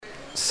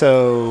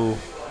So,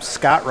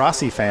 Scott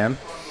Rossi fan.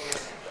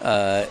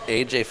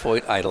 AJ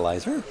Foyt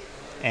idolizer.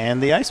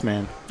 And the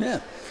Iceman. Yeah.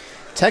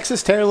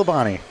 Texas Terry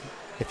Labonte.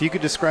 If you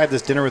could describe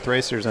this Dinner with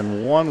Racers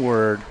in one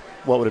word,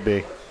 what would it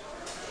be?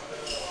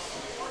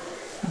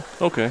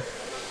 Okay.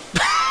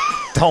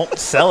 Don't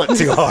sell it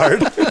too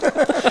hard.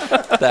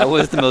 That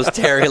was the most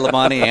Terry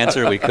Labonte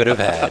answer we could have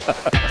had.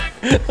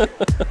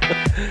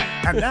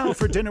 And now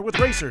for Dinner with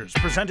Racers,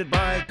 presented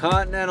by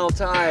Continental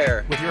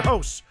Tire. with your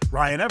hosts,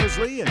 Ryan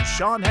Eversley and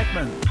Sean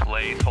Heckman.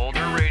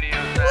 Placeholder radio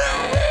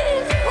sound.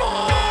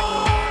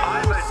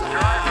 I'm a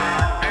driver.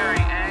 I'm very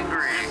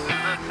angry. This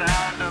is the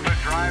sound of a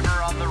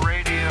driver on the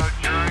radio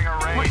during a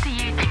race. What do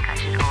you think I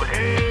should order?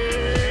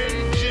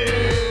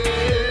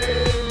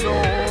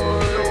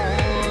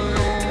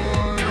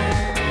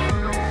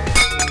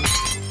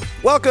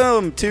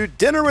 Welcome to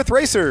Dinner with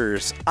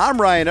Racers. I'm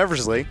Ryan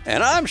Eversley.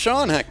 And I'm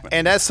Sean Heckman.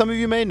 And as some of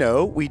you may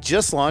know, we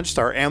just launched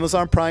our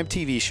Amazon Prime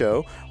TV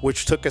show,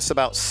 which took us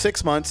about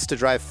 6 months to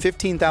drive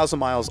 15,000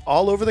 miles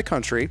all over the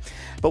country.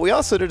 But we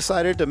also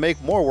decided to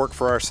make more work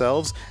for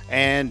ourselves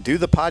and do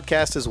the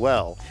podcast as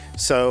well.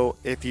 So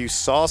if you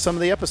saw some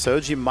of the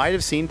episodes, you might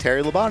have seen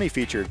Terry Labonte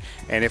featured.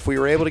 And if we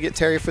were able to get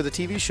Terry for the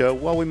TV show,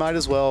 well, we might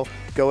as well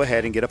go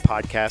ahead and get a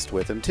podcast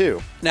with him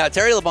too. Now,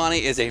 Terry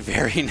Labonte is a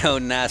very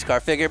known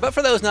NASCAR figure, but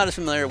for those not as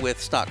familiar with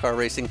stock car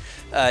racing,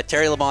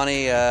 Terry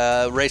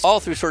Labonte raced all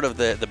through sort of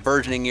the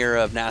burgeoning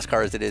era of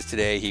NASCAR as it is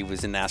today. He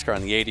was in NASCAR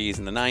in the 80s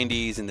and the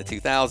 90s and the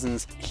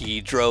 2000s.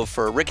 He drove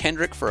for Rick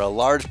Hendrick for a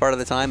large part of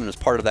the time and was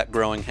part of that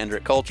growing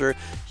Hendrick culture.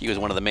 He was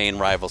one of the main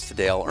rivals to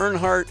Dale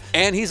Earnhardt,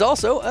 and he's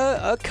also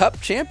a Cup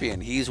champion.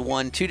 He's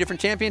won 2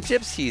 different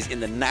championships. He's in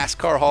the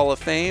NASCAR Hall of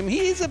Fame.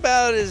 He's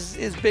about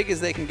as big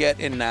as they can get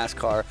in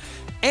NASCAR.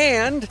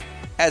 And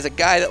as a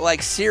guy that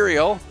likes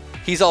cereal,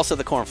 he's also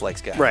the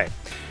cornflakes guy. Right.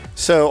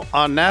 So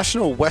on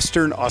National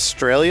Western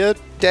Australia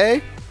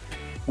Day,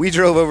 we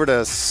drove over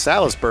to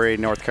Salisbury,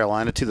 North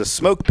Carolina, to the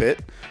Smoke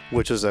Pit,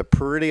 which is a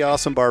pretty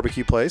awesome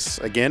barbecue place.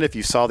 Again, if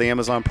you saw the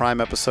Amazon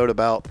Prime episode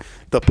about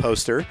the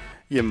poster,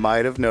 you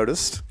might have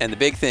noticed. And the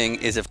big thing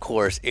is, of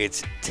course,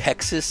 it's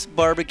Texas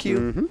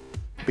barbecue. Mm-hmm.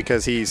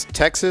 Because he's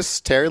Texas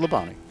Terry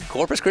Labonte.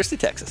 Corpus Christi,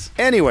 Texas.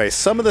 Anyway,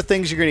 some of the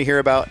things you're going to hear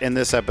about in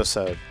this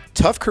episode.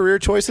 Tough career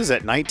choices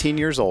at 19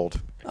 years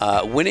old.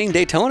 Winning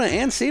Daytona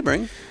and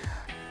Sebring.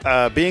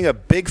 Being a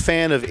big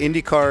fan of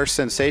IndyCar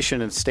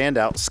sensation and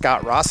standout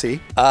Scott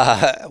Rossi.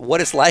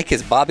 What it's like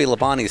as Bobby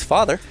Labonte's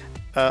father.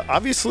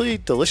 Obviously,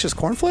 delicious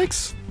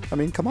cornflakes. I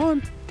mean, come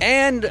on.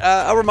 And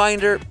a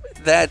reminder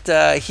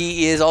that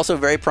he is also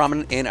very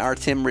prominent in our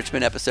Tim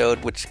Richmond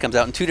episode, which comes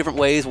out in 2 different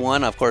ways.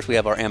 One, of course, we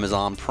have our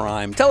Amazon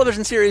Prime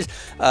television series.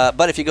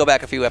 But if you go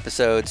back a few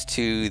episodes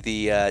to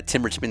the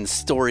Tim Richmond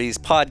Stories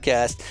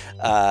podcast,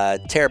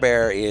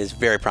 TerBear is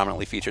very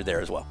prominently featured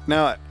there as well.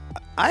 Now,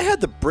 I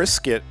had the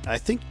brisket. I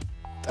think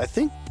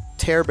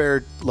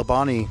TerBear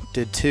Labonte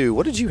did too.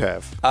 What did you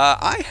have?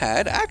 I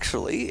had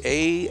actually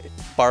a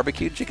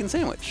barbecued chicken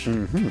sandwich.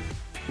 Mm-hmm.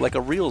 Like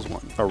a Reels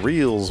one. A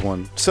Reels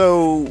one.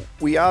 So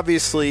we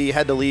obviously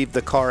had to leave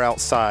the car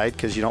outside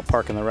because you don't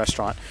park in the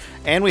restaurant.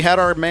 And we had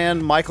our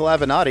man, Michael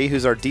Avenatti,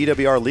 who's our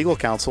DWR legal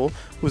counsel,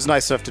 who was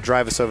nice enough to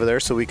drive us over there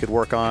so we could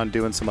work on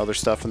doing some other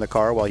stuff in the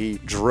car while he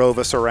drove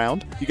us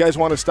around. You guys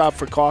want to stop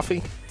for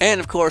coffee? And,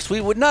 of course, we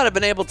would not have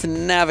been able to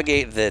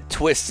navigate the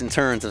twists and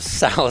turns of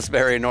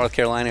Salisbury, North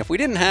Carolina, if we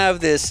didn't have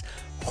this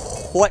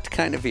what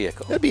kind of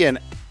vehicle? That'd be an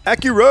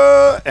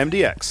Acura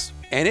MDX.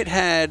 And it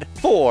had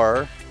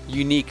 4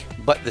 unique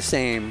but the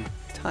same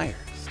tires.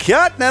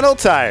 Continental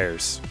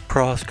Tires.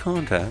 Cross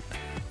Contact.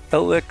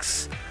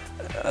 LX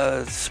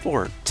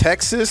Sport.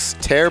 Texas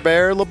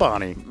TerBear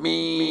Labonte.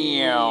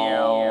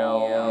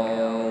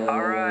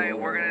 All right,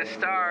 we're going to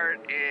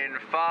start in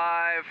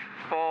 5,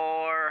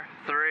 4,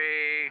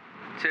 3,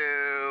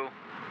 2.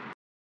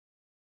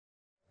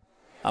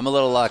 I'm a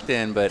little locked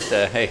in, but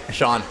hey,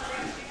 Sean.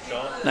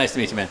 Nice to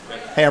meet you, man.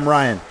 Hey, I'm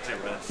Ryan.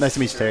 Nice to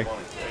meet you, Terry.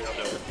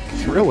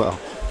 Real well.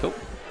 Cool.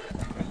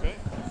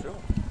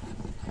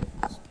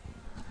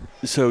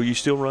 So you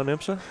still run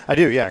IMSA? I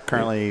do, yeah.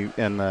 Currently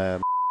in the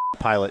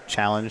Pilot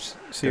Challenge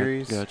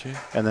series. Gotcha.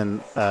 And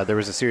then there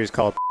was a series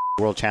called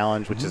World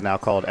Challenge, which is now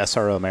called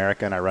SRO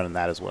America, and I run in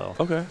that as well.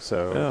 Okay.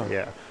 So,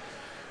 yeah.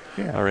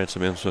 I ran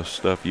some IMSA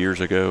stuff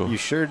years ago. You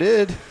sure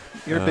did.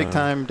 You're a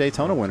big-time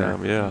Daytona winner.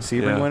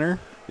 Sebring winner.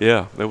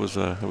 Yeah, that was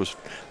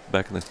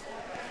back in the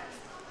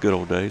good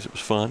old days. It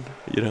was fun.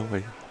 You know,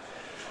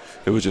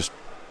 it was just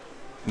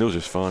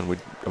fun.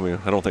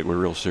 I don't think we're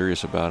real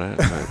serious about it.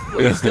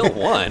 Well, you still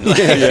won.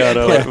 I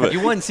know. You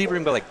won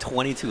Sebring by like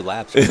 22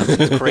 laps or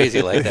something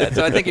crazy like that.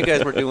 So I think you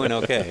guys were doing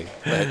okay.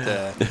 But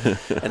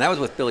and that was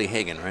with Billy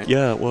Hagan, right?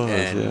 Yeah, it was.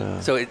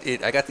 And so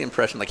I got the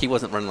impression like he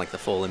wasn't running like the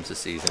full IMSA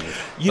season,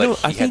 he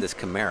had this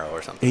Camaro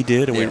or something. He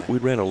did, and we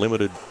ran a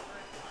limited,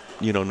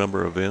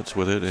 number of events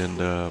with it, and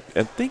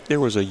I think there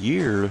was a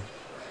year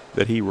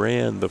that he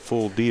ran the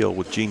full deal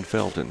with Gene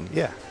Felton.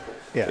 Yeah.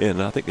 Yeah.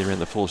 And I think they ran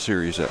the full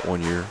series that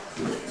one year.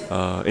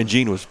 And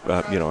Gene was,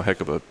 a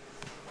heck of a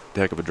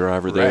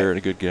driver there and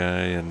a good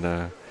guy.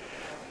 And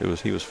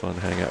he was fun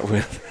to hang out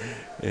with,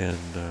 and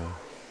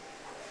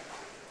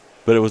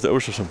but there were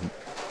some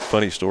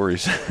funny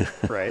stories.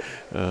 Right.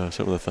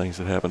 Some of the things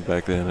that happened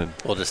back then, and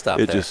We'll just stop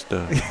it there. just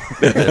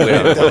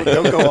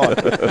Don't go on.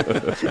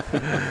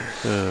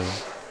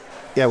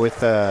 Yeah, with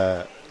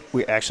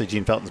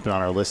Gene Felton's been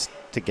on our list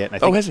to get. And I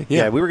think, has he?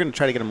 Yeah. We were going to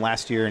try to get him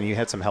last year, and he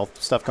had some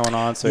health stuff going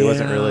on, so he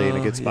wasn't really in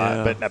a good spot.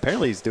 Yeah. But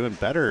apparently he's doing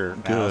better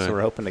now, Good. so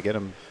we're hoping to get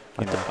him.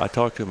 I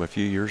talked to him a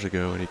few years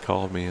ago, and he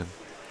called me and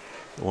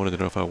wanted to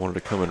know if I wanted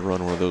to come and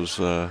run one of those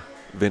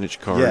vintage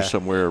cars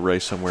somewhere, a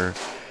race somewhere.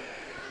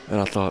 And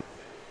I thought,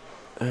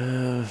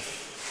 I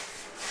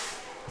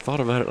thought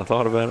about it.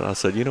 And I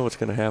said, you know what's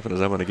going to happen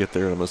is I'm going to get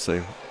there and I'm going to say,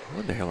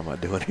 what the hell am I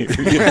doing here?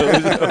 You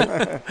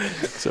know?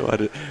 So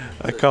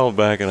I called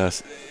back and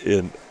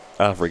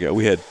I forgot.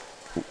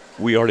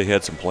 We already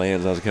had some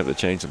plans. I was going to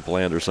change some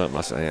plans or something.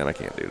 I said, man, I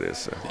can't do this.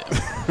 So.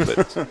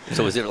 Yeah.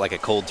 So was it like a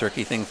cold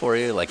turkey thing for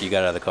you? Like you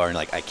got out of the car and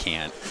like, I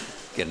can't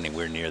get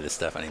anywhere near this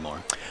stuff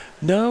anymore?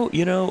 No,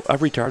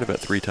 I've retired about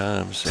 3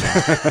 times.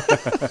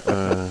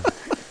 So,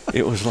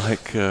 it was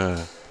like,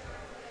 I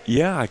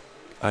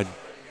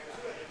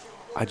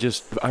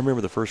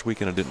remember the first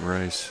weekend I didn't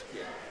race,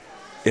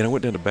 and I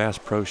went down to Bass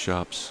Pro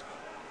Shops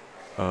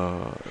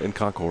in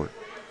Concord,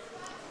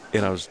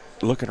 and I was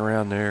looking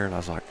around there, and I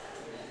was like,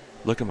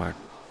 looking at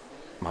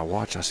my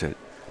watch. I said,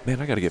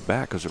 man, I got to get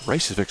back because the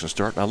race is fixing to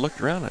start. And I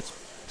looked around, and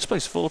this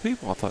place is full of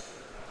people. I thought,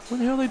 what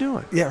the hell are they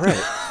doing? Yeah,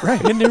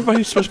 right. Isn't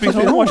everybody supposed to be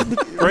home watching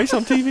the race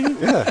on TV?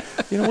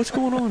 Yeah. What's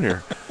going on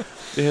here?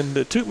 And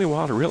it took me a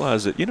while to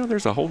realize that,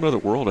 there's a whole other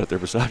world out there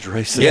besides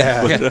racing.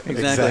 Yeah, But,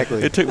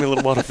 exactly. It took me a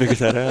little while to figure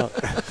that out.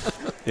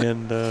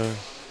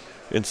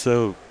 And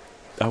so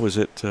I was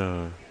at,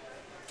 I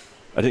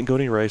didn't go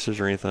to any races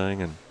or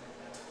anything. And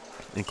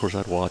of course,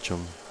 I'd watch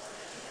them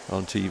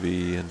on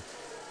TV.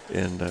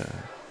 And I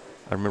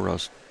remember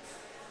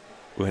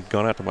we had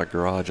gone out to my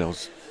garage. I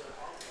was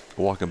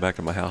walking back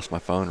to my house. My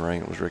phone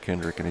rang. It was Rick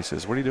Hendrick. And he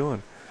says, what are you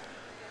doing?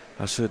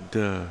 I said,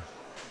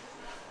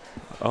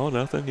 oh,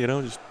 nothing,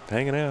 just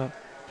hanging out.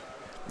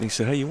 And he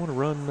said, hey, you want to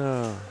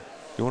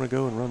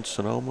go and run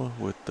Sonoma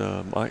with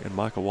Mike and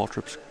Michael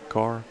Waltrip's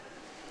car?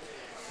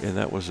 And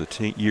that was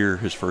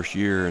his first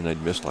year, and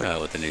they'd missed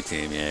with the new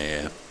team,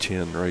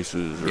 10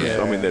 races.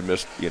 Yeah. I mean, they'd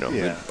missed,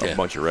 a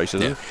bunch of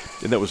races. Yeah.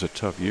 And that was a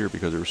tough year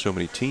because there were so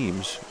many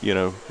teams,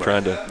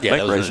 trying to make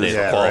that was races. the days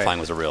where qualifying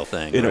was a real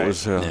thing. And it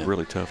was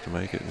really tough to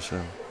make it. And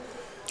so.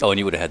 Oh, and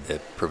you would have had the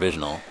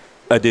provisional.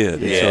 I did.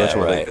 Yeah,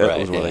 so that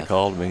was why yeah. they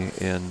called me.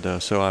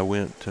 And so I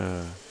went,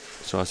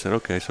 so I said,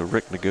 okay. So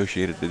Rick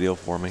negotiated the deal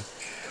for me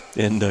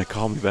and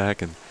called me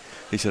back. And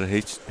he said,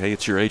 hey,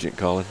 it's your agent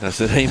calling. I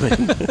said, hey,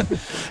 man.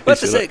 But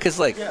to say, because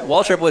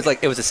Waltrip was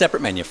it was a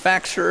separate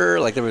manufacturer.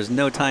 Like there was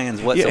no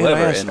tie-ins whatsoever.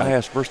 Yeah,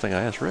 and first thing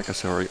I asked Rick, I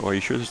said, are you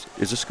sure is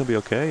this going to be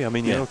okay? I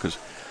mean, because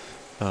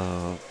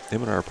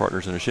him and I are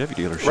partners in a Chevy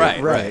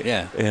dealership. Right,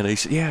 yeah. And he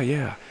said,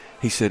 yeah.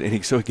 He said,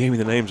 and so he gave me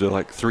the names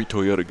of 3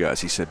 Toyota guys.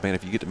 He said, man,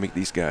 if you get to meet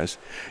these guys,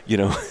 these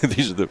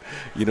are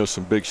the,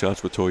 some big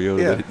shots with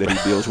Toyota that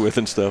he deals with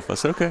and stuff. I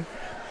said, okay.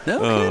 No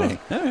kidding.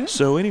 All right.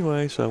 So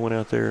anyway, I went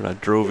out there and I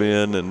drove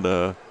in and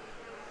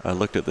I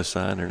looked at the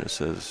sign there and it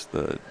says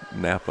the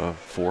Napa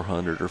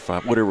 400 or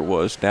 5, whatever it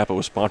was. Napa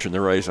was sponsoring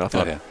the race. And I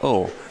thought,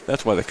 oh,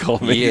 that's why they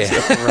called me. Yeah,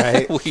 So,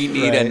 right. We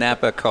need a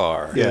Napa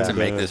car to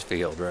make And, this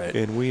field, right?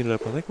 And we ended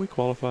up, I think we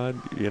qualified,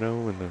 in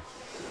the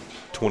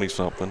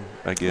 20-something,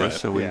 I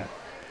guess. Right. So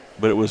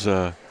but it was,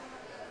 I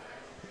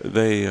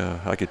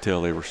could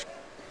tell they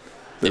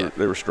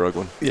were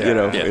struggling, and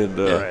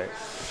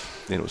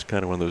it was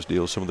kind of one of those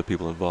deals. Some of the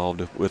people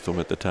involved with them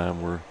at the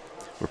time were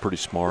pretty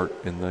smart,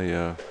 and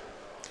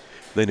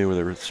they knew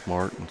they were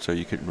smart, and so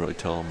you couldn't really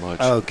tell them much.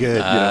 Oh,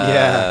 good.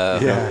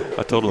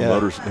 I told them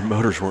the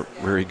motors weren't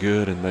very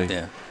good, and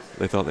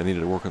they thought they needed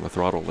to work on the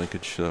throttle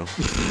linkage. So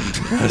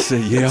I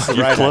said, you're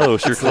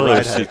close. You're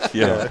close.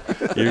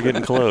 You're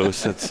getting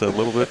close. It's a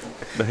little bit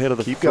ahead of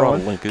the throttle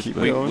linkage.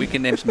 We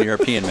can name some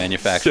European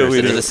manufacturers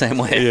that are the same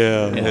way.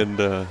 Yeah.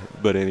 And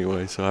but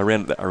anyway, so I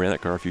ran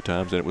that car a few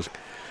times, and it was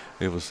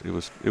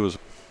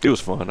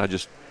fun.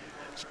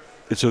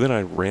 And so then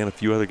I ran a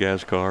few other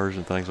guys' cars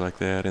and things like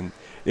that, and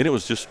it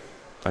was just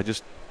I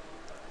just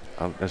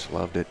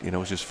loved it. It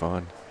was just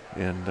fun.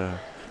 And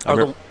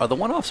are the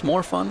one-offs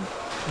more fun?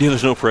 Yeah,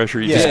 there's no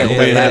pressure. You just go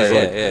in.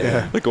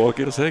 Yeah. They go walk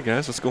in and say, hey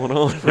guys, what's going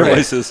on?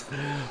 Everybody says,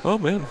 oh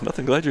man,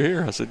 nothing. Glad you're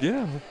here. I said,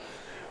 yeah.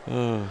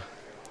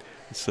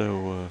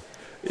 So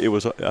it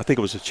was. I think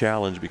it was a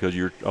challenge because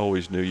you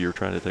always knew you were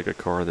trying to take a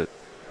car that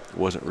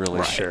wasn't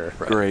really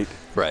great,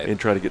 and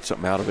try to get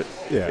something out of it.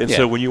 Yeah. And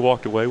so when you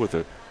walked away with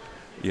a,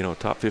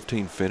 top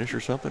 15 finish or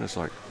something, it's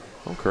like,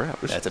 oh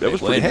crap, that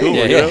was pretty cool.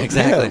 Yeah,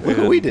 exactly. Look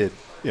what we did.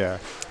 Yeah.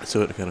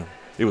 So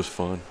it was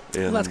fun.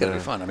 And, well, that's gotta be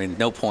fun. I mean,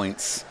 no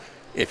points.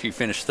 If you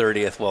finish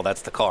 30th, well,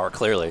 that's the car,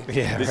 clearly.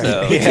 Yeah, right.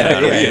 So, You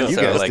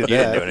so guys you did didn't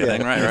that. do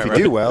anything, right? If you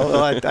do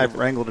well, I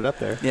wrangled it up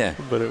there. Yeah.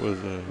 But it was.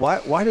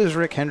 Why does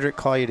Rick Hendrick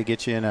call you to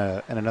get you in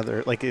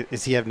another? Like,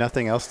 does he have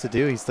nothing else to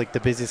do? He's like the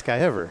busiest guy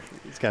ever.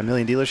 He's got a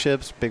million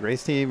dealerships, big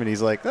race team, and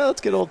he's like, oh,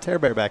 let's get old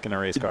TerBear back in a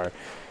race car.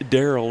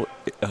 Daryl,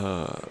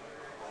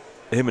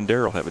 him and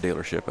Daryl have a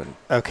dealership in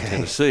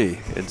Tennessee,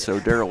 and so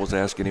Daryl was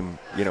asking him,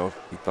 if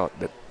he thought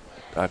that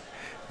I'd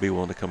be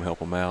willing to come help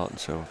him out, and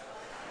so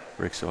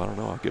Rick said, I don't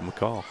know, I'll give him a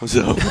call.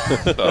 So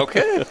Okay.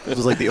 It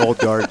was like the old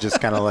guard just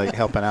kind of like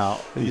helping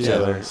out each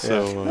other.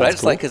 So, But I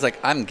just because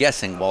I'm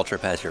guessing Waltrip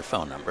has your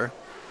phone number.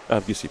 I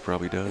guess he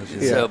probably does.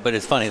 Yeah. So, but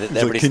it's funny that He's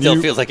everybody like, still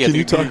feels like can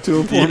you talk to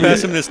him for me?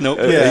 pass him this note?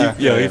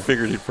 He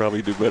figured he'd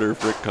probably do better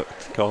if Rick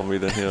called me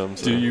than him.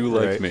 So. Do you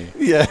like Right. me?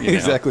 Yeah, You know,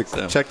 exactly.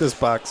 so. Check this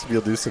box.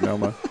 You'll do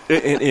Sonoma.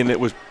 and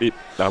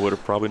I would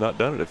have probably not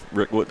done it if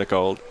Rick wouldn't have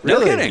called. No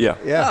Really? kidding. Yeah.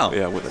 Yeah. Oh.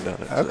 Yeah, I wouldn't have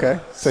done it. Okay.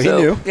 So he So,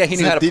 knew. yeah, he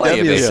knew So how to play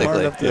you, DW is smart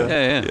basically. enough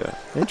to-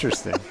 Yeah.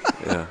 Interesting.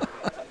 Yeah.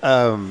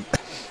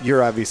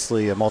 You're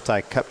obviously a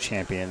multi-cup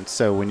champion,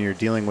 so when you're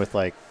dealing with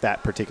like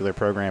that particular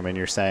program and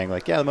you're saying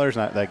like, yeah, the motor's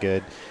not that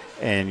good,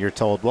 and you're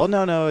told, well,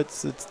 no,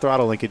 it's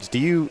throttle linkage.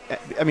 You're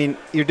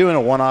doing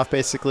a one-off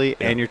basically,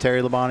 and you're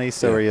Terry Labonte,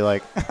 so Yeah. are you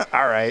like,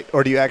 all right,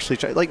 or do you actually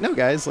try? Like, no,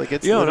 guys, like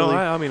it's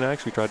I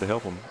actually tried to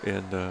help him,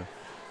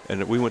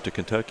 and we went to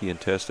Kentucky and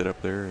tested up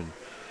there,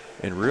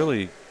 and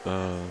really,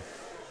 got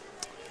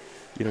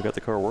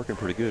the car working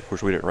pretty good. Of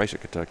course, we didn't race at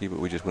Kentucky, but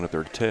we just went up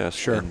there to test.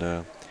 Sure.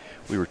 And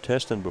we were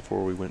testing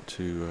before we went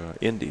to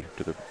Indy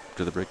to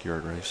the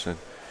Brickyard race,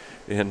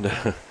 and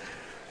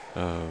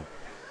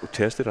we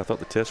tested. I thought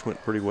the test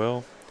went pretty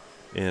well,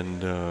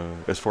 and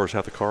as far as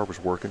how the car was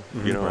working,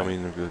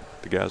 right.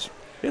 the guys.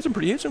 He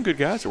had some good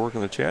guys that work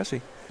on the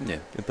chassis. Yeah.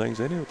 And things.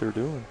 They knew what they were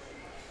doing,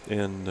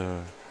 and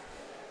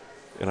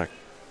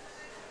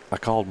I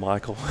called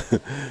Michael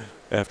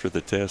after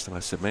the test, and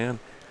I said, man.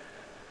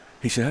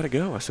 He said, how'd it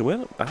go? I said,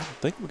 well, I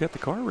think we got the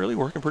car really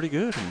working pretty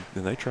good.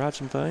 And they tried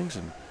some things,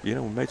 and, we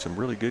made some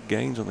really good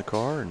gains on the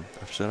car. And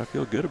I said, I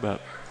feel good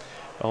about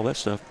all that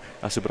stuff.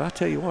 I said, but I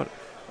tell you what,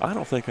 I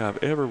don't think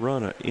I've ever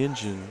run an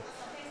engine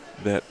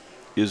that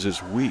is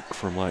as weak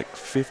from like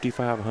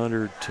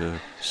 5,500 to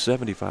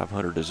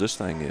 7,500 as this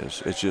thing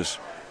is. It's just,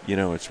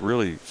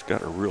 it's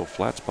got a real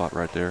flat spot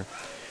right there.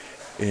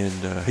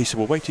 And he said,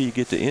 well, wait till you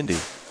get to Indy.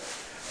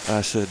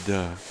 I said,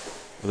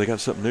 well, they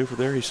got something new for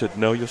there? He said,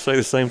 no, you'll say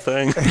the same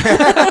thing.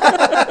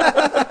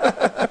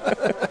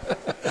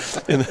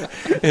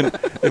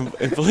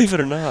 and believe it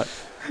or not,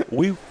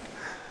 we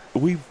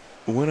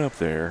went up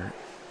there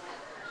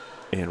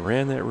and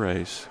ran that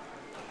race,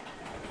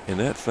 and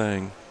that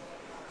thing,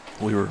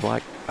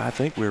 I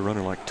think we were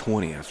running like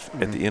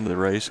 20th at the end of the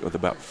race with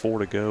about 5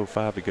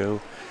 to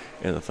go,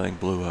 and the thing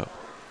blew up.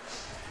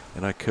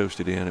 And I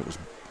coasted in. It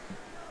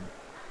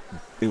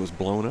was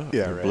blown up.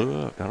 Yeah, it right. blew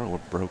up. I don't know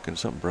what broke in.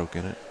 Something broke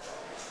in it.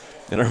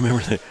 And I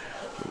remember that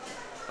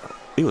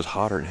it was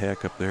hotter than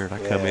heck up there. And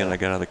I come in, I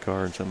got out of the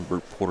car, and some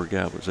reporter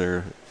guy was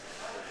there.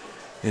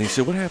 And he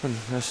said, what happened?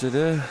 I said,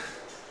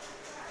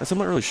 I'm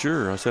not really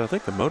sure. I said, I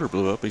think the motor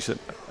blew up. He said,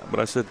 but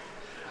I said,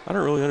 I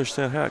don't really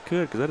understand how it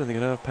could because I didn't think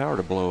it had enough power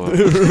to blow up.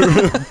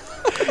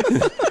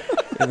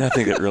 And I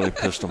think that really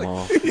pissed him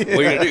off. What are you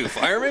going to do,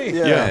 fire me?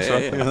 Yeah, so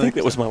I think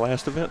that was my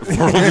last event for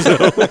him.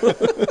 So.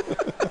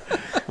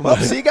 Well,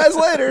 see you guys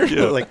later.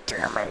 Yeah. Like,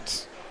 damn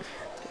it.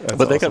 That's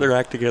But they got awesome. their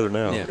act together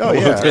now. Yeah. Oh,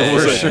 yeah,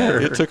 for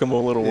sure. It took them a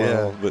little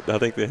while, Yeah. but I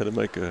think they had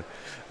to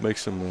make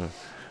some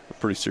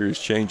pretty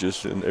serious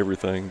changes in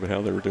everything, but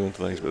how they were doing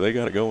things. But they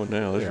got it going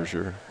now, that's for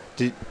sure.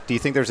 Do you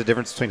think there's a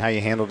difference between how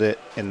you handled it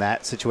in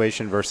that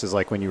situation versus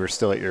like when you were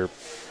still at your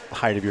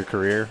height of your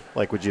career?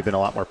 Like, would you have been a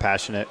lot more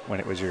passionate when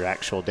it was your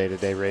actual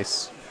day-to-day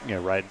race,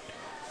 ride?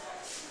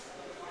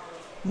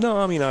 No,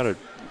 I mean,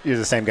 You're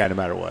the same guy no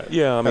matter what.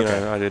 yeah, I mean,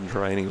 Okay. I didn't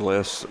try any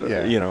less.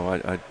 Yeah.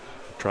 I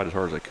tried as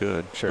hard as I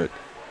could. Sure.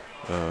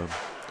 But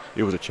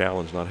it was a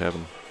challenge not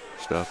having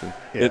stuff. And,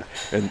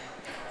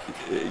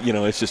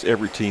 Yeah. it's just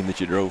every team that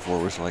you drove for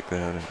was like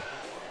that.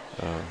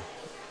 And,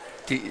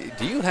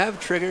 Do you have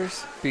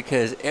triggers?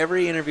 Because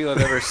every interview I've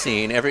ever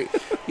seen,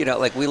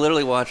 like we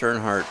literally watch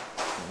Earnhardt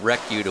wreck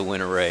you to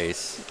win a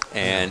race,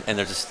 and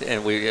there's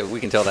and we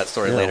can tell that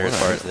story later as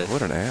far as this.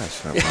 What an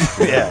ass.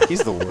 Yeah,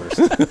 he's the worst.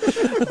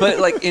 But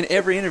like in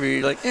every interview,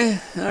 you're like, all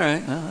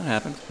right, well, that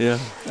happened. Yeah.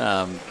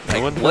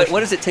 What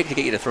does it take to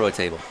get you to throw a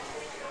table?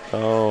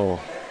 Oh,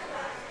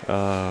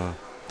 I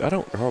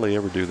don't hardly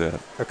ever do that.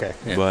 Okay.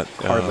 Yeah. But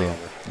Hardly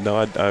ever. No,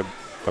 I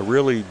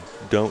really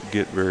don't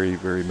get very,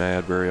 very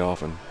mad very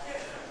often.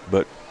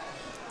 But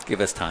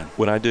Give us time.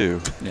 when I do,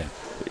 Yeah.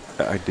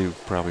 I do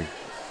probably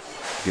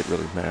get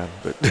really mad.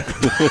 But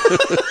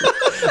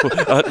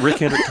Rick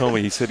Hendrick told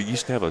me, he said he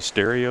used to have a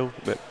stereo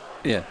that,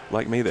 Yeah.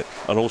 like me, that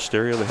an old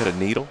stereo that had a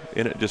needle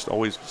in it, just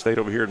always stayed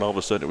over here, and all of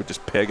a sudden it would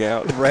just peg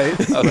out. Right.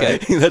 Okay.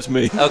 That's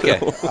me. Okay.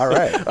 All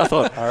right. I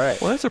thought, All right.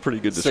 well, that's a pretty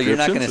good So description. you're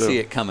not going to see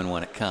it coming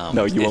when it comes.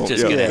 No, you It's won't.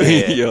 just Yeah. gonna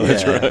hit. Yeah,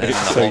 that's right. And the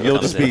So whole you'll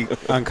comes just be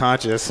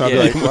unconscious. I'll be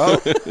like, well,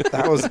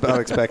 that was about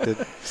expected.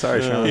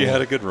 Sorry, Sean. He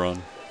had a good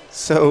run.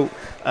 So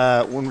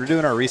when we're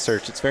doing our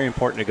research, it's very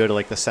important to go to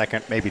like the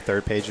second, maybe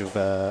third page of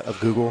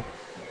Google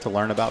to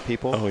learn about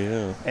people. Oh,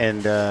 yeah.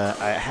 And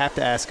I have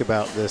to ask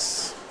about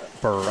this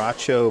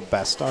Baracho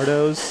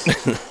Bastardos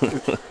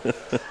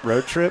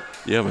road trip.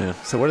 Yeah, man.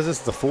 So what is this?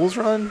 The Fool's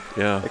Run?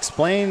 Yeah.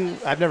 Explain.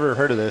 I've never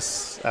heard of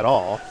this at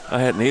all. I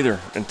hadn't either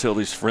until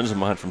these friends of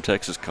mine from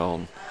Texas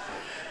called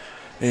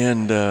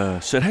and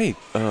said, hey,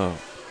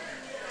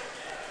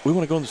 we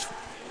want to go on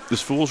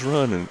this Fool's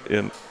Run, and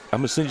I'm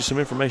going to send you some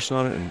information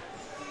on it, and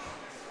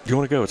you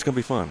want to go? It's going to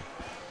be fun.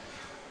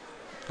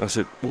 I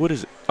said, what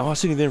is it? Oh, I'll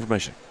send you the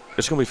information.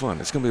 It's going to be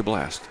fun. It's going to be a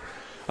blast.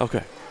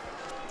 Okay.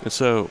 And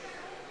so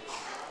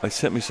they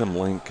sent me some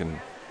link, and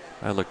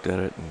I looked at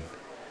it,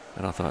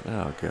 and I thought,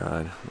 oh,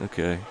 God,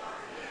 okay.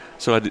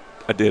 So I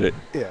did it.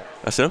 Yeah.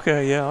 I said,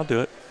 okay, yeah, I'll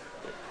do it.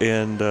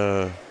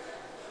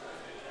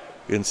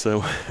 And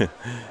so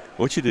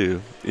what you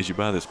do is you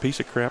buy this piece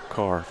of crap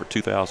car for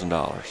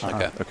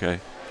 $2,000. Okay.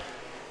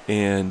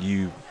 And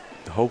you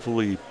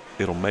hopefully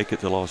it'll make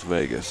it to Las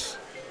Vegas.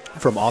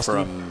 From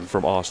Austin?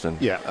 From Austin.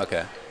 Yeah.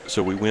 Okay.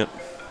 So we went.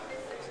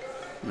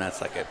 And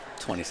that's like a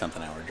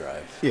 20-something hour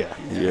drive. Yeah.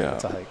 Yeah.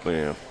 It's a hike.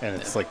 Yeah. And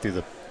it's like through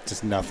the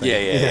just nothing.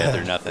 Yeah.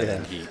 They're nothing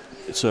in heat.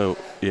 So,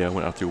 yeah, I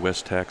went out through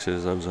West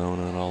Texas,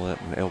 Arizona, and all that,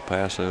 and El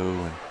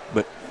Paso.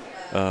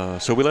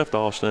 So we left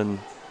Austin.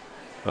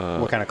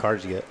 What kind of car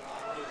did you get?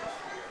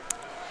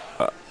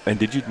 And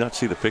did you not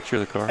see the picture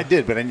of the car? I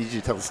did, but I need you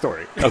to tell the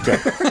story. Okay.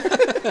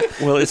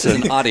 Well, it's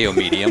an audio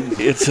medium.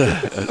 It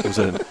was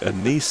a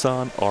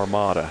Nissan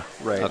Armada.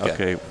 Right.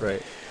 Okay.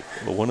 Right.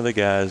 Well, one of the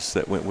guys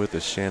that went with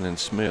us, Shannon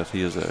Smith,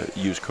 he is a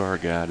used car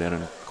guy down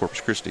in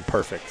Corpus Christi.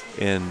 Perfect.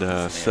 And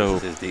so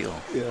his deal.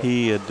 Yeah.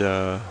 He had,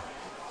 I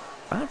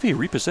don't know if he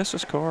repossessed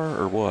his car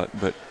or what,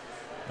 but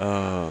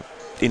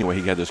anyway,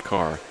 he got this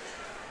car.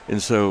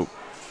 And so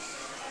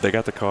they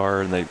got the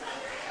car, and they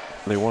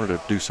wanted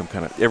to do some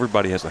kind of,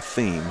 everybody has a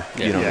theme,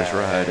 this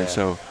ride. And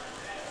so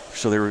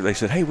they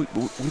said, hey, we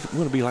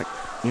want to be like,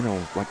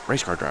 like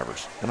race car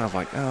drivers. And I was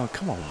like, oh,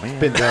 come on, man.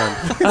 Been done.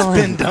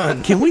 It's been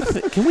done. Can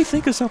we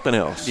think of something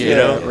else?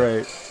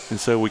 Right. And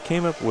so we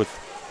came up with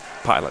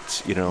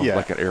pilots,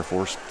 like an Air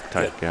Force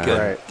type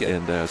guy. Right.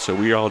 And so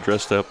we were all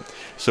dressed up.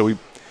 So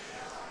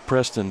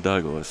Preston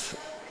Douglas,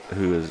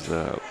 who is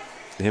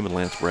him and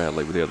Lance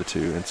Bradley were the other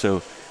two. And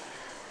so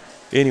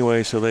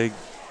anyway,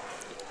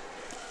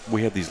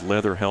 we had these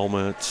leather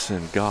helmets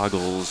and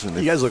goggles, and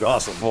you guys look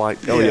awesome. We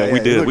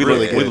did. We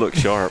looked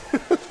sharp.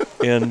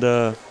 And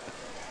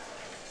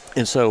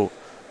so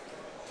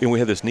we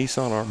had this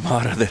Nissan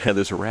Armada that had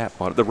this wrap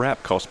on it. The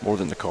wrap cost more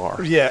than the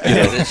car. Yeah,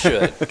 it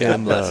should.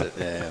 God bless it.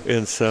 Yeah.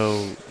 And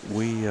so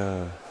we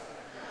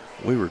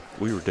were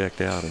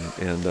decked out,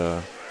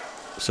 and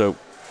so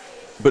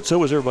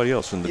was everybody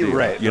else in the deal.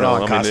 Right.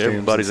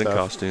 Everybody's in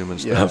costume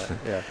and stuff.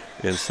 Yeah.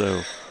 And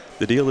so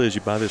the deal is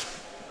you buy this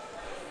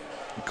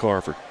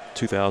car for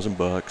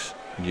 $2,000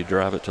 and you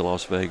drive it to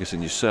Las Vegas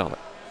and you sell it,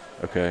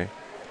 okay?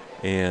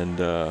 And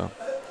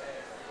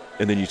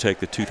then you take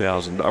the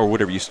 $2,000 or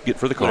whatever you get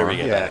for the car. Whatever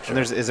you get back. And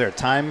is there a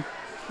time?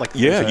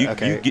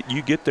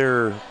 You get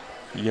there,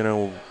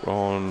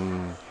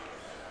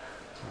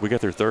 we got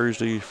there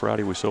Thursday,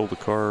 Friday we sold the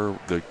car.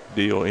 The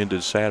deal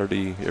ended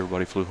Saturday.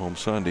 Everybody flew home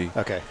Sunday.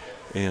 Okay.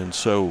 And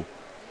so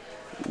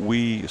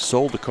we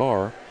sold the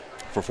car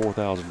for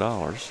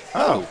 $4,000.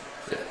 Oh.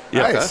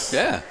 Yeah. Nice.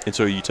 Yeah. And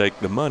so you take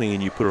the money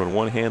and you put it on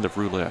one hand of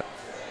roulette.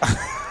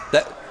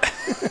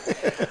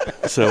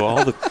 So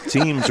all the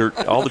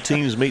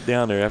teams meet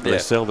down there after they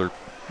sell their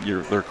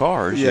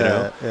cars,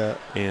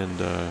 and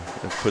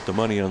put the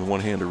money on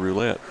one hand of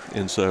roulette.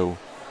 And so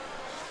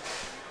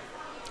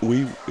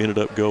we ended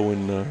up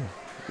going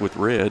with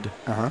red,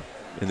 and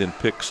then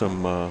pick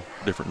some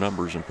different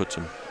numbers and put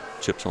some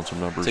chips on some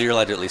numbers. So you're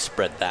allowed to at least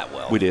spread that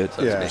well. We did.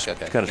 So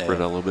kind of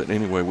spread out a little bit.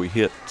 Anyway, we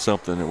hit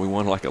something, and we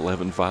won like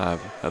 11.5,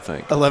 I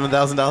think.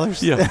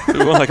 $11,000? Yeah, we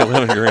won like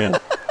 11 grand.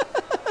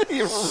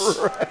 You're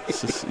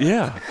right.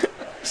 Yeah.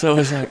 So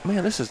it's like,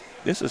 man, this is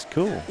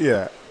cool.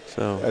 Yeah.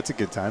 So that's a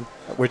good time.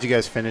 Where'd you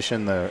guys finish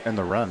in the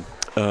run?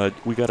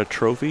 We got a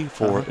trophy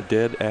for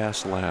dead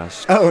ass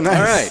last. Oh,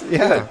 nice. All right.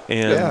 Yeah.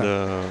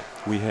 And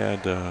we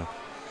had an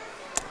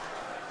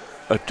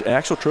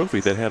actual trophy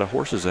that had a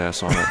horse's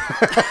ass on it.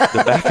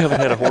 The back of it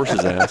had a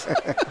horse's ass.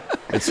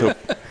 And so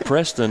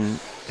Preston,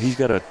 he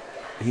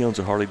owns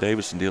a Harley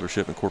Davidson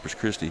dealership in Corpus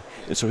Christi,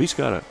 and so he's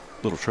got a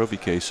little trophy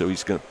case. So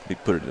he's going to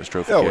put it in his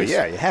trophy case. Oh,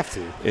 yeah, you have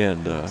to.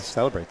 And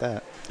celebrate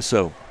that.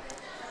 So,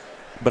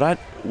 but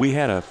we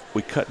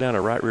cut down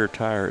a right rear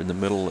tire in the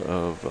middle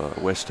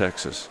of West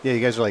Texas. Yeah,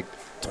 you guys are like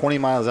 20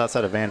 miles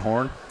outside of Van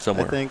Horn,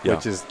 somewhere, I think, yeah.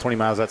 Which is 20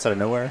 miles outside of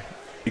nowhere.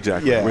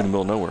 Exactly. Yeah. We're in the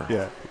middle of nowhere.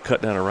 Yeah. We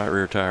cut down a right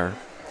rear tire,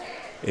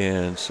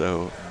 and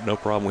so no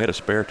problem. We had a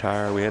spare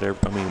tire. We had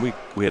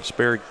we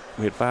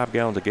had 5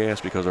 gallons of gas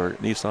because our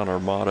Nissan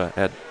Armada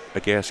had a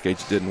gas gauge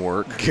that didn't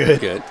work.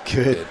 Good.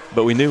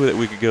 But we knew that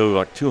we could go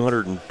like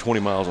 220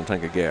 miles on a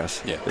tank of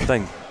gas. Yeah. The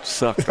thing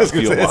sucked on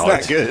fuel mileage. That's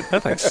not good.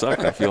 That thing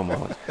sucked on fuel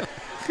mileage.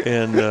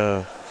 And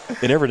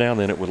every now and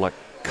then it would like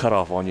cut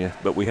off on you,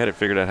 but we had it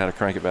figured out how to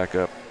crank it back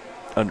up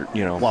under,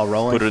 while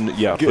rolling. Put it in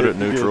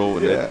neutral,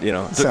 and it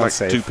took like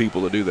safe. 2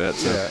 people to do that.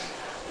 So.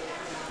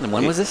 And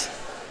when was this?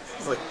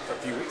 was like a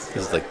few weeks ago. It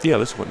was like, Yeah,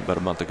 this went about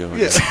a month ago.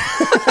 Yeah.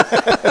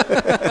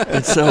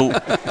 And so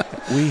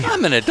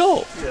I'm an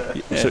adult.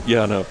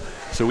 I know.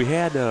 So we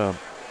had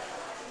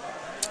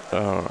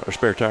our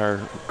spare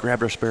tire,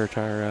 grabbed our spare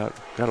tire out,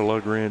 got a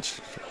lug wrench,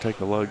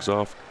 taken the lugs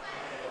off.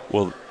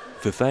 Well,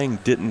 the thing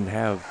didn't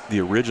have the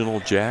original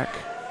jack,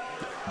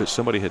 but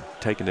somebody had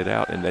taken it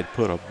out and they'd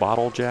put a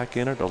bottle jack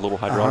in it, a little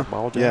hydraulic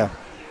bottle jack. Yeah.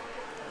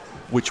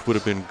 Which would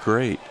have been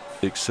great,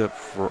 except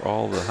for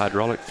all the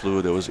hydraulic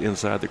fluid that was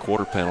inside the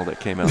quarter panel that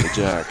came out of the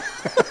jack.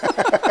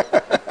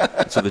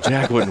 So the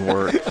jack wouldn't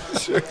work.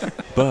 Sure.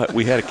 But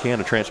we had a can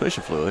of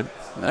transmission fluid.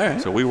 All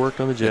right. So we worked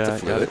on the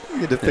jack, got it You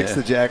had to fix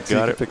the jack so you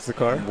Got could it. fix the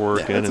car.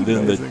 working, That's and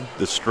then amazing.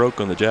 the stroke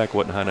on the jack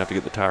wasn't high enough to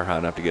get the tire high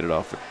enough to get it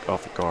off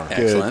the car.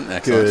 Excellent. Good.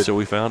 Excellent. Good. So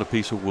we found a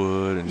piece of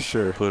wood and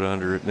Sure. put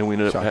under it. And then we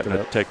ended up Chopped having it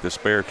to up. take the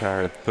spare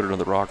tire, put it on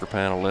the rocker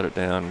panel, let it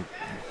down,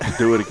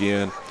 do it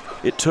again.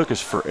 It took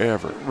us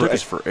forever.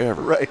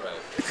 Right.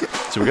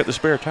 So we got the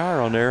spare tire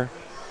on there,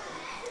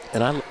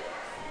 and I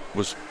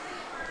was,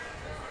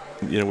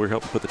 we were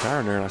helping put the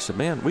tire in there, and I said,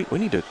 man, we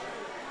need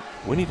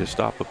to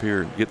stop up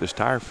here and get this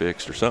tire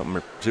fixed or something,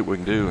 or see what we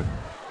can do. And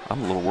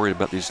I'm a little worried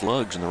about these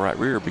lugs in the right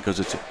rear because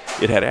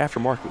it had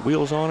aftermarket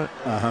wheels on it.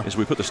 And so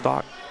we put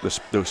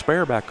the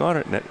spare back on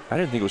it, and I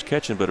didn't think it was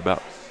catching, but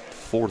about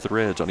 4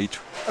 threads on each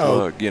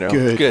lug,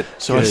 Good.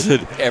 So I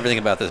said, Everything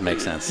about this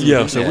makes sense.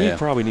 we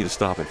probably need to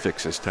stop and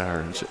fix this tire.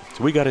 And so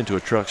we got into a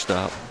truck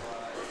stop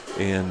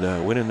and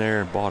went in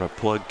there and bought a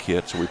plug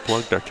kit. So we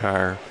plugged our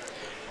tire.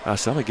 I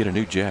said, I'm going to get a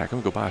new jack.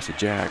 I'm going to go buy us a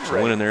jack. So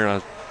I went in there and I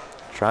was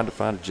trying to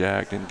find a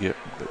jack. They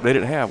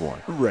didn't have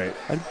one. Right.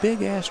 A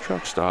big-ass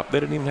truck stop. They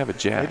didn't even have a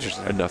jack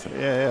Interesting. or nothing.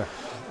 Yeah.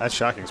 That's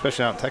shocking,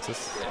 especially out in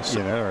Texas.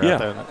 Or Yeah.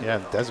 out there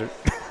in the desert.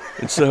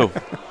 And so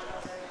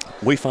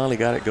we finally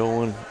got it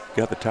going,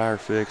 got the tire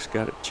fixed,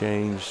 got it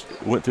changed.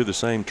 Went through the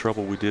same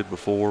trouble we did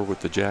before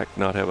with the jack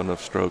not having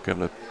enough stroke,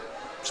 having to,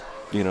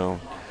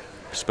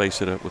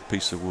 space it up with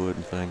pieces of wood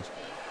and things.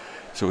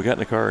 So we got in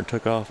the car and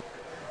took off.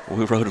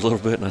 We rode a little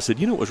bit, and I said,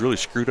 what was really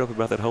screwed up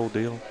about that whole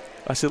deal?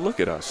 I said, look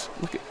at us.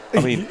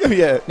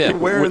 You're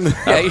wearing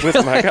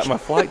I got my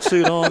flight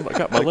suit on. I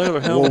got my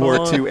leather helmet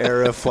World on. War II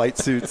era flight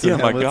suits. Yeah,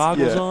 and my helmets.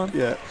 goggles on.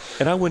 Yeah.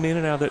 And I went in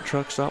and out of that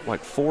truck stop like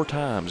 4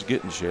 times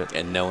getting shit.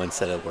 And no one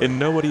said a word. And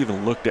nobody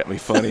even looked at me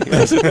funny.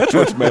 I said, that's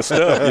what's messed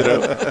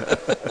up,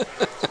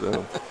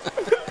 So,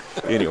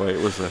 anyway,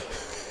 it was a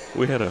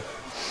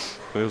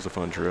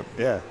fun trip.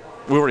 Yeah.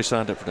 We already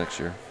signed up for next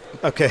year.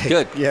 Okay.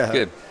 Good. Yeah.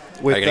 Good.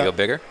 With Are you going to go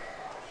bigger?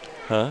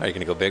 Huh? Are you going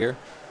to go bigger?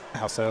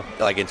 How so?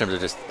 Like in terms of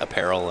just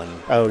apparel and.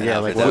 Oh, and yeah,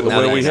 outfits? like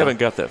Now that we you know. haven't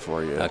got that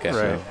far yet. Okay.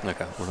 Right.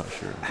 Okay. We're not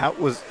sure.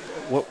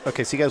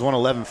 Okay, so you guys won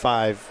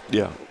 11.5.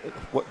 Yeah.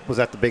 What was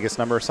that the biggest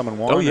number someone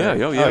won? Oh, yeah.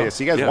 or- Oh, yeah.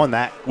 So you guys Yeah. won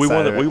that. We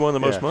side of won. We it. won the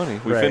most Yeah. money.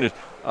 We Right. finished.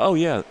 Oh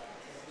yeah.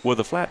 Well,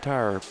 the flat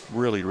tire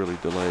really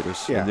delayed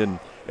us, Yeah. and then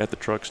at the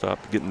truck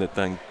stop, getting that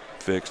thing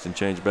fixed and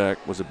changed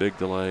back was a big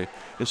delay.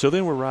 And so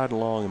then we're riding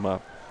along, and my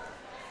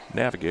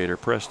navigator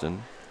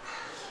Preston,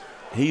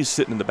 he's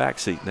sitting in the back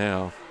seat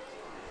now.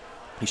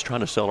 He's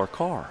trying to sell our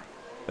car.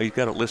 He's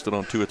got it listed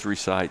on 2 or 3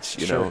 sites,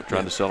 trying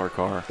to sell our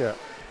car. Yeah.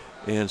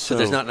 And So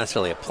there's not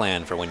necessarily a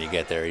plan for when you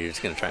get there. You're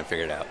just going to try and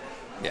figure it out.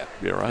 Yeah.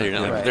 Yeah, right. You're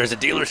not like, Right. there's a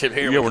dealership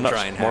here. Yeah, we we're can not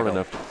try and smart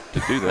haggle. enough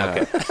to do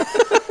that.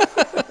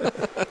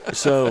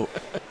 So,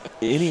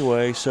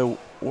 anyway,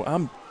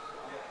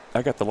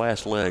 I got the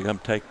last leg. I'm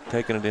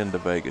taking it into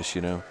Vegas,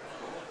 and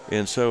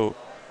so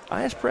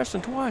I asked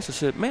Preston twice. I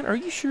said, "Man, are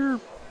you sure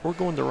we're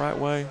going the right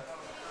way?"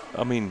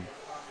 I mean,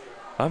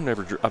 I've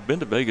been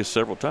to Vegas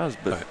several times,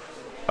 but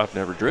I've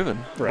never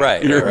driven.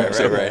 Right.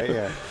 Right.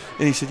 Yeah.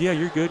 And he said, "Yeah,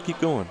 you're good. Keep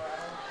going."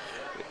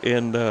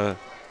 And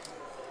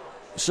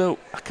so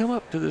I come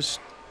up to this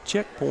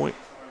checkpoint.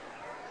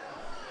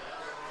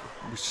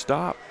 We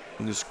stop,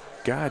 and this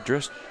guy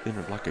dressed in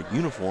like a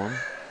uniform,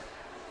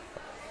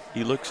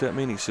 he looks at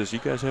me and he says, "You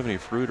guys have any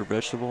fruit or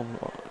vegetable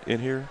in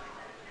here?"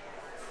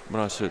 And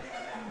I said,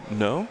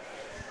 "No."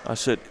 I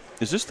said,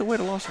 "Is this the way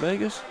to Las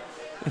Vegas?"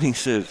 And he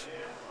says,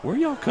 "Where are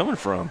y'all coming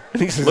from?"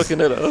 And he's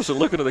looking at us and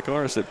looking at the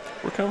car. I said,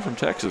 "We're coming from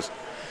Texas."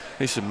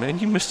 He said, "Man,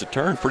 you missed a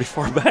turn pretty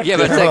far back." Yeah,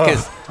 but there."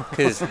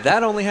 because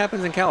that only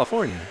happens in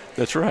California.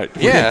 That's right.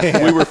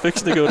 Yeah. we were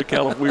fixing to go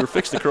to We were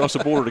fixing to cross the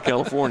border to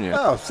California.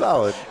 Oh,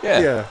 solid.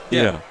 Yeah.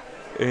 Yeah.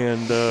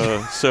 And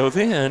so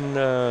then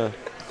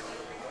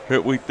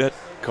that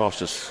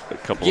cost us a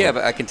couple. Yeah, of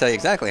but I can tell you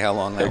exactly how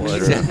long that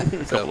was. extra,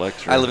 Yeah. couple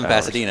extra I live in hours.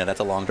 Pasadena. That's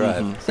a long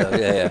drive. So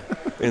yeah.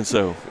 And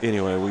so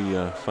anyway, we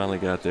finally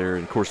got there,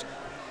 and of course,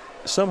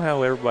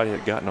 somehow everybody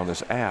had gotten on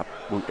this app.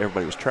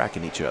 Everybody was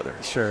tracking each other.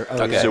 Sure.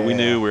 Oh, Okay. yeah, So we yeah,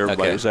 knew yeah. where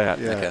everybody Okay. was at.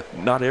 Yeah. Okay.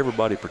 Not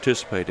everybody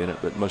participated in it,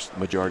 but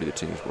majority of the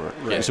teams were.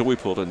 Right. And so we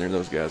pulled in there, and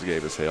those guys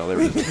gave us hell. They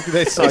were just,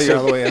 They saw you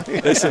all the way in.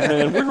 they said,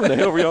 "Man, where the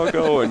hell were y'all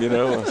going?"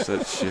 I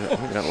said, "Shit,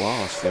 we got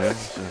lost." So,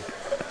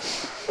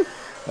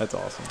 That's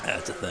awesome.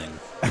 That's a thing.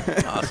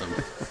 Awesome.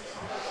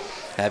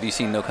 Have you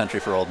seen No Country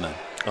for Old Men?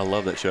 I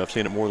love that show. I've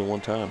seen it more than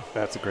one time.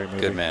 That's a great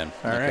movie. Good man.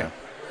 All Okay. right.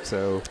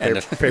 So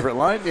And favorite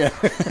line? Yeah.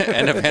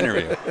 End of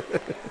interview.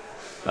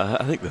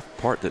 I think the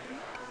part that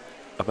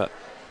about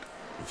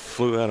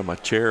flew out of my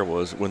chair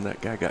was when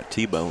that guy got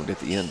T-boned at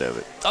the end of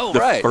it. Oh, The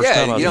right. first time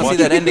I Yeah, was you don't see watching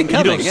that ending it,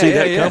 coming. You don't Yeah, see yeah,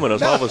 that yeah. coming.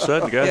 All of a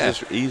sudden, the guy's Yeah.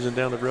 just easing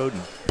down the road.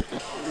 And,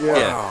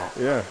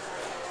 Yeah.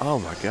 oh,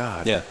 my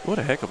God. Yeah. What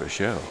a heck of a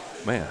show.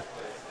 Man.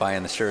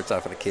 Buying the shirts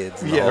off of the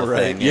kids. And Yeah, the whole right.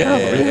 Thing. Yeah,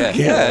 Yeah,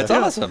 yeah. it's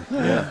awesome.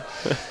 Yeah.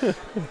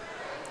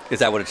 Is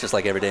that what it's just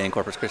like every day in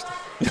Corpus Christi?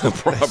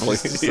 Probably.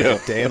 It's Yeah.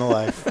 like a day in the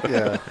life.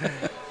 Yeah.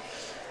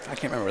 I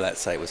can't remember that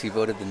site. Was he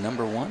voted the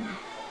 #1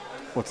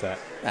 What's that?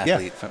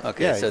 athlete? Yeah.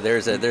 Okay, Yeah. so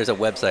there's a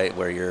website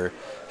where you're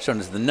shown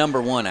as the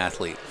 #1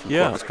 athlete from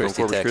Yeah, Corpus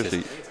Christi, from Corpus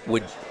Texas.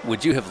 Christi.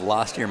 Would you have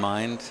lost your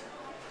mind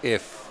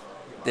if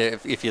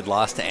you'd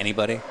lost to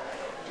anybody?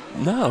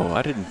 No,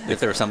 I didn't. If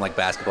there was some like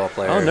basketball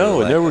player? Oh, no,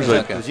 who, and there was a-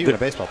 It was you and a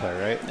baseball player,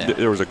 right? Yeah.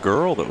 There was a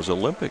girl that was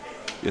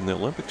in the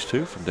Olympics,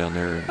 too, from down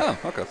there. And, Oh,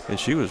 okay. and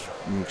she was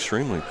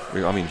extremely,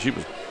 I mean, she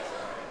was,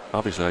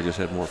 obviously I just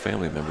had more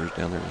family members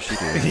down there than she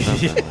did. Or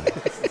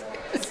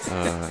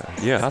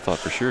something. Yeah, I thought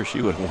for sure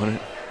she would have won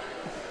it.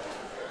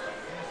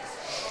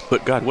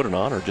 But, God, what an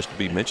honor just to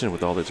be mentioned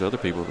with all these other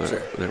people that,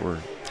 Sure. that were.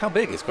 How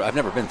big is Corpus? I've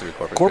never been through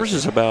Corpus. Corpus Christi.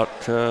 is about,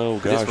 oh,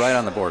 gosh. Just right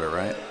on the border,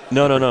 right?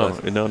 No,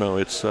 Close. no.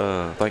 It's,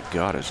 thank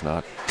God it's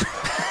not.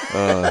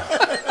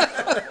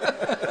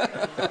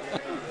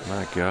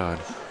 My God.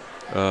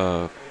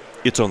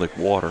 It's on the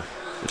water.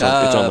 It's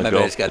on the maybe I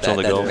Gulf. just got It's that. on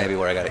the That's Gulf. maybe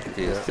where I got it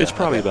confused. It's Yeah,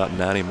 probably okay. about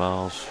 90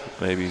 miles,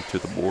 maybe, to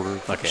the border.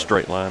 Okay.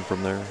 Straight line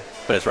from there.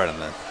 But it's right on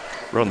the.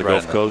 We're on the Right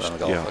Gulf on the- Coast. on the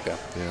Gulf, Yeah. okay.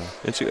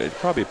 Yeah. It's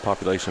probably a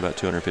population of about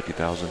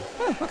 250,000.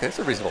 Oh, okay, it's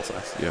a reasonable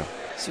size. Yeah.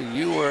 So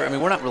you were, I mean,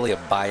 we're not really a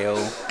bio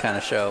kind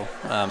of show,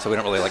 so we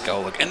don't really like,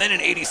 oh, look, and then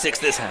in '86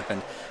 this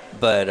happened.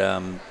 But,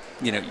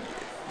 you know,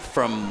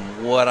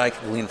 from what I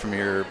could glean from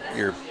your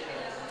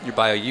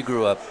bio, you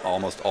grew up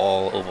almost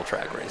all oval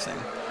track racing.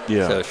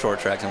 Yeah. So short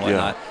tracks and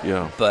whatnot.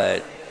 Yeah.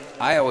 But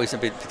I always,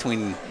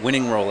 between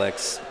winning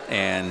Rolex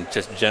and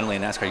just generally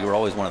in NASCAR, you were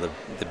always one of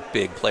the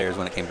big players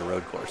when it came to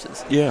road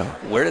courses. Yeah.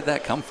 Where did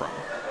that come from?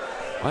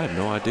 I have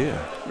no idea.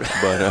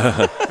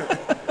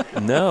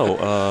 But,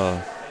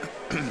 no.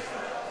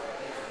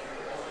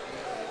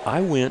 I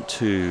went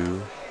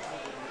to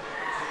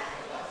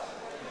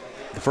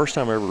the first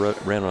time I ever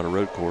ran on a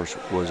road course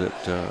was at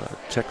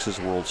Texas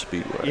World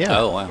Speedway. Yeah.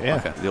 Oh, wow. Yeah.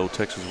 Okay. The old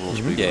Texas World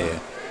Speedway. Yeah,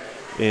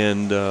 yeah.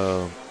 And,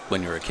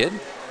 When you were a kid?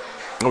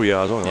 oh, yeah,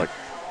 I was only Yeah. like,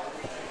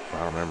 I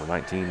don't remember,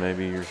 19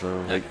 maybe or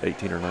so, Yeah.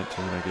 18 or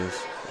 19, I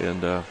guess.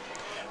 And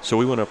so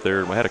we went up there,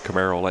 and we had a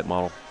Camaro, late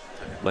model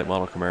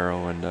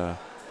Camaro. And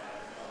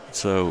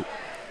so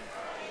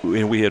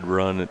we had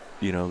run at,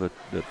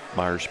 the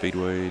Myers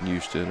Speedway in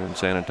Houston and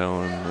San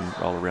Antonio and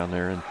all around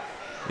there.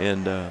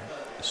 And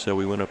so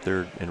we went up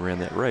there and ran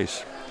that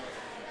race.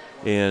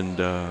 And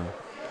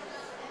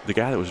the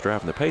guy that was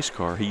driving the pace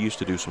car, he used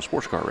to do some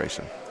sports car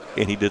racing.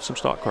 And he did some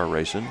stock car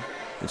racing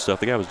and stuff.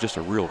 The guy was just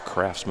a real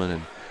craftsman.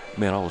 And,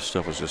 man, all this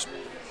stuff was just,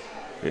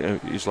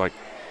 he's like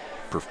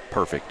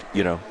perfect,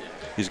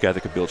 He's a guy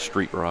that could build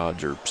street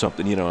rods or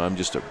something, I'm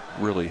just a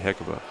really heck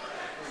of a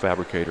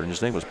fabricator. And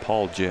his name was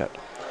Paul Jett.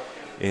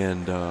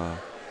 And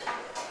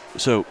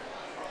so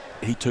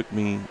he took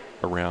me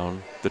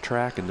around the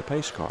track in the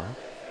pace car.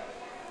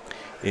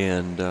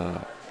 And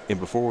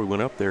before we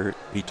went up there,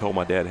 he told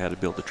my dad how to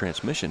build the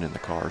transmission in the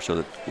car so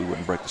that we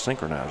wouldn't break the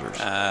synchronizers.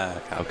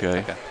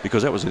 Okay.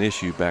 Because that was an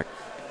issue back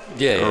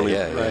early,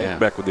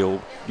 back with the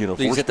old, You 4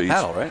 just hit the speeds.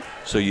 paddle, right?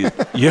 So you,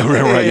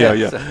 yeah.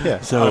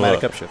 Yeah. So, automatic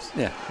upshifts.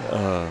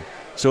 Yeah.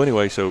 So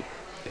anyway,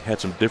 had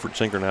some different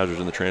synchronizers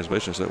in the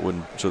transmission so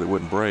they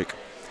wouldn't break.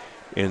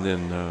 And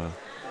then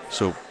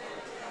so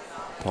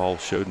Paul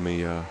showed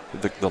me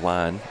the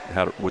line,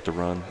 with the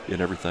run and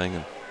everything,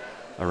 and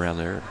around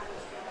there.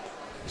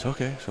 It's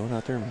okay. So I went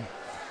out there and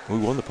we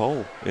won the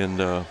pole, and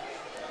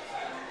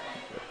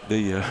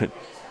the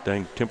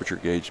dang temperature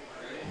gauge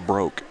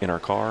broke in our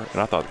car,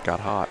 and I thought it got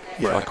hot.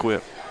 Yeah. I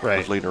quit. I Right.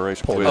 was leading the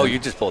race. Pulled Quit. Oh, you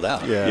just pulled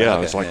out. Yeah. Yeah,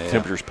 Okay. it's like Yeah, yeah.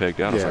 temperature's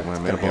pegged out. I was Yeah, like, man,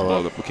 it's we gonna can't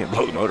blow blow we can't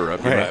blow the motor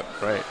up.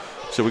 Right.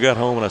 So we got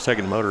home, and I was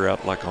taking the motor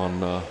out like on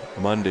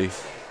Monday,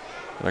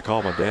 and I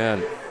called my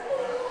dad,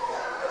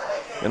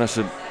 and I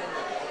said,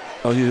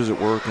 "Oh, he was at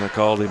work," and I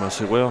called him. I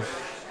said, "Well,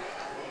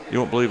 you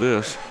won't believe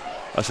this."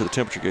 I said, "The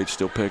temperature gauge is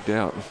still pegged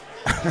out."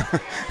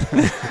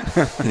 And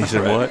he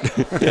said,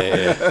 "What?"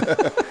 Yeah.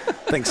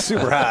 Thing's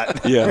super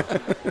hot. Yeah.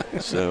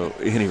 So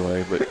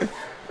anyway, but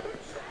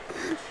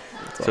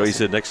so he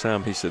said next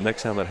time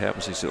that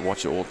happens, he said,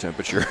 watch the oil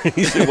temperature.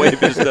 He said, wait,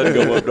 if it doesn't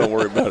go up, don't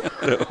worry about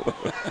it.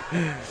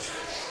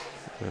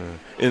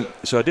 And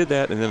so I did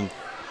that, and then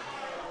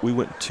we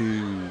went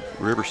to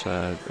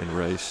Riverside and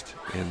raced,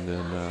 and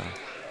then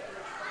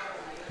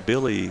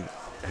Billy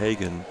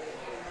Hagan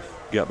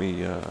got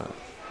me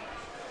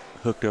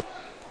hooked up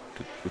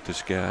with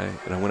this guy,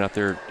 and I went out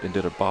there and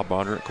did a Bob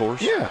Bondurant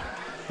course. Yeah.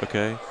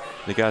 Okay.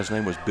 The guy's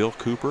name was Bill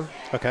Cooper.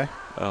 Okay.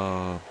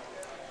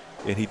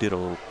 And he did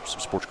some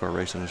sports car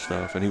racing and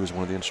stuff, and he was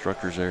one of the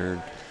instructors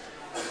there.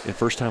 And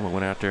first time I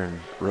went out there and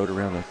rode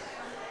around the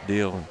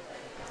deal, and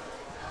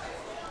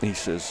he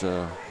says,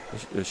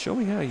 show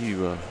me how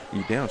you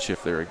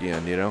downshift there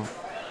again,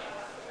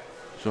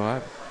 So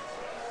I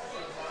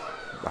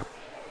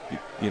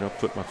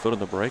put my foot on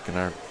the brake, and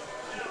I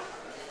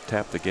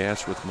tapped the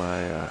gas with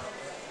my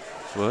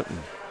foot,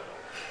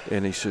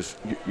 and he says,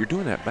 "You're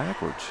doing that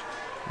backwards."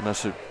 And I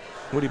said,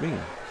 "What do you mean?"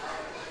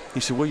 He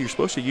said, "Well, you're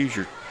supposed to use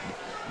the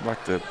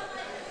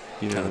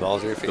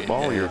balls of your feet. The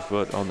ball of your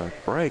foot on the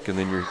brake, and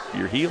then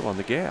your heel on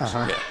the gas."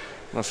 Yeah.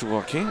 And I said, "Well,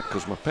 I can't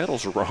because my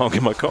pedals are wrong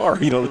in my car.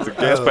 The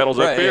gas pedal's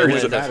right, up here. yeah,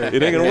 He said, yeah.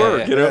 it ain't gonna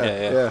work,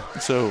 Yeah.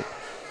 So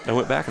I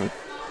went back and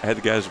I had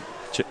the guys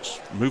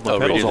move my redo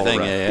pedals the all thing,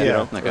 around.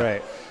 yeah. Okay.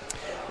 Right.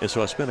 And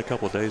so I spent a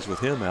couple of days with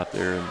him out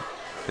there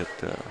at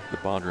the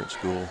Bondurant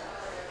School,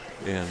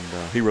 and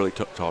he really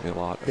taught me a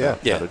lot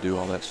about how to do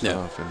all that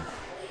stuff.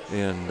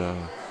 And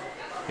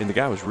the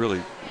guy was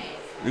really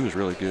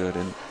good,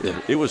 and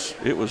it was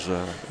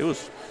a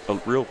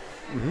real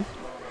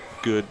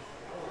good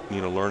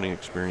learning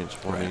experience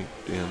for me.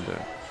 And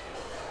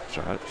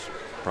so I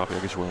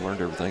guess where I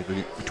learned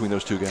everything between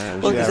those two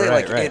guys. Well,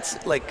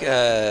 it's like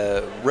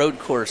road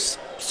course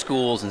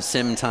schools and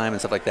sim time and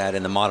stuff like that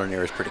in the modern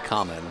era is pretty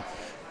common.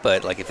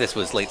 But like if this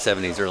was late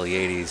 70s, early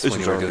 80s, this when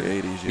was you were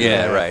early doing 80s.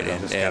 Yeah, right. And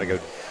just gotta go.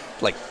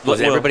 Like,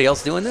 was everybody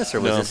else doing this,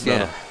 or was no, this? No.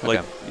 Yeah. Like,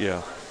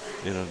 okay.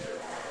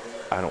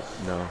 I don't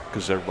know,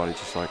 because everybody's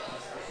just like.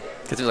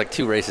 Because it was like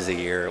 2 races a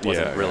year. It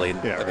wasn't really a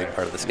big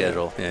part of the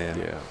schedule.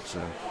 Yeah.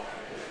 So.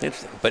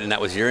 Interesting. But and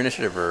that was your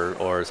initiative,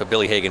 or so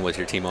Billy Hagan was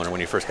your team owner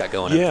when you first got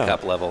going at the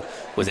Cup level.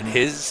 Was it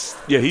his?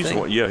 Yeah, he's thing?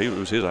 the one. Yeah, it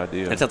was his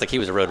idea. And it sounds like he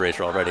was a road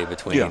racer already.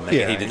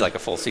 He did like a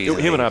full season.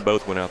 Him and I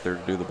both went out there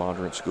to do the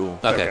Bondurant School.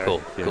 Okay,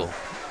 cool.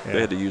 They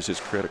had to use his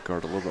credit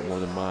card a little bit more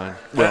than mine.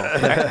 Well,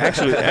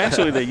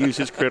 actually, they used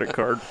his credit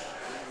card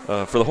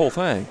for the whole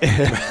thing.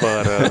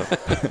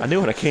 But I knew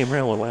when I came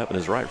around one lap and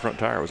his right front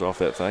tire was off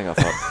that thing, I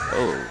thought,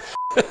 oh.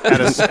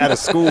 At a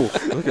school.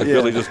 Look at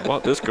Billy just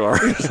bought this car.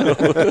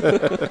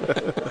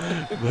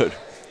 But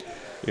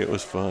it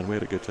was fun. We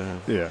had a good time.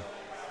 Yeah.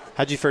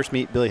 How'd you first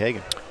meet Billy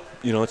Hagan?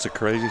 It's a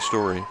crazy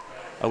story.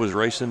 I was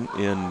racing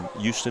in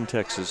Houston,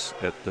 Texas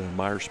at the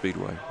Myers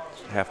Speedway,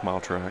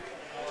 half-mile track.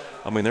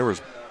 I mean,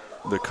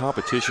 the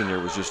competition there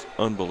was just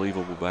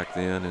unbelievable back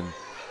then,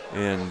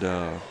 and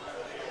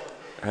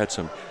had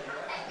some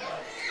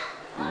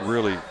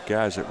really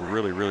guys that were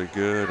really, really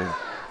good, and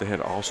they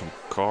had awesome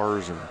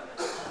cars and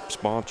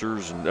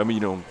sponsors, and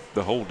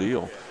the whole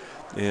deal.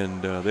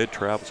 And they'd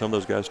traveled. Some of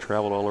those guys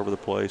traveled all over the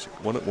place.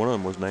 One of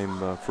them was named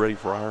Freddie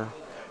Fryer, a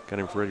guy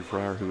named Freddie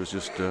Fryer, who was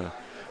just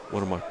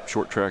one of my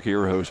short track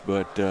heroes.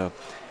 But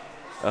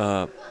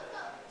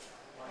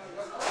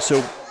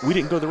so we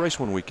didn't go to the race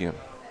one weekend.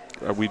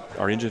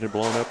 Our engine had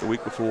blown up the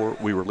week before.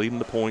 We were leading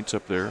the points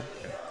up there.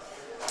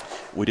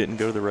 We didn't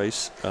go to the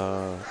race.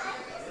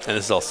 And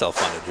this is all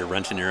self-funded. You're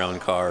renting your own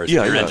cars.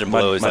 Yeah, your engine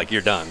blows, like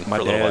you're done for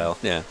a little while.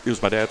 Yeah, it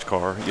was my dad's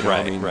car.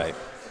 Right.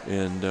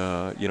 And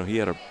he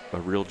had a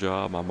real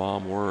job. My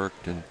mom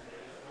worked, and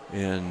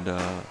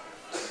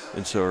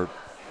so our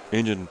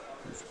engine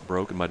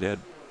broke, and my dad,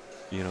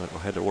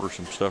 had to order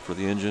some stuff for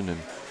the engine,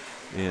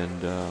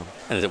 and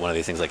is it one of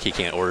these things like he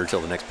can't order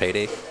till the next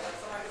payday?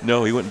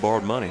 No, he went and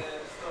borrowed money.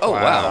 Oh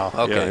wow.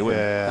 Okay.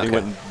 Yeah, he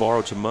went and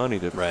borrowed some money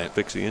to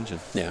fix the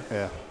engine.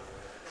 Yeah.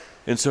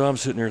 And so I'm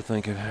sitting there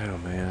thinking, oh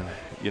man,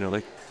 we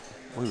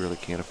really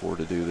can't afford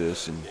to do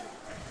this,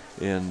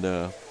 and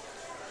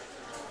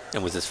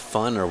was this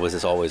fun, or was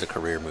this always a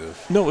career move?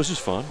 No, it was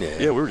just fun.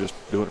 Yeah, we were just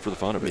doing it for the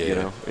fun of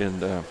it,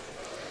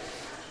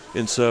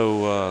 and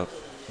so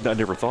I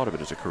never thought of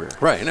it as a career.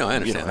 Right. No, I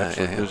understand that.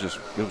 It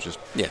was just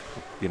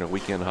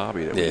weekend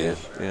hobby that we did,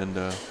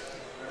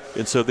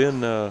 and so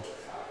then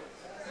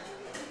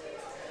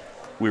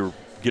we were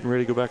getting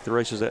ready to go back to the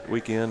races that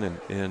weekend,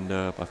 and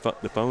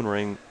the phone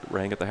rang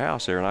at the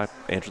house there, and I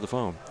answered the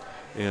phone.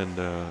 And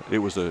it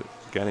was a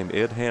guy named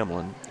Ed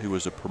Hamlin, who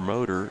was a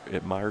promoter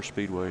at Myers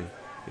Speedway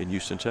in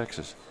Houston,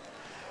 Texas.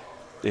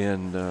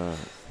 And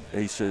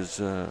he says,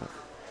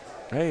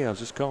 hey, I was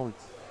just calling to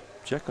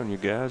check on you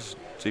guys,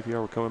 see if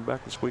y'all were coming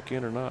back this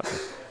weekend or not. And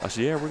I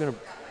said, yeah, we're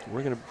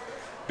gonna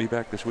be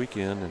back this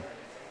weekend.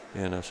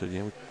 And I said,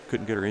 yeah, we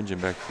couldn't get our engine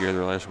back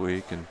together last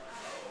week, and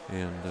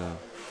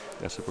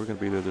I said, we're going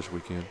to be there this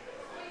weekend.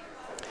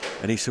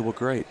 And he said, well,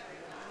 great.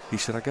 He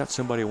said, I got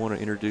somebody I want to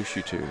introduce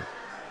you to.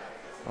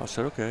 I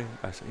said, okay.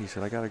 He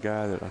said, I got a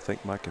guy that I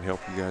think can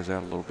help you guys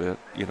out a little bit,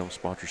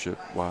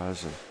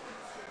 sponsorship-wise. And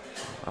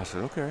I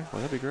said, okay,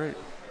 well, that'd be great.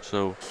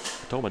 So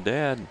I told my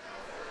dad.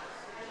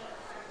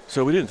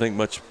 So we didn't think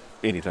much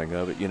anything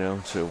of it,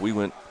 So we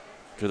went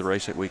to the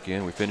race that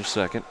weekend. We finished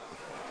second.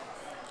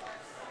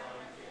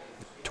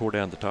 Tore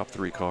down the top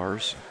 3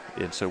 cars.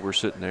 And so we're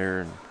sitting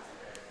there,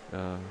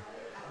 and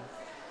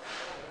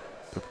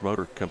the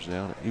promoter comes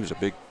down. He was a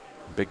big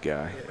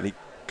guy, and he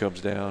comes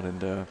down,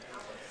 and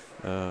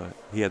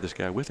he had this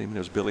guy with him, and it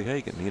was Billy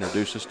Hagan. He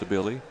introduced us to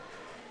Billy,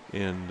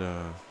 and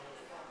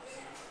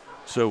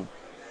so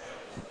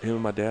him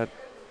and my dad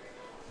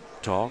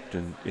talked,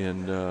 and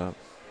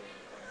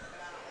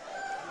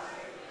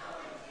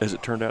as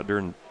it turned out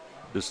during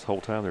this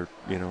whole time, they're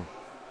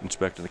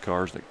inspecting the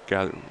cars. The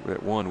guy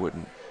that won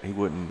wouldn't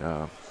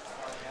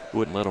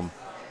let them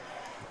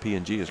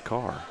P&G his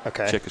car.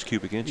 Okay. Check his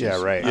cubic inches.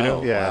 Yeah, right. You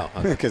know, yeah,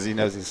 wow. because he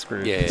knows he's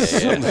screwed. Yeah.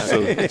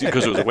 so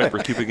because it was a weight per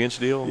cubic inch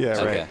deal. Yeah,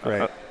 so, right.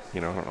 I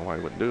don't know why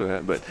he wouldn't do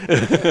that,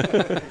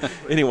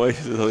 but anyway,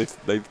 so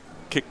they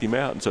kicked him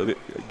out, and so they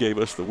gave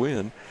us the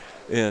win.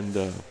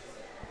 And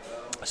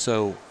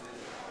so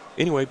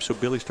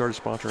Billy started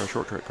sponsoring a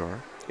short track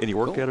car, and he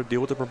worked out a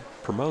deal with the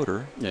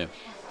promoter. Yeah.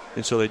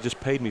 And so they just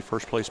paid me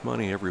first place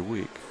money every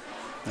week.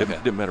 It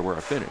didn't matter where I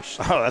finished.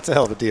 Oh, that's a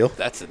hell of a deal.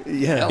 That's a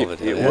Yeah. hell of a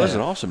deal. It was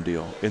an awesome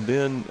deal. And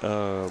then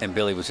And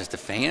Billy was just a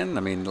fan?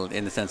 I mean,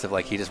 in the sense of,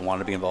 like, he just wanted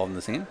to be involved in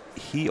the scene?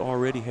 he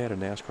already had a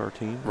NASCAR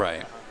team,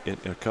 Right.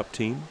 a cup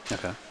team,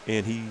 Okay.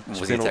 and he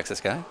Was he a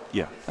Texas guy?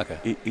 Yeah.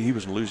 Okay. He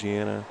was in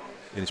Louisiana,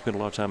 and he spent a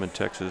lot of time in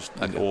Texas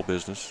in the Okay. oil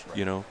business,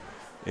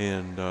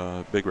 and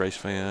big race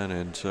fan.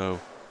 And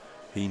so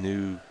he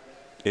knew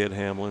Ed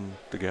Hamlin,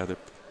 the guy that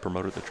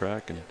promoted the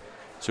track. And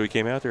so he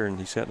came out there, and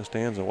he sat in the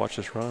stands and watched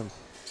us run.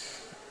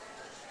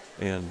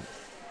 And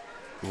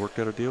we worked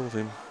out a deal with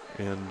him.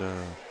 And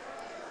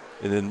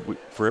then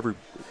for every,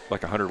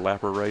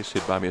 100-lapper race,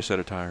 he'd buy me a set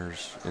of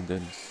tires. And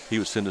then he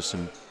would send us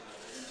some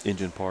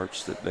engine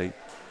parts that they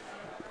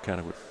kind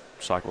of would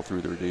cycle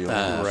through their deal.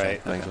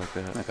 Right. Things like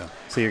that. Okay.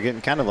 So you're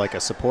getting kind of like a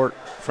support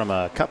from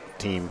a cup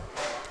team.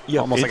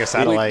 Yeah, Almost like a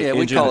satellite. Yeah,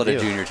 we engine call it a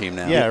deal. junior team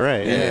now. Yeah,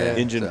 right. Yeah.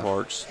 Engine So-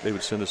 parts. They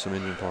would send us some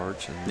engine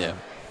parts. And, Yeah.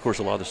 of course,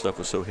 a lot of the stuff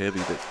was so heavy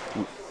that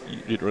you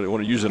didn't really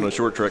want to use it on a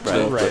short track Right.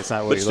 stuff. Right, But, it's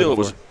not what but you're still, it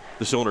looking was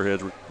the cylinder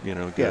heads were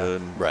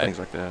good and Right. things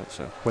like that.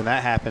 So When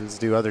that happens,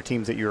 do other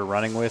teams that you were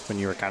running with when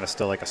you were kind of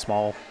still like a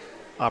small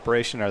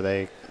operation, are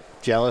they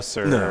jealous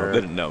or?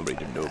 nobody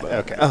didn't know about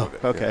Okay. it. Oh,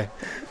 okay.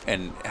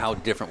 And how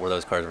different were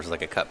those cars versus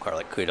like a cup car?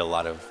 Like, could a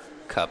lot of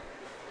cup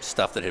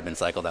stuff that had been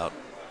cycled out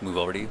move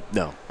over to you?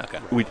 No. Okay.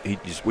 We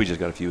just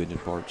got a few engine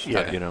parts. Yeah.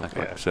 Okay. Like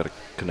a set of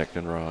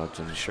connecting rods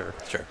and Sure.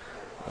 Sure.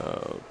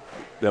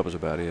 that was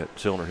about it.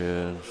 Cylinder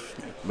heads,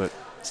 but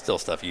Still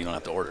stuff you don't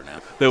have to order now.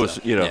 there was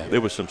So,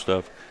 there was some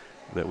stuff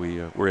that we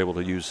were able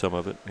to use some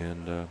of it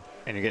and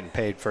And you're getting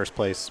paid first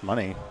place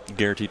money.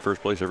 guaranteed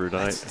first place every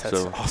night. That's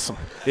so awesome.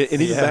 and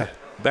even Yeah.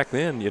 back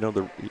then, you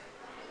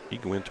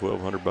can win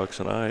 $1,200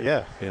 a night.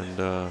 Yeah.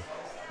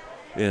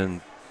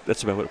 And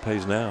that's about what it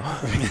pays now.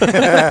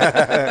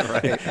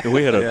 Right. And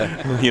we had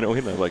we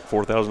had like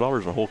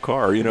 $4,000 in a whole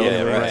car. You know what I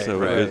Yeah, mean? right, So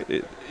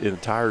right.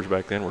 and tires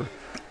back then were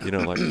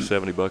like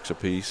 $70 a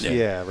piece.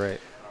 Yeah. Right.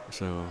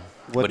 So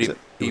What's But it?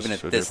 even was at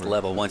so this different.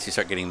 level, once you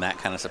start getting that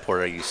kind of support,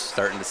 are you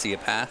starting to see a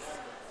path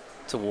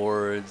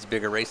towards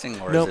bigger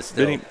racing, or no, is it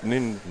still? I'm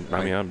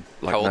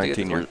like How old are you at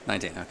 19 this years. point?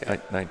 19. Okay.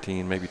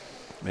 19,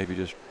 maybe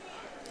just.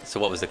 So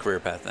what was the career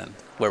path then?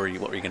 What were you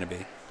going to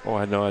be? Oh,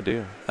 I had no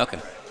idea. Okay.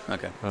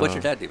 What's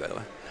your dad do, by the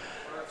way?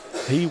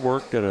 He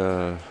worked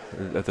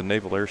at the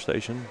Naval Air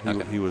Station.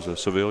 He was a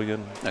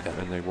civilian, Okay.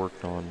 and they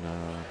worked on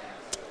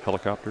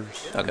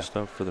helicopters Okay. and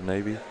stuff for the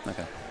Navy.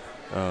 Okay.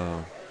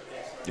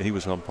 He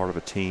was on part of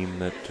a team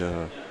that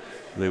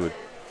they would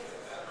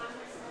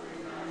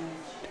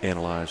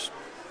analyze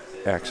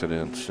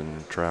accidents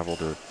and travel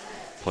to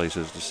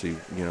places to see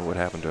what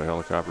happened to a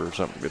helicopter or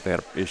something if they had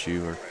an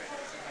issue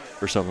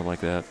or something like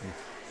that.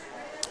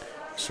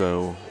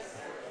 So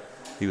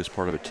he was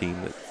part of a team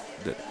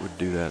that would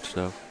do that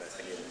stuff.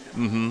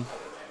 And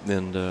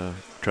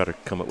try to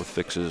come up with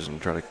fixes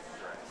and try to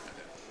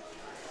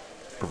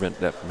prevent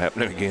that from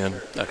happening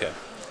again. Okay.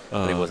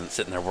 But he wasn't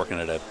sitting there working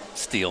at a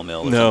steel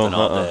mill or No, something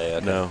all day.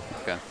 Okay. no.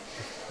 Okay.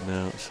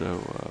 No,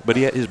 so but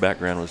his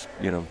background was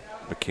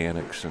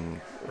mechanics and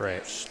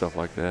Right. stuff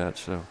like that.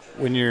 So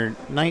When you're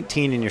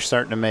 19 and you're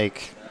starting to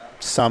make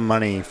some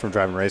money from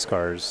driving race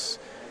cars,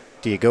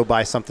 do you go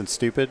buy something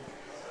stupid?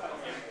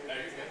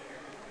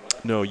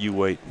 no, you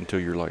wait until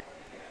you're like,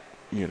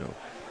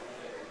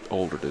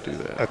 older to do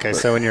that. Okay,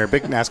 But- so when you're a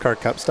big NASCAR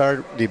Cup star,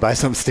 do you buy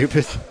something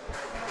stupid?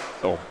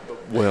 oh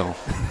well,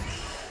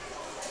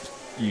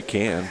 you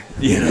can.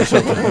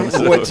 Sometimes.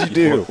 What'd you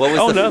do? What was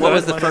Oh, the, no, what that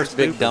was was the my first next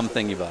big stupid. dumb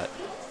thing you bought?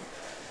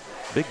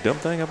 Big dumb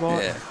thing I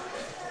bought. Yeah.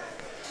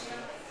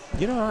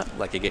 I,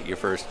 Like you get your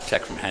first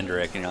check from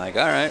Hendrick, and you're like,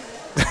 all right,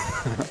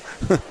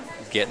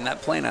 getting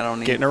that plane I don't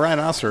need. Getting a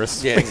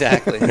rhinoceros. Yeah,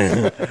 exactly.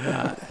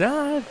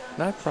 no,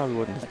 I probably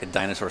wouldn't. Like a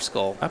dinosaur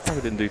skull. I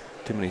probably didn't do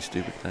too many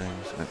stupid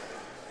things.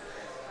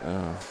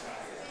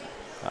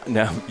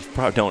 Now you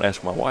probably don't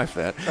ask my wife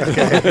that.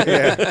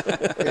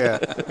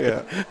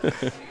 Yeah.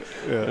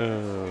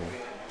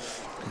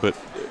 But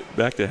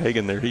back to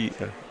Hagen there,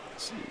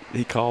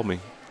 he called me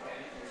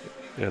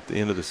at the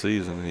end of the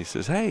season and he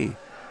says, "Hey,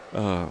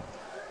 do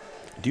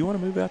you want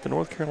to move out to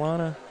North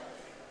Carolina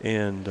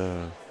and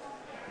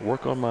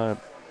work on my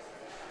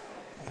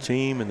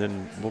team, and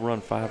then we'll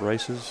run 5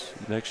 races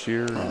next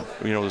year? Not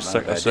a a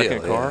second bad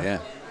deal. car." Yeah.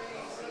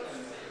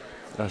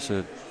 I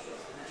said,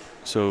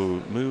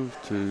 "So move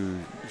to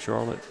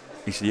Charlotte?"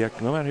 He said, "Yeah,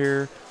 come out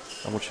here.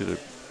 I want you to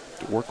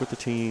work with the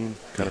team,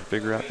 kind of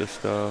figure out this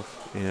stuff,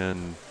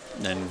 and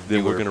And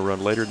then we're going to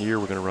run later in the year.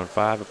 We're going to run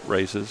 5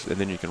 races, and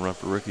then you can run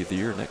for Rookie of the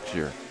Year next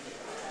year."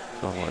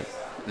 So I'm like,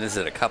 This is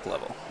at a cup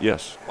level.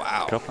 "Yes."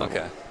 Wow. Cup level.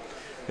 Okay.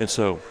 And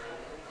so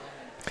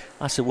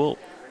I said, "Well,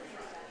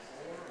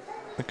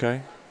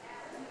 Okay.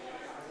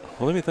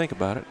 Well, let me think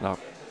about it, and I'll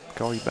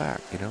call you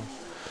back, you know.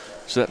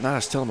 So that night I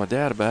was telling my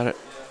dad about it.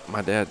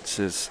 My dad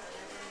says,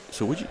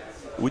 so would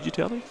you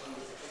tell him?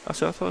 I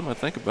said, I'll tell him I'd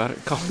think about it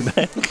and call him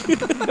back.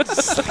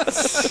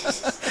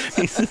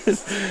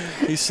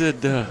 he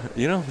said,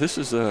 you know, this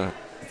is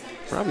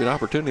probably an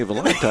opportunity of a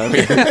lifetime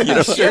here. You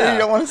know? Sure, you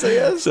don't want to say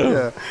yes?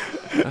 So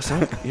I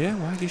said, yeah,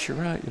 well, I guess you're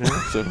right, you know.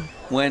 So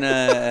When,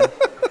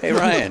 hey,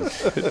 Ryan,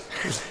 The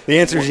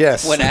answer is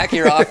yes. when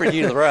Acura offered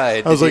you the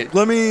ride, I was did like,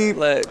 you-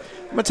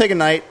 I'm going to take a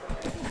night.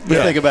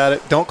 Yeah. Think about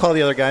it. Don't call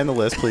the other guy on the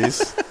list,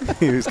 please.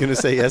 He was going to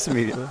say yes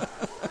immediately.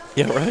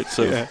 yeah, right.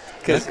 So Yeah.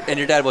 and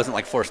your dad wasn't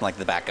like forcing like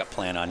the backup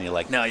plan on you,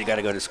 like, no, you got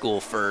to go to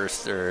school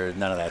first, or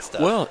none of that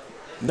stuff. well,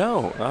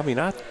 no, I mean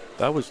I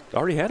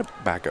already had a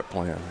backup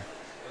plan.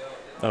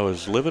 I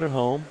was living at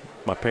home.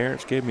 My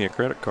parents gave me a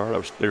credit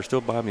card. They were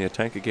still buying me a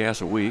tank of gas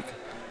a week.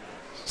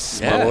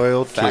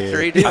 Spoiled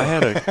factory kid. deal. I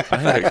had a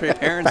Factory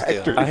parents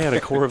deal. I had a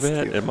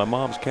Corvette, and my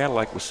mom's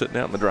Cadillac was sitting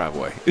out in the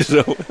driveway. So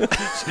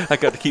I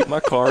got to keep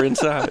my car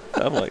inside.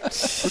 I'm like,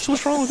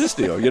 what's wrong with this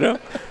deal, you know?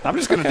 I'm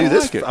just going to do kinda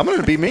this. like it. I'm going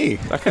to be me.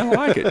 I kind of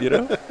like it, you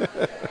know?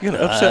 You're going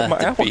to upset my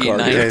apple be cart.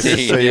 nice. here.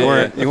 Okay, so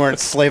Yeah. you weren't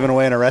slaving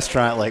away in a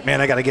restaurant like, man,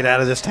 I got to get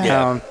out of this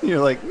town.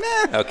 You're like,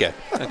 nah, Okay.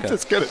 I'm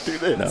just going to do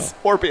this.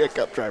 Or be a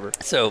cup driver.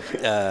 So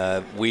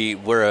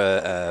we're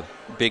a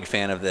big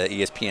fan of the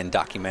ESPN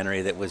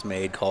documentary that was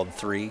made called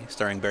 3,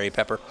 starring Barry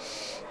Pepper.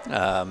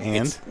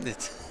 And?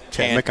 It's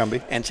Chad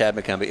McCumbee. And Chad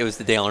McCumbee. It was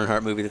the Dale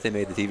Earnhardt movie that they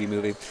made, the TV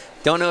movie.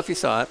 Don't know if you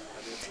saw it.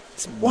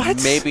 It's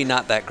What? maybe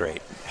not that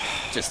great.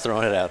 Just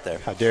throwing it out there.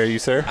 How dare you,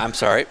 sir? I'm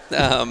sorry.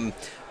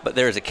 But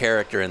there's a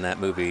character in that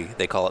movie,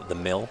 they call it the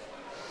Mill.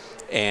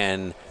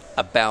 And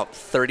about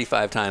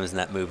 35 times in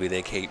that movie,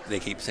 they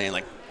keep saying,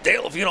 like,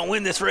 Dale, if you don't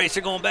win this race,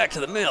 you're going back to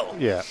the mill.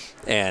 Yeah.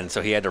 And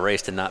so he had to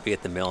race to not be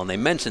at the mill. And they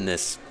mention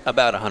this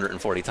about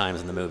 140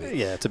 times in the movie.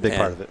 Yeah, it's a big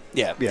part of it.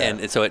 Yeah. Yeah.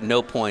 And so at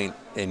no point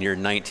in your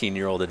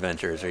 19-year-old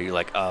adventures are you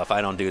like, oh, if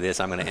I don't do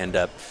this, I'm going to end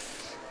up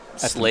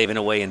slaving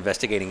away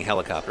investigating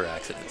helicopter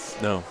accidents.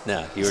 No.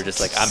 No, you were just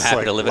like, I'm It's happy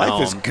like, to live at home.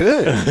 life is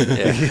good.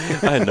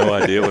 Yeah. I had no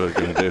idea what I was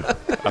going to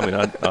do. I mean,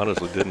 I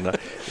honestly didn't.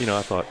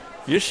 I thought,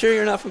 You're sure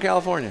you're not from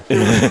California?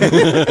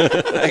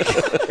 Like,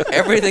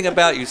 everything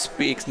about you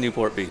speaks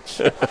Newport Beach.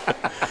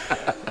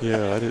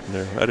 yeah, I didn't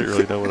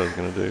really know what I was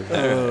going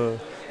to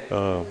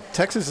do.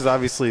 Texas is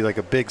obviously like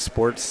a big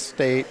sports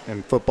state,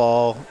 and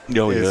football is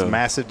yeah.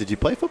 massive. Did you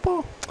play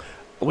football?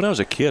 When I was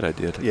a kid, I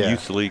did. Yeah.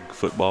 Youth league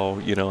football.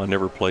 I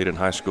never played in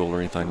high school or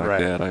anything like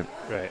Right. that.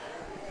 Right.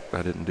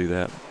 I didn't do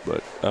that,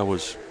 but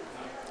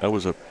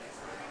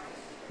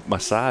my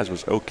size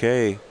was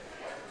okay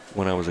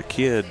when I was a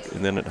kid,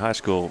 and then in high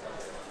school,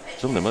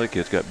 some of them other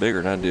kids got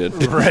bigger than I did.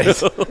 Right.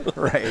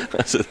 Right.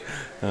 I said,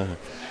 I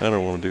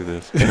don't want to do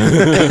this.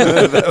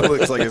 That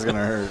looks like it's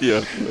gonna hurt.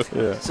 yeah.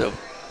 Yeah.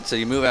 So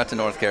you move out to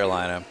North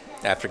Carolina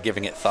after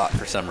giving it thought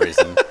for some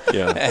reason.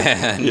 Yeah.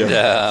 And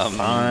Yeah.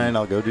 Fine,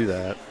 I'll go do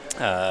that.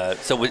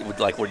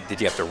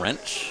 Did you have to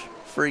wrench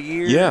for a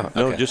year? Yeah.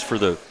 No, Okay. just for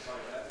the.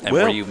 And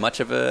well, were you much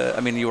of a?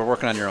 I mean, you were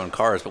working on your own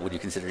cars, but would you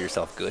consider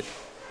yourself good?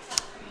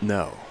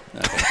 No.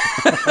 No.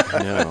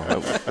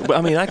 But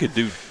I mean, I could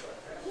do.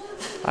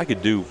 I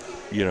could do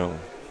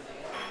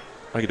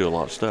a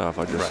lot of stuff.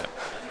 I just. Right.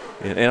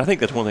 And I think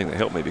that's one thing that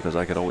helped me because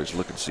I could always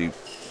look and see.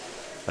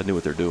 I knew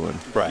what they're doing.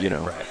 Right.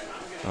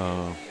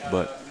 Right.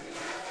 But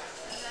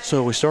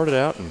so we started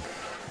out and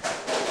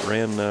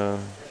ran.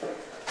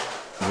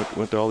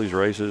 Went to all these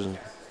races and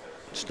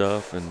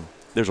stuff, and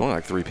there's only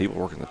like 3 people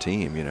working the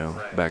team,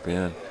 back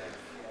then,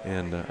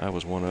 and I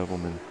was one of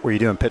them. And Were you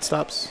doing pit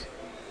stops?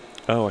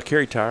 I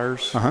carried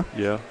tires. Uh-huh.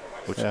 Yeah.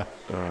 Yeah.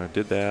 I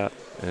did that,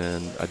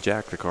 and I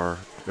jacked the car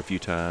a few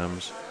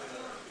times.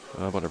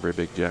 I'm not a very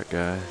big jack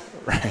guy.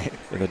 Right.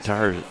 And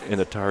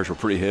the tires were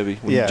pretty heavy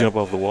when Yeah. you jump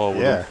off the wall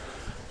with Yeah.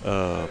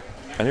 them.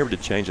 I never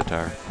did change a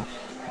tire.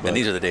 And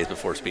these are the days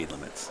before speed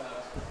limits.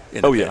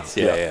 in Oh the yeah, pits.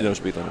 Yeah. no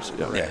speed limits.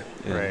 Yeah, Yeah.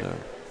 And, Right.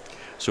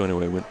 So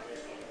anyway,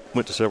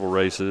 went to several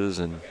races,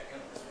 and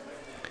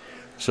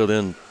so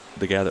then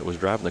the guy that was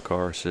driving the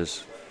car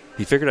says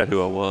he figured out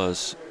who I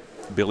was.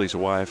 Billy's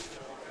wife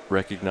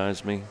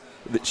recognized me.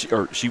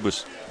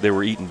 They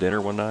were eating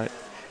dinner one night,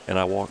 and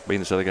me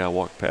and this other guy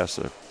walked past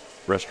the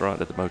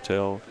restaurant at the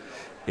motel,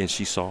 and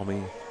she saw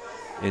me,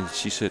 and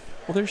she said,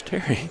 "Well, there's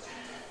Terry,"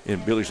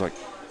 and Billy's like,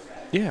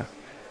 "Yeah."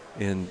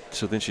 And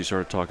so then she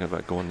started talking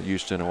about going to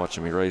Houston and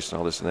watching me race and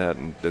all this and that.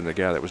 And then the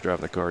guy that was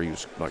driving the car, he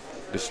was like,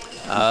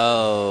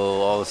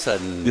 Oh, all of a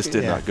sudden. this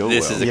did not go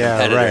This well. is a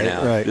Yeah, competitor right,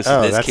 now. right. This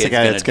That's the kid's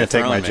guy that's going to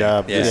take dethrone my me.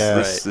 job. Yeah, Yeah.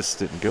 right. This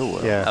didn't go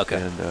well. Yeah. Okay.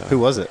 And Who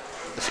was it?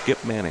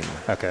 Skip Manning.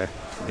 Okay.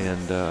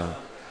 And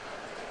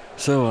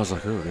so I was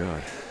like,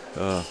 oh,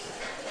 God.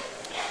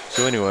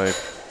 So anyway,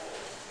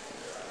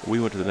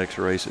 we went to the next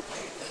race at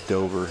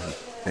Dover,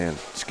 and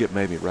Skip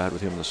made me ride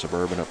with him in the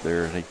Suburban up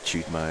there, and he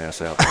chewed my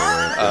ass out.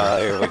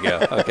 Here we go.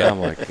 Okay. I'm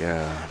like,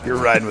 yeah. You're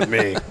riding with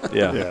me.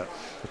 Yeah. Yeah.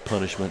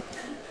 Punishment.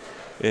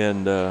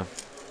 And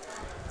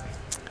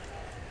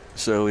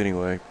so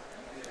anyway,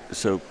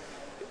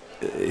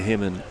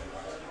 him and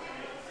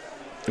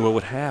Well,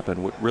 what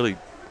happened, what really,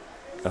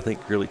 I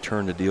think really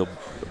turned the deal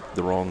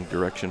the wrong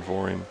direction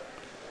for him,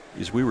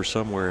 is we were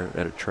somewhere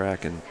at a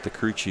track and the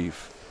crew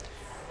chief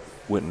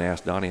went and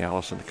asked Donnie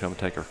Allison to come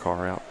take our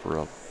car out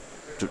for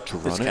to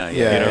run it. Kinda,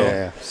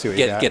 Yeah. See what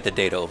you got. Get the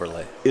data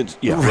overlay. Right.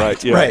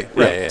 Yeah. Right.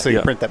 Yeah. So you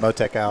Yeah. print that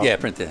Motec out. Yeah,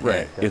 print it.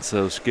 Right. And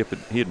so Skip,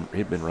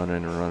 he'd been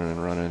running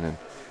and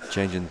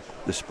changing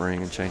this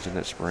spring and changing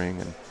that spring,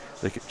 and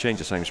they could change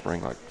the same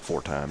spring like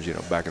 4 times,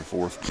 back and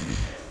forth.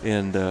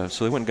 And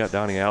so they went and got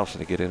Donnie Allison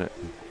to get in it.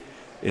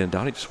 And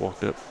Donnie just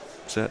walked up,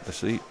 sat in the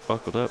seat,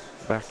 buckled up,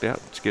 backed out.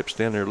 Skip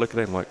standing there looking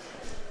at him like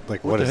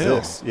What the is hell?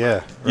 this?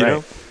 Yeah. you right.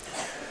 know?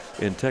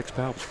 And Tex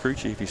Powell was crew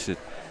chief. He said,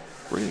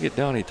 we're going to get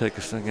Donnie to take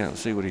this thing out and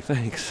see what he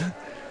thinks. And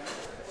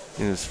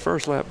his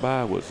first lap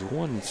by was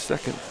 1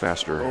 second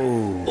faster.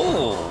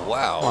 Oh,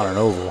 wow. On an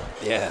oval.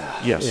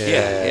 Yeah. Yes.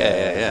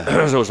 Yeah.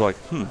 So I was like,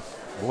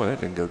 boy,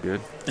 that didn't go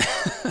good.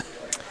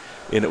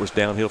 And it was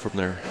downhill from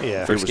there.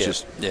 Yeah. It For was Skip.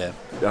 just, Yeah.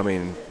 I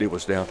mean, it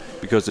was down.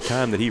 Because the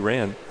time that he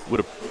ran would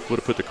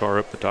have put the car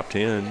up the top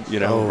 10,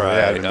 Oh, Right.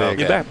 yeah, big.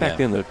 Okay. Back Yeah.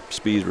 then the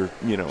speeds were,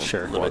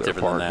 Sure. A little bit different than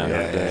apart, now.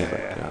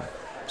 Yeah.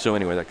 So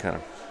anyway, that kind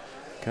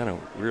of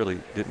really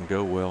didn't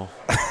go well.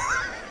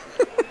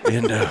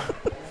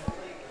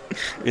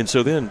 And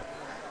so then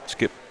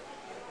Skip.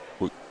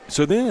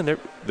 So then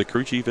the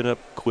crew chief ended up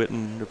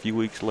quitting a few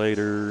weeks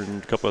later,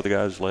 and a couple other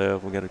guys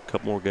left. We got a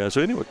couple more guys.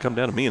 So anyway, it come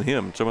down to me and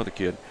him and some other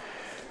kid,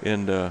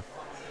 and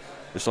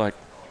it's like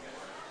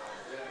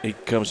he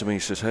comes to me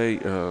and says, "Hey,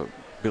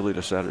 Billy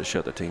decided to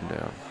shut the team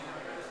down."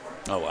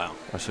 Oh, wow.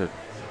 I said,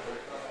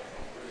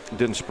 it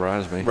didn't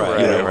surprise me.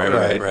 Right.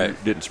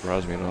 It didn't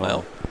surprise me at all.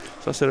 Well.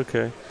 So I said,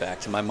 okay. Back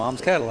to my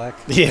mom's Cadillac.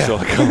 Yeah. So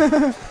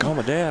I called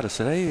my dad. I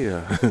said,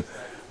 hey,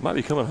 might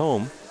be coming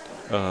home.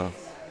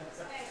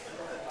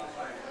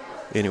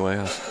 Anyway,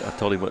 I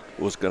told him what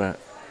was going to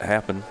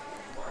happen.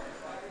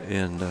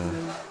 And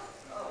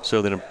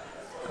so then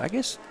I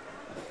guess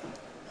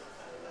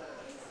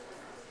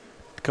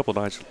a couple of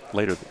nights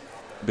later,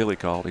 Billy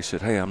called. He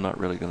said, hey, I'm not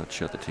really going to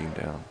shut the team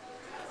down.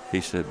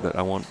 He said, but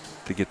I want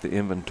to get the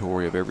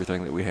inventory of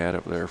everything that we had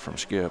up there from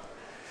Skip.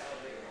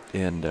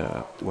 And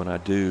when I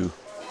do,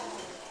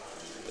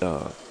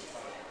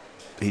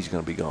 he's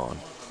going to be gone.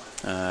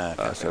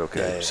 I said,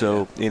 okay. Yeah.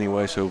 So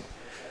anyway,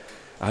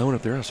 I went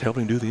up there. I was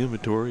helping him do the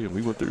inventory, and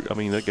we went through. I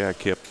mean, that guy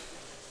kept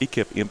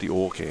empty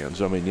oil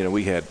cans. I mean,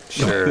 we had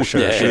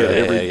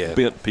every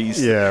bent piece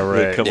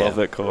that come off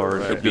that car.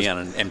 Right. And It would be on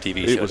an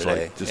MTV it show was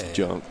today. like just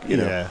junk, you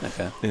know. Yeah.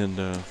 Okay.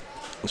 And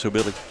so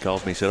Billy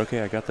calls me. He said,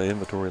 okay, I got the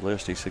inventory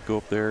list. He said, go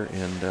up there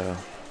and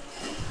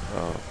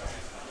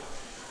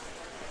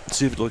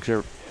see if it looks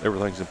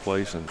everything's in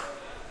place, and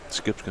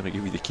Skip's going to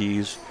give you the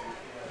keys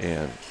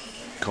and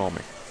call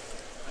me.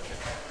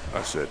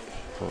 I said,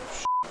 oh,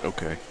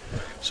 okay.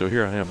 So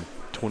here I am,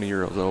 20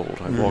 years old.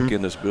 I walk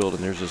in this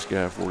building. There's this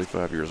guy,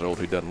 45 years old,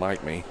 who doesn't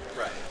like me.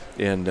 Right.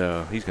 And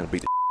he's going to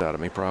beat the out of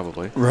me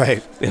probably.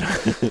 Right.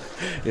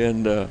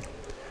 And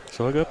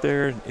so I go up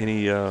there, and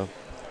he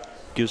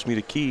gives me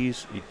the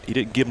keys. He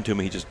didn't give them to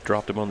me. He just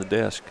dropped them on the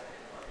desk.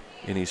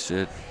 And he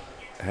said,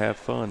 have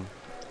fun.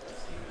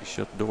 He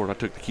shut the door, and I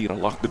took the key and I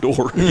locked the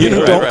door.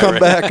 Don't come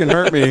back and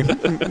hurt me.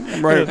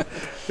 Right.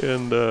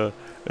 And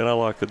I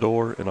locked the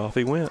door, and off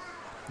he went.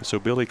 And so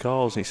Billy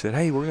calls, and he said,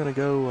 hey, we're going to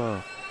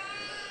go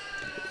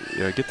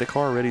get the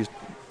car ready.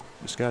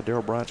 This guy,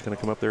 Darryl Bryant's going to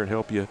come up there and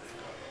help you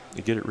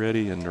get it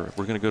ready, and we're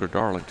going to go to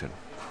Darlington.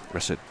 I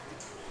said,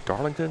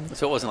 Darlington?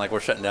 So it wasn't like we're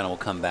shutting down and we'll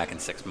come back in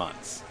 6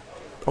 months.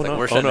 Oh, Like no.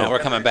 we're shutting down, no. we're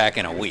coming back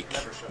in a week.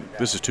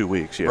 This is 2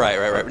 weeks, yeah.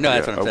 Right. No,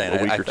 that's what I'm a- saying.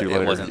 A week I or two thought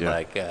later. it wasn't yeah.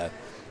 like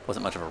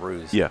wasn't much of a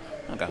ruse. Yeah.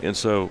 Okay. And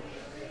so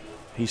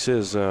he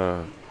says,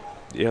 Daryl's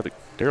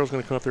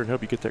going to come up there and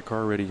help you get that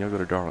car ready. You'll go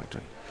to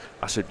Darlington.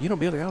 I said,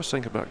 Billy, I was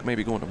thinking about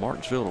maybe going to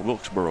Martinsville or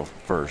Wilkesboro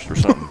first or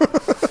something.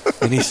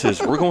 And he says,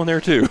 we're going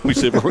there too. We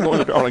said, we're going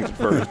to Darlington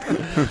first.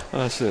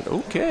 I said,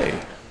 okay.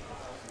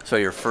 So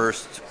your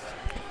first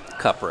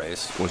Cup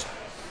race Was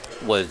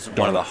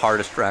one of the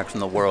hardest tracks in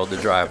the world to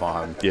drive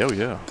on.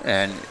 yeah.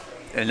 And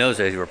in those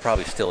days, you were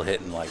probably still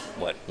hitting like,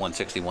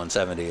 160,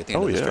 170 at the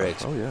end of the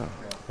straights. Oh,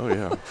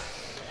 yeah.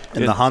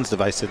 And the Hans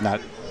device had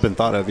not been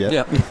thought of yet.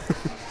 Yeah.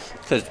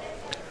 'Cause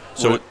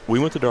So we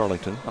went to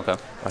Darlington. okay.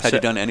 Had you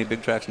done any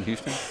big tracks in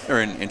Houston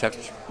or in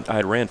Texas? I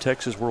had ran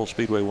Texas World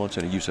Speedway once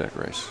in a USAC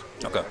race.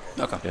 Okay.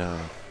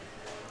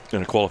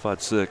 And I qualified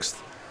 6th.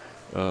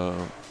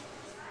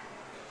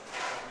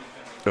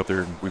 Up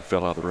there, and we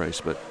fell out of the race.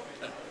 But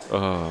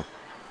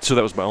so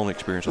that was my only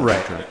experience on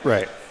that track.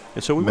 Right.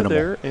 And so we Minimal.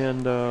 went there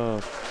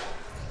and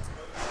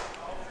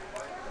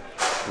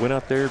went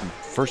out there. And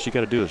first, you got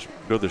to do is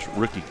go to this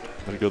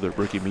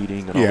rookie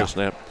meeting and all this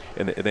and that.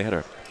 And they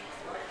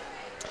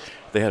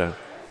had a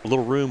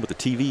little room with a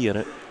TV in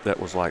it that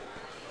was like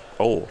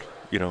old.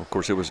 Of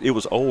course, it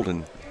was old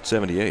in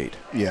 '78.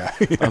 Yeah.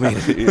 I mean,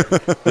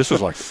 this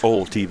was like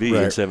old TV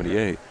in Right.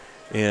 '78,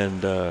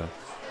 and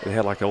they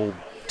had like an old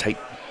tape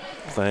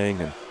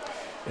thing,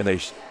 and they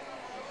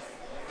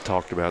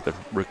talked about the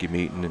rookie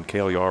meeting. And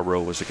Cale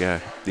Yarbrough was the guy.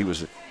 He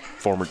was a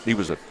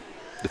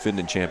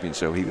defending champion,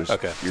 so he was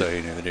Okay, so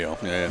he knew the deal.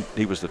 Yeah.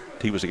 he was the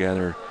guy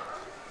there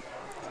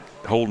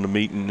holding the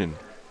meeting, and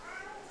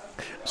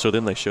so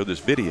then they showed this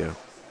video,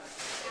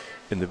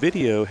 and the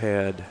video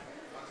had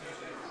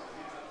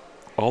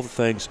all the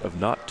things of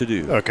not to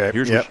do. Okay.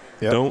 Here's Yep.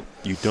 what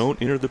you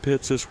don't enter the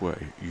pits this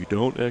way. You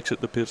don't exit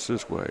the pits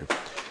this way.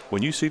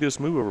 When you see this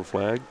move over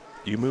flag,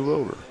 you move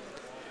over.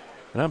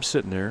 And I'm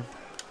sitting there,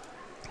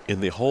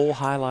 and the whole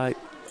highlight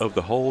of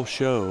the whole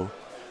show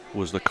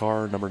was the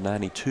car number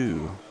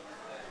 92,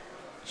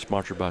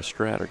 sponsored by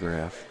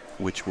Stratograph,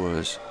 which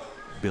was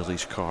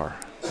Billy's car.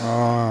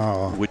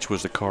 Oh. Which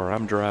was the car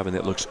I'm driving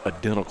that looks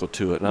identical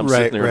to it. And I'm Right,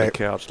 sitting there on right. the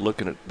couch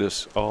looking at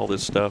all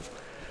this stuff,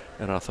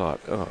 and I thought,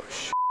 oh,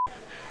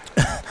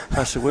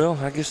 I said, well,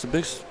 I guess the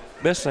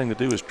best thing to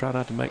do is try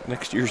not to make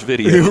next year's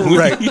video.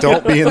 Right.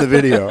 Don't be in the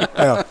video.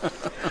 Yeah.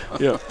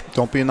 Yeah.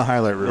 Don't be in the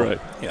highlight reel. Right.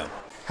 Yeah.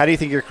 How do you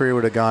think your career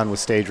would have gone with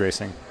stage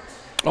racing?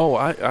 Oh,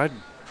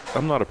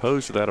 I'm not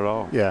opposed to that at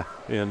all. Yeah.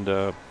 And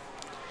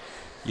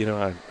you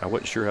know, I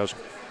wasn't sure how I was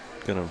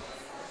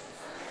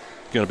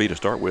gonna be to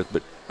start with,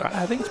 but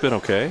I think it's been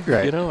okay.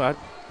 Right. You know, I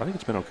think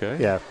it's been okay.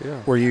 Yeah.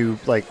 Yeah. Were you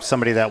like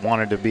somebody that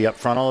wanted to be up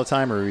front all the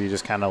time, or were you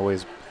just kind of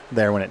always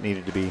there when it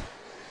needed to be?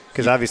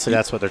 Because obviously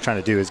that's what they're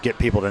trying to do, is get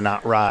people to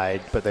not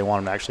ride, but they want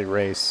them to actually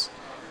race.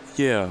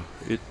 Yeah.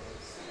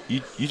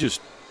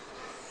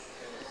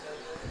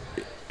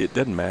 It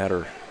doesn't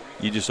matter.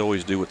 You just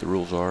always do what the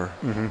rules are.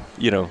 Mm-hmm.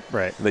 You know.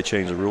 Right. They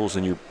change the rules,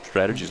 and your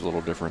strategy's a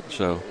little different.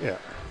 So. Yeah.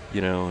 You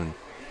know, and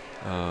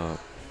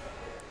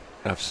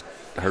I've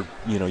heard,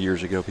 you know,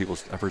 years ago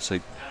I've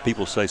heard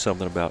people say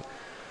something about,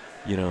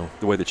 you know,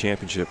 the way the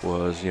championship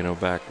was, you know,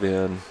 back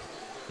then,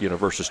 you know,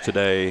 versus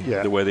today,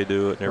 Yeah. the way they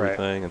do it and Right.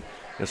 everything, and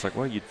it's like,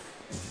 well, you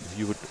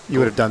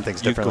would have done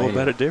things differently. You go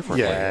about it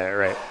differently. Yeah.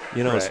 Right.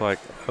 You know, it's Right.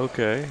 like,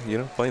 okay, you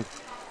know,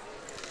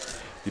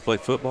 you play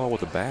football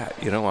with a bat.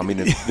 You know, I mean,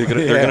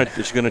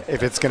 it's gonna.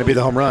 If it's gonna be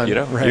the home run, you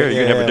know, right.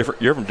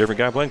 you're a different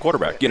guy playing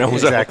quarterback. You know,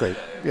 Exactly.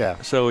 Yeah.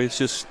 So it's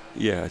just,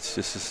 it's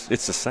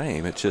the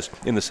same. It's just,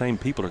 and the same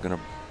people are going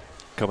to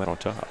come out on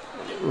top.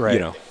 Right. You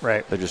know,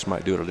 Right. they just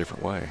might do it a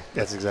different way.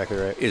 That's exactly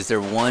right. Is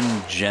there one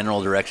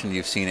general direction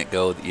you've seen it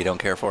go that you don't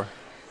care for?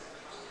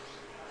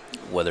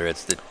 Whether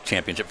it's the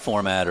championship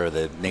format or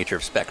the nature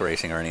of spec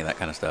racing or any of that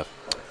kind of stuff?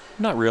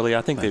 Not really.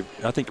 I think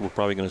we're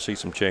probably going to see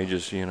some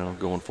changes, you know,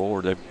 going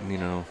forward. You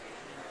know,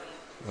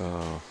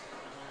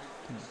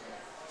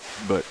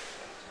 but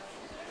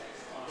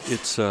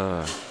it's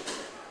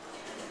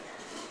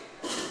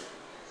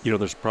you know,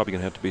 there's probably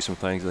going to have to be some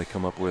things they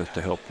come up with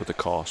to help with the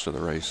cost of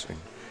the racing.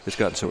 It's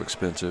gotten so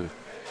expensive,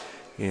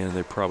 and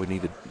they probably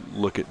need to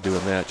look at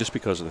doing that, just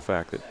because of the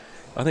fact that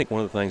I think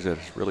one of the things that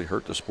has really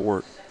hurt the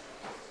sport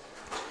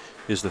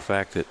is the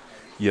fact that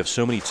you have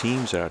so many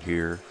teams out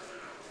here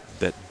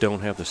that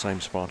don't have the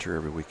same sponsor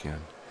every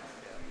weekend.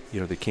 You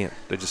know,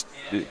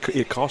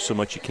 it costs so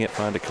much, you can't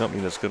find a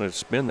company that's going to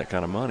spend that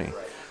kind of money.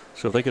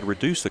 So if they could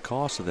reduce the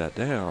cost of that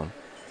down,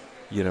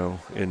 you know,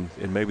 and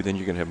maybe then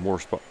you're going to have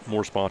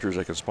more sponsors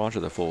that can sponsor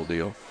the full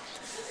deal,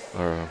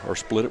 or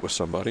split it with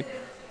somebody.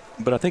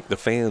 But I think the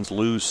fans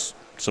lose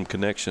some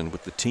connection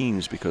with the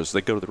teams because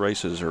they go to the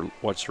races or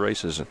watch the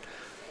races and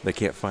they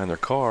can't find their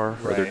car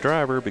or their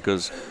driver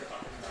because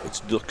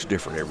it looks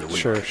different every week.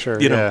 Sure.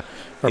 You know? Yeah.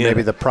 Or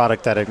maybe the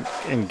product that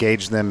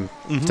engaged them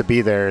to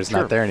be there is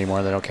not there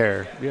anymore. They don't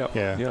care. Yeah.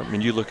 I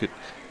mean, you look at,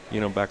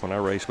 you know, back when I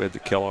raced, we had the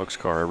Kellogg's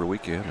car every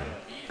weekend, and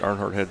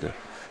Earnhardt had the,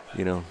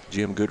 you know,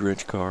 Jim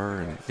Goodrich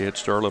car, and you had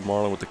Sterling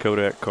Marlin with the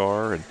Kodak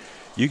car, and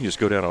you can just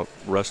go down a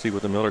Rusty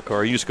with the Miller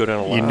car. You just go down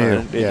a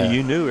line.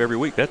 You knew every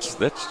week. That's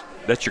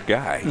your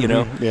guy, you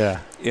know. Yeah.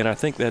 And I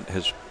think that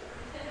has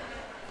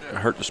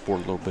hurt the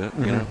sport a little bit,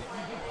 you know.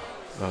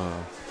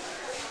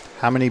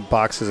 How many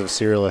boxes of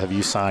cereal have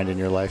you signed in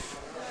your life?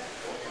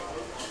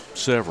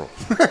 Several.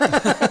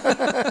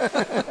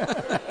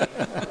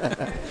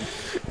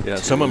 Yeah,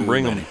 some of them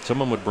bring them.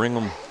 Some of them would bring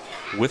them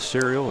with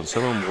cereal, and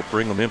some of them will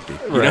bring them empty.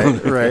 You know?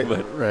 Right.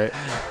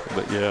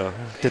 But yeah.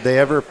 Did they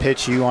ever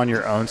pitch you on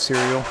your own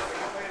cereal?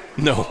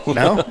 No.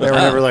 No? They were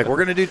never like, we're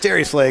going to do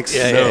Terry's Flakes.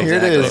 Yeah, Here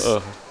exactly. it is.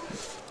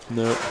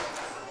 No.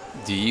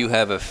 Do you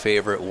have a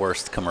favorite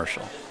worst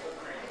commercial?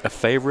 A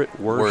favorite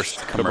worst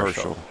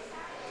commercial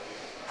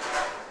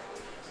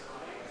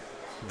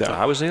that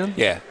I was in?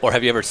 Yeah. Or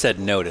have you ever said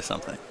no to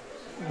something?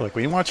 Like,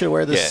 we want you to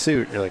wear this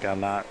suit. You're like, I'm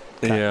not.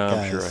 Yeah, I'm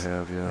guys. sure I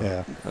have,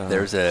 yeah.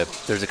 There's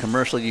a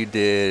commercial you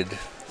did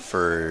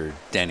for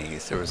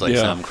Denny's. There was like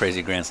some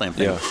crazy Grand Slam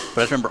thing. Yeah.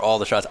 But I just remember all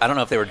the shots. I don't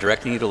know if they were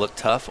directing you to look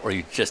tough or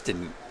you just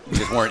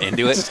weren't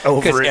into it. Just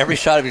over Because it. every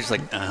shot of you was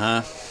just like,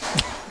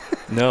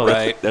 No,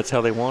 Right. that's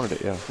how they wanted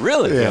it, yeah.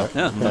 Really? Yeah.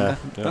 Yeah.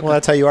 Well,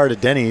 that's how you are to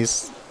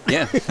Denny's.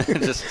 Yeah.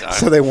 Just,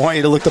 So they want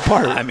you to look the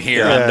part. I'm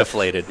here. I'm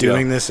deflated.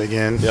 Doing this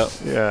again. Yep.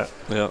 Yeah.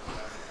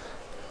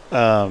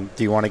 Yeah.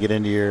 Do you want to get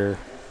into your...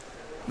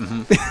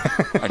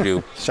 I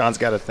do. Sean's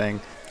got a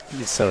thing.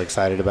 He's so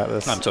excited about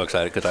this. I'm so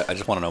excited because I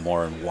just want to know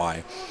more and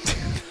why.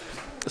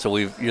 So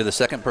you're the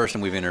second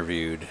person we've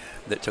interviewed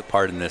that took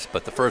part in this,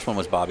 but the first one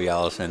was Bobby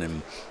Allison,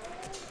 and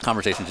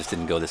conversation just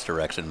didn't go this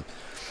direction.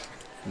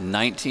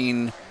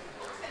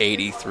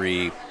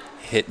 1983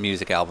 hit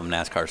music album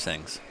NASCAR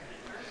Sings?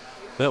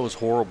 That was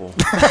horrible.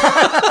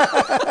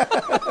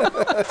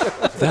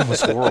 That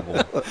was horrible.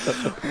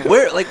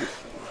 Where, like,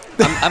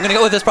 I'm going to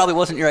go with this probably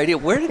wasn't your idea.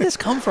 Where did this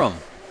come from?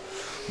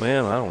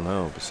 Man, I don't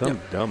know, but some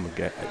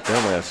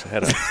dumbass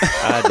had an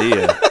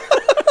idea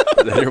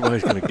that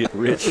everybody's going to get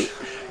rich,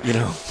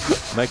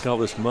 make all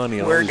this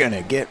money. We're going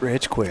to get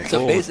rich quick.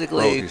 So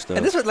basically, royalty stuff.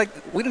 and this was like,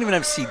 we don't even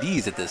have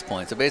CDs at this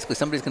point. So basically,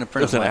 somebody's going to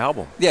print It's an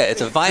album. Yeah,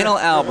 it's a vinyl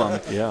album.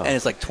 Yeah. And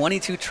it's like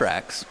 22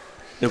 tracks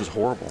It was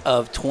horrible.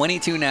 of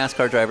 22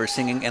 NASCAR drivers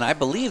singing. And I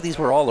believe these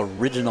were all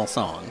original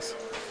songs.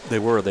 They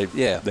were. They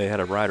Yeah. They had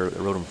a writer that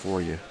wrote them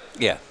for you.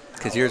 Yeah.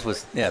 Because yours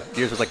was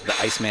like the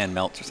Iceman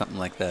Melts or something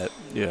like that.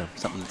 Yeah.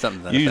 Something. To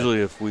that Usually,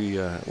 if we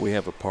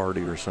have a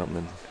party or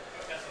something,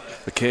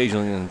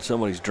 occasionally, and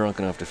somebody's drunk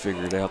enough to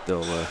figure it out,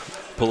 they'll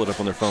pull it up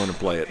on their phone and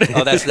play it.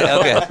 Oh, that's the,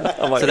 okay.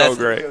 I'm like, so that's,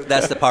 great.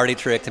 That's the party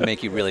trick to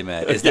make you really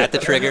mad. Is that the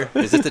trigger?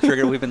 Is this the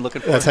trigger we've been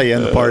looking for? That's how you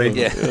end the party.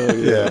 Yeah.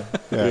 Yeah.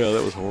 Yeah,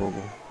 that was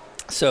horrible.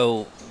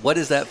 So what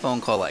is that phone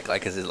call like?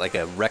 Like, is it like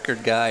a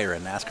record guy or a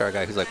NASCAR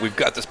guy who's like, we've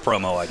got this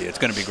promo idea. It's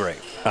going to be great.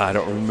 I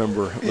don't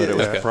remember, but it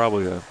was Okay.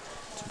 probably some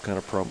kind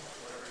of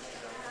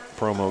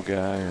promo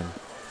guy, and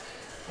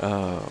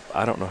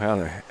I don't know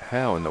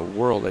how in the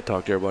world they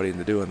talked everybody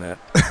into doing that.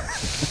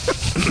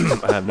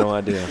 I have no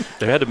idea.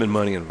 There had to have been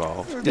money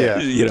involved. Yeah.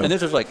 And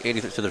this was like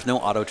 83, so there's no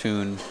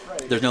auto-tune.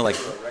 There's no like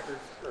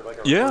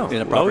Yeah.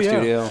 in a proper yeah.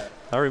 studio.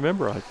 I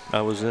remember.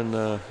 I was in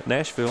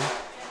Nashville.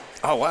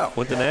 Oh, wow.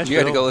 Went to Nashville. You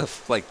had to go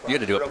with, you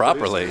had to do it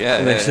properly. Yeah.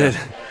 And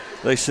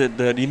they said,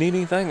 do you need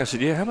anything? I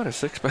said, yeah, how about a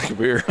 6-pack of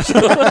beer?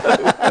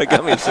 They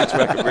got me a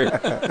 6-pack of beer.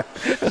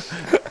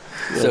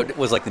 So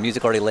was like the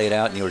music already laid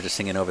out and you were just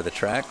singing over the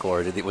track,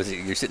 or was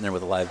it you're sitting there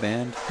with a live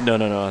band? No.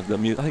 I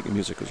think the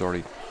music was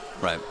already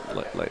Right.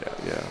 laid out,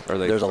 yeah. Or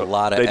There's a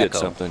lot of They echo. did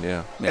something,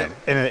 yeah. Yeah.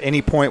 And at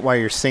any point while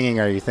you're singing,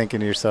 are you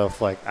thinking to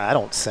yourself, like, I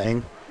don't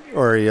sing?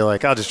 Or are you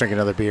like, I'll just drink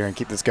another beer and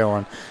keep this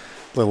going?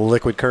 Little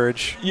liquid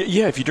courage.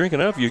 Yeah, if you drink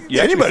enough, you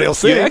Anybody will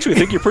sing. You actually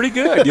think you're pretty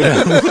good.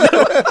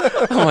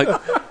 I'm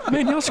like,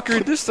 man, y'all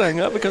screwed this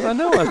thing up because I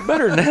know I was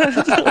better than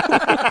that.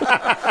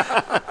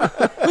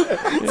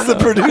 It's the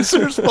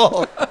producer's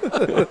fault.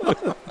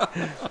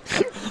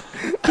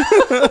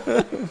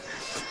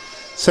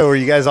 So were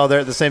you guys all there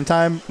at the same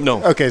time?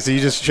 No. Okay, so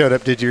you just showed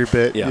up, did your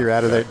bit, Yeah. you're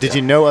out of there. Yeah. Did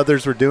you know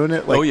others were doing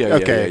it? Like, Oh, yeah,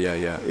 okay. yeah.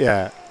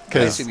 Yeah. I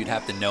 'Cause- assume you'd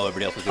have to know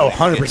everybody else was doing it.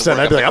 100%.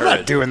 I'd be like, I'm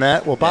not doing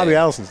that. Well, Bobby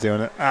Yeah. Allison's doing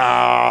it. Oh,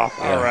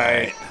 all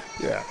right.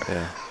 Yeah.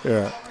 Yeah.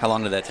 Yeah. How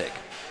long did that take?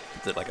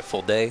 Is it like a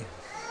full day?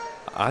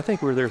 I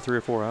think we were there 3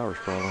 or 4 hours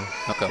probably.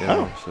 Okay.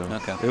 Yeah, so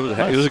Okay.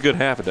 It was a good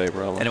half a day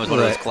probably. And it was one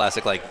of those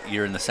classic, like,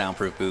 you're in the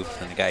soundproof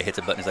booth and the guy hits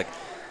a button. He's like,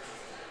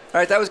 all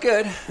right, that was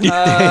good.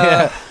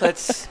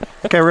 Let's.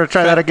 Okay, we're going to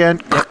try that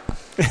again.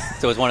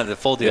 So it was one of the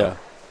full deal.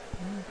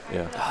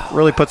 Yeah.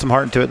 Really put some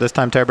heart into it this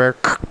time, TerBear.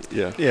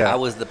 Yeah. Yeah. How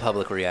was the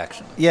public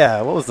reaction?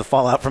 Yeah, what was the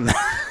fallout from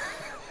that?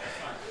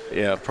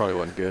 Yeah, it probably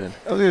wasn't good.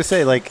 I was going to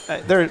say, like,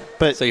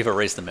 but So you've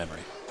erased the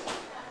memory.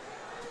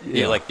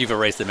 Yeah, like you've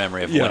erased the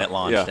memory of when it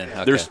launched. Yeah. And,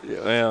 okay. There's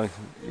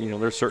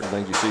there's certain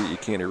things you see that you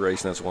can't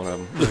erase, and that's one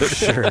of them.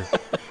 sure. I was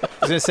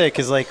going to say,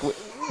 because, like,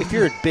 if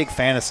you're a big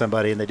fan of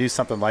somebody and they do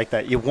something like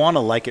that, you want to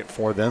like it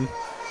for them.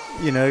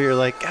 You know, you're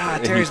like,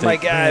 And you Terry's my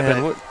think, guy,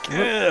 man, but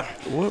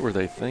what were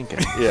they thinking?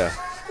 Yeah.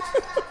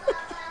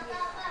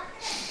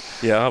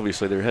 Yeah,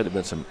 obviously there had to have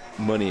been some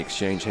money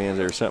exchange hands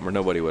there or something, or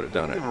nobody would have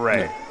done it.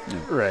 right.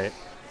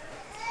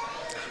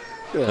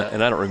 Yeah.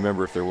 And I don't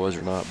remember if there was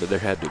or not, but there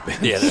had to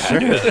have been. Yeah,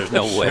 there's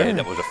no way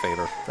that was a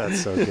favor.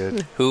 That's so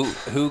good.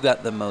 Who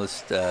got the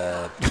most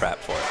crap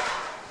for it?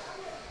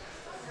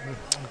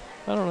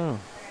 I don't know.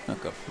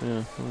 Okay.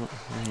 Yeah.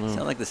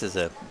 Sound like this is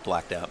a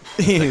blacked out.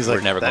 He's We're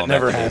like, never that going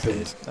never back to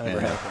these happened. days.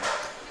 Never Yeah. happened.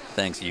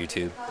 Thanks,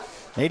 YouTube.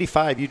 In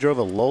 85, you drove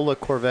a Lola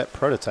Corvette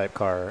prototype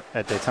car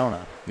at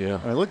Daytona. Yeah. I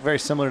mean, it looked very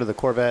similar to the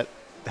Corvette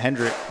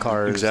Hendrick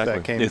cars Exactly.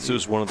 that came. It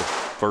was one of the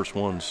first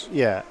ones.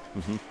 Yeah.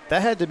 Mm-hmm.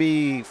 That had to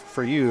be,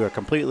 for you, a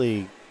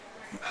completely,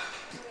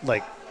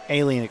 like,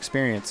 alien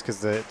experience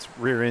because it's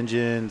rear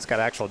engine, it's got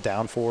actual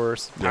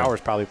downforce. Yeah.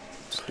 Power's probably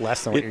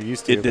less than what you're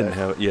used to. It didn't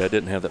but-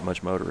 have that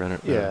much motor in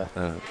it. Yeah.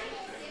 It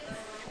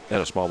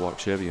had a small block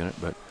Chevy in it,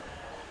 but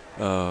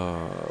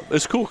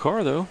it's a cool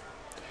car though.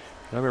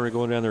 I remember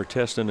going down there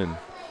testing, and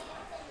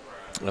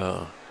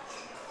I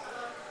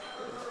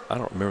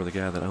don't remember the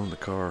guy that owned the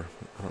car.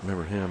 I don't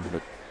remember him,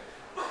 but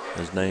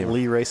his name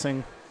Lee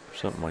Racing.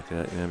 something like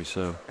that. Yeah, maybe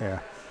so. Yeah.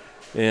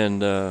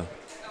 And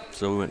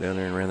so we went down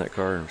there and ran that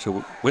car, and so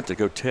we went to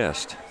go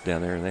test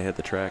down there, and they had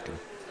the track, and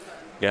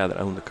the guy that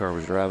owned the car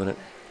was driving it.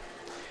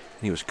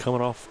 And he was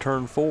coming off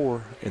turn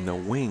 4, and the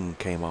wing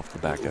came off the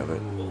back of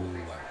it.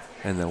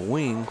 And the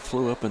wing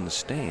flew up in the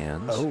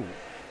stands. Oh.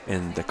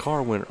 And the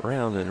car went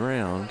round and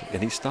round,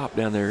 and he stopped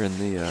down there in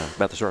the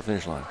about the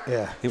start-finish line.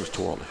 Yeah. He was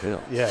tore all to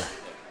hell. Yeah.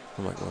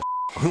 I'm like, well,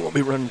 we won't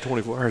be running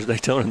 24 hours a day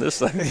Daytona in this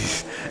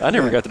thing. I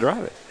never got to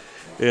drive it.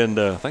 And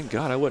thank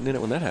God I wasn't in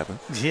it when that happened.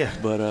 Yeah.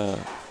 But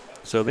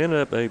so they ended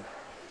up, they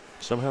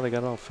somehow they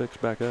got it all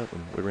fixed back up,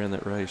 and we ran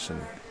that race,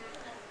 and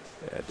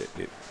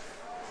it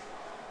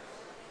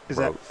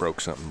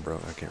broke something.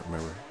 I can't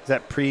remember. Is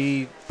that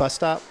pre-bus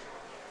stop?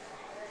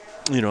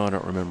 I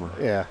don't remember.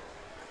 Yeah,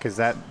 because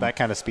that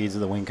kind of speeds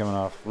of the wing coming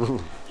off.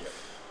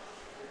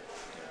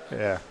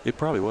 Yeah. It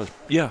probably was.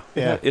 Yeah.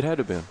 It had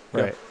to have been.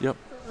 Right. Yep.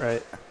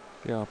 Right.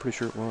 Yeah, I'm pretty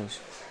sure it was.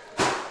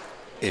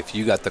 If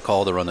you got the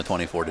call to run the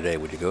 24 today,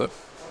 would you do it?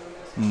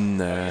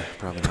 Nah,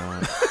 probably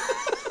not.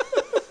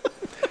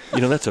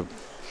 That's a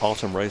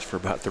awesome race for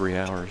about 3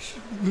 hours.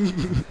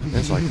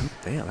 It's like,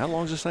 damn, how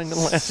long is this thing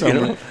going to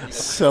last?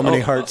 So many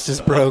hearts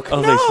just broke.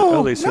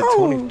 They said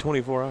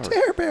 24 hours.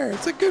 TerBear,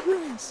 it's a good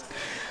race.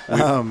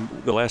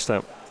 The last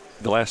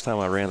time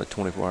I ran the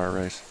 24-hour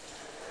race.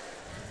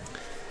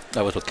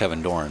 That was with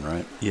Kevin Doran,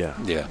 right? Yeah.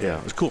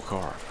 It was a cool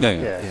car.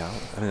 Yeah.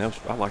 I mean,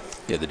 I like.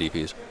 Yeah, the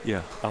DPs.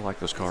 Yeah, I like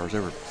those cars. They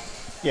were.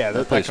 Yeah,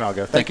 that can all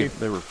go. Thank you.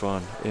 They were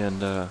fun,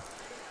 and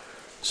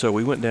so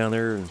we went down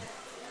there, and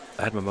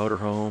I had my motor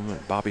home,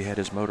 and Bobby had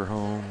his motor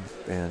home,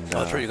 and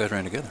that's right. You guys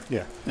ran together.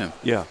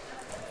 Yeah.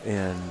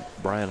 And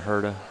Brian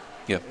Herta.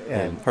 Yep.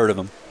 And heard of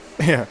him.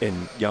 Yeah.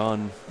 And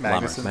Jan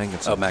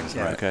Magnuson. Oh, Magnuson.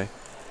 Yeah. Right. Okay.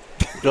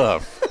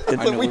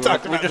 We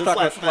talked about this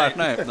last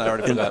night. And I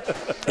already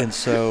forgot. And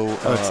so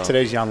it's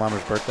today's Jan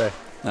Lammer's birthday.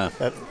 No.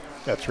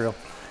 That's real.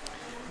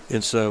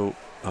 And so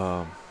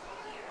I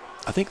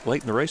think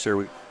late in the race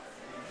there,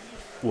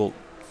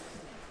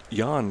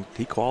 Jan,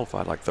 he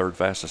qualified like third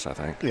fastest, I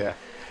think. Yeah.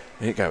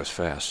 And that guy was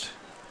fast.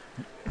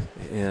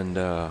 And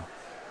I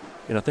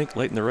think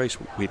late in the race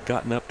we'd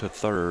gotten up to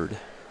third,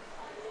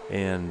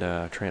 and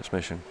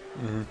transmission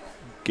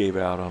gave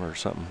out on her or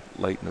something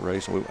late in the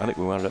race. And I think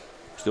we wound up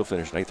still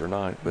finishing 8th or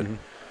 9th. But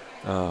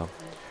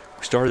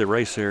we started the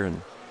race there,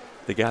 and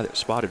the guy that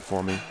spotted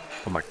for me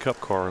on my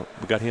Cup car,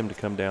 we got him to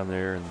come down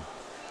there, and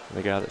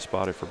the guy that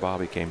spotted for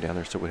Bobby came down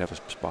there so we'd have a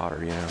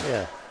spotter,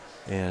 Yeah.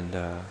 And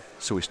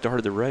so we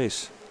started the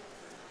race,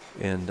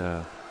 and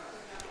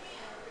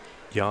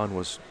Jan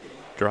was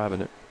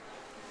driving it.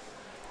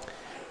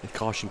 And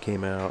caution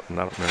came out, and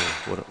I don't know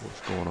what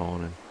was going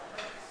on.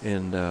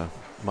 And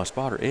my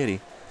spotter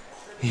Eddie,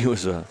 he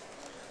was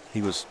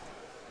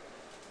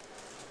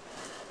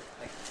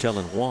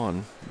telling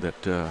Juan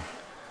that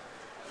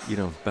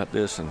about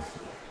this and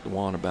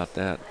Juan about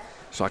that.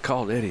 So I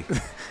called Eddie.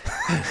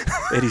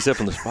 Eddie's up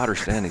on the spotter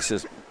stand. He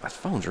says, "My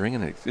phone's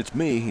ringing. It's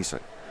me." He's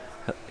like,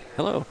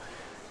 "Hello."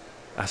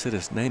 I said,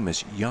 "His name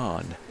is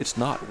Jan. It's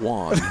not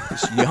Juan.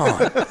 It's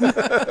Jan."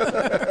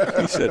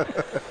 He said,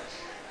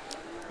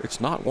 "It's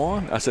not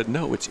Juan?" I said,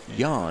 "No, it's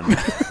Jan.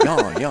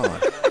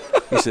 Jan."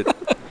 He said,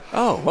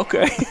 "Oh,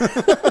 okay."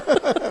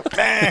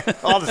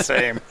 All the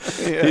same.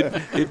 Yeah.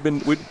 He'd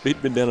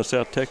been down to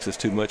South Texas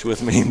too much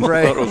with me.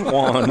 Right. I thought it was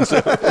Juan.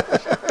 So.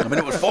 I mean,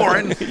 it was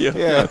foreign.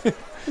 Yeah.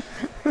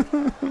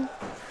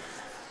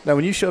 Now,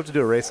 when you show up to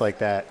do a race like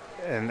that,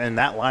 and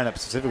that lineup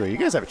specifically, you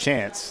guys have a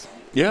chance.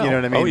 Yeah. You know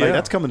what I mean? Oh, yeah. Like,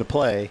 that's coming to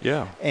play.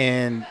 Yeah.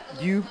 And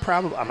you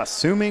probably, I'm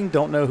assuming,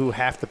 don't know who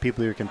half the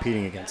people you're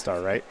competing against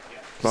are, right?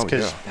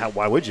 Because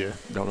why would you?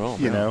 Don't know.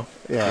 You know?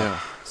 Yeah.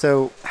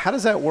 So how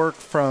does that work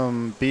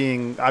from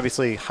being,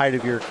 obviously, height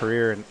of your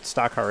career in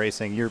stock car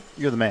racing? You're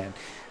the man.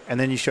 And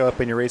then you show up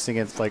and you're racing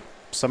against, like,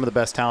 some of the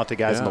best talented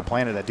guys on the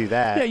planet that do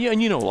that. Yeah,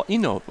 and you know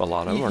a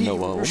lot of them, or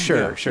know of them.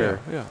 Sure.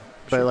 Yeah.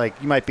 But,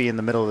 like, you might be in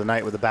the middle of the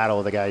night with a battle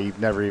with a guy you've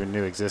never even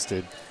knew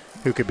existed,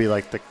 who could be,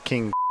 like, the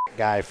king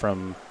guy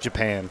from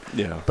Japan.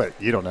 Yeah. But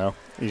you don't know.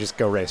 You just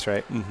go race,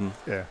 right? Mm-hmm.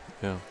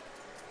 Yeah.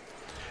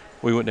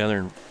 We went down there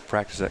and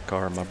practiced that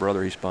car, and my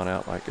brother, he spun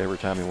out, like, every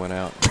time he went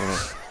out.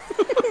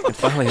 And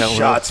finally,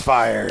 Shots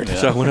fired.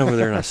 So I went over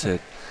there and I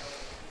said,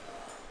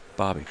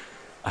 "Bobby,"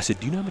 I said,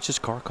 "do you know how much this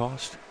car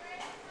cost?"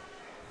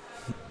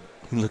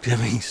 He looked at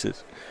me, he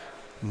says,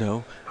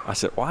 "No." I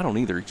said, "Well, I don't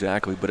either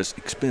exactly, but it's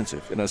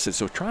expensive." And I said,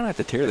 "So try not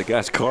to tear the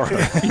guy's car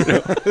up,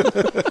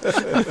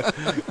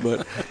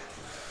 But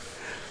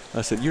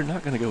I said, "You're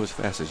not going to go as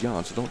fast as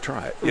Jan, so don't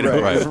try it."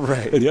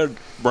 Right. And you had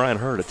Brian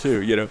Herta,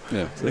 too,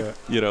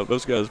 Yeah.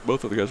 Those guys,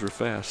 both of the guys were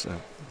fast. So.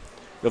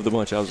 Of the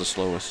bunch, I was the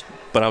slowest.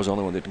 But I was the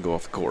only one that didn't go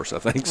off the course, I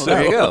think. Well,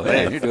 there you go.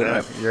 Hey, you're doing it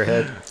right. You're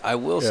ahead. I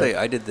will say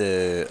I did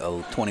the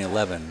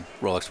 2011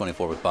 Rolex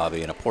 24 with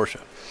Bobby in a Porsche.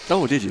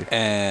 Oh, did you?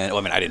 And,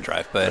 I didn't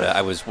drive, but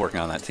I was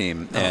working on that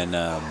team.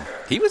 And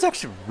he was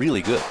actually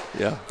really good.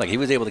 Yeah. Like, he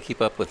was able to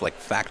keep up with, like,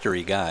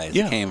 factory guys.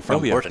 Yeah. He came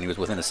from Oh, yeah. Porsche, and he was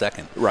within a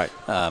second. Right.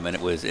 And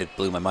it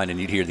blew my mind. And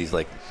you'd hear these,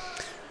 like,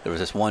 there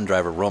was this one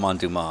driver, Romain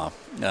Dumas,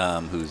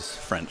 who's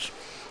French.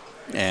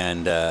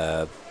 And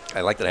I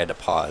like that I had to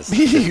pause. I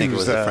think it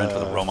was the French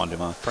with Romain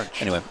Dumas.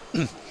 French. Anyway,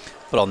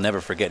 but I'll never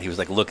forget, he was,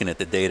 like, looking at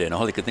the data, and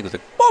all he could think was,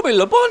 like, "Bobby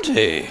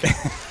Labonte,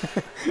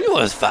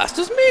 you're as fast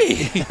as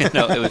me."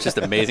 It was just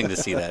amazing to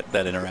see that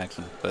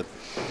interaction. But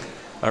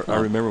I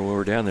remember when we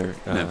were down there,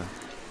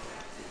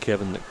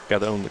 Kevin, the guy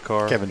that owned the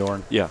car. Kevin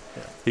Doran. Yeah.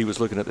 He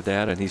was looking at the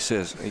data, and he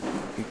says, he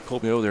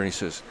pulled me over there, and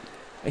he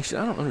said,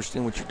 "I don't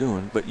understand what you're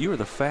doing, but you are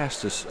the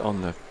fastest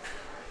on the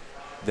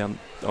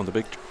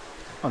big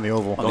On the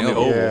oval. on the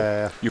oval.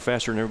 Yeah. You're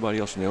faster than everybody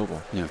else in the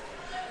oval." yeah,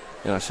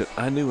 And I said,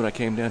 I knew when I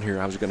came down here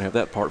I was going to have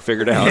that part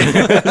figured out.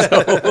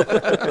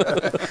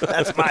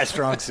 That's my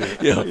strong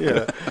suit. Yeah.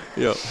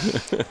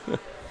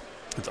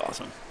 That's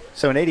awesome.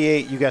 So in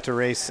 '88, you got to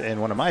race in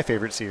one of my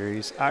favorite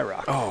series,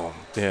 IROC. Oh,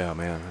 yeah,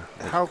 man.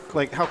 How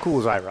cool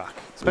was IROC?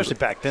 Especially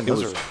back then. It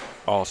Those was are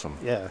awesome.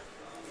 yeah.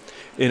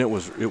 And it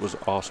was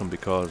awesome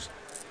because,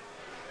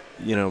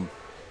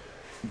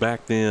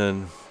 back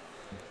then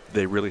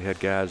they really had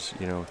guys,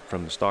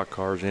 from the stock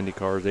cars, Indy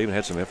cars. They even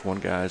had some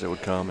F1 guys that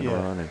would come and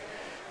run,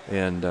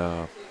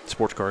 and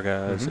sports car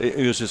guys.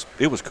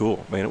 Mm-hmm. It was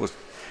cool, man.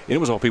 It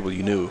was all people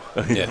you knew.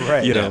 Yeah.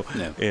 Right. Yeah.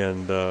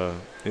 And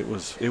it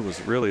was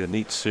really a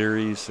neat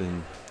series,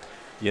 and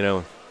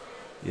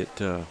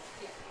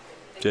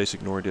Jason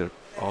Nori did an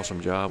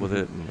awesome job with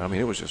it, and I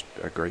mean it was just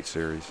a great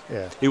series.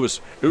 Yeah. It was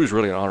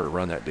really an honor to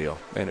run that deal,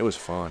 and it was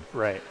fun.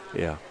 Right.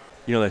 Yeah,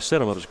 they set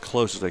them up as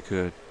close as they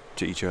could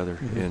to each other,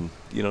 and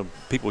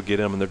people would get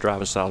in them, and their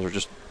driving styles are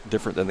just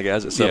different than the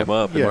guys that set them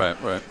up. Yeah.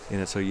 Right.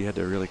 And so you had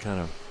to really kind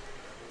of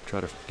try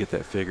to get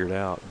that figured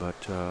out, but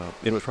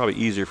it was probably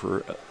easier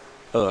for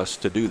us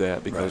to do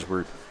that because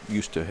we're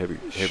used to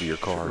heavier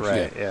cars.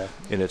 Right. Yeah.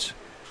 And it's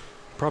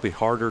probably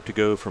harder to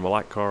go from a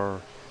light car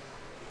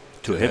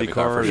to a heavy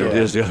car for than sure. it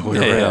is the other way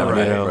Yeah,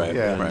 around. right.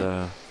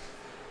 Yeah. And,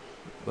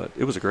 but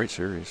it was a great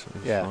series. It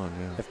was fun.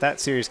 Yeah. If that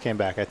series came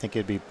back, I think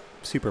it'd be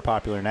super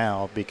popular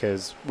now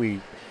because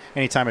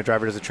anytime a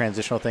driver does a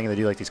transitional thing and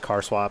they do like these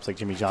car swaps like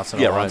Jimmy Johnson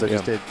and Alonso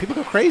just did, people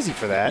go crazy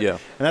for that. Yeah. And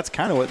that's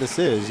kind of what this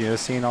is,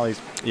 seeing all these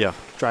Yeah.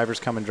 drivers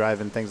come and drive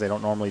in things they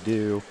don't normally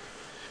do.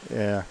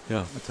 Yeah.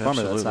 Yeah. It's a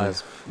bummer that's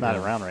not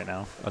Yeah. around right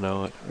now. I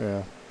know it.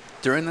 Yeah.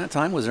 During that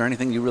time, was there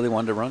anything you really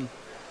wanted to run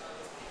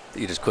that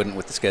you just couldn't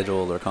with the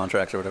schedule or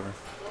contracts or whatever?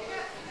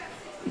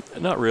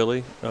 Not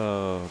really.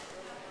 Not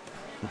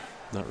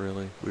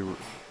really.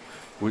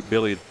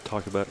 Billy had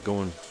talked about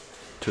going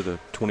to the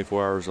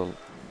 24 hours of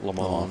Le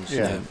Mans,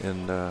 Yeah.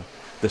 and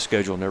the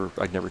schedule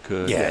I never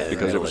could. Yeah,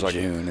 because it was like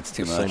June. It's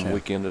too the much. same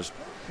weekend as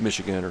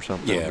Michigan or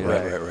something. Yeah,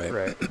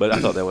 right. But I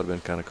thought that would have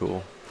been kind of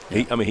cool.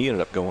 He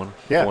ended up going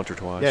once or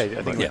twice. Yeah, I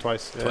think but, he went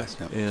twice. Yeah. Twice.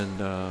 Yeah. And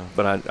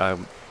but I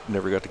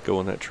never got to go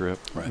on that trip.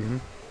 Right. Mm-hmm.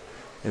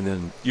 And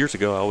then years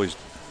ago, I always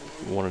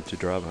wanted to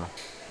drive a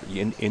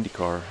Indy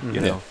car.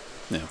 Yeah.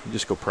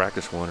 Just go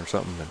practice one or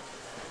something.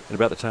 And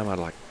about the time I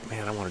want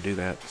to do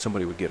that,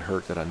 somebody would get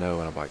hurt that I know,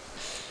 and I'm like,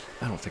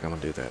 I don't think I'm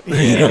gonna do that.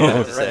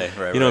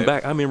 Right.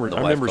 Back I remember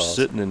calls.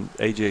 sitting in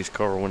AJ's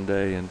car one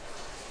day, and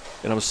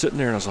I was sitting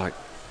there, and I was like,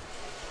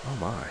 oh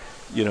my,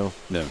 No.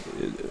 I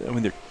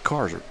mean, their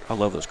cars I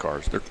love those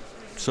cars. They're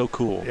so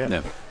cool. Yeah.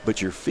 No.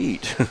 But your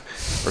feet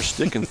are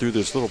sticking through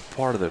this little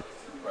part of the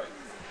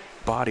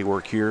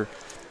bodywork here,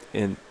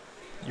 and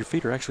your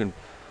feet are actually,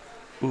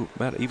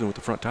 even with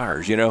the front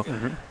tires,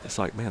 It's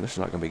like, man, this is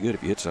not going to be good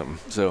if you hit something.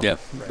 So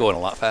Going a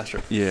lot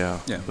faster. yeah.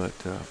 Yeah. But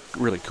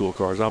really cool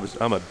cars.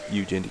 I'm a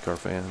huge IndyCar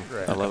fan.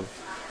 Right. I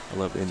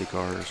love Indy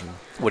cars and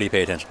What do you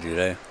pay attention to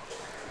today?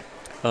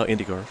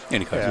 Indy cars.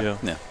 Any cars? Yeah.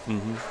 No.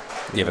 Mm-hmm.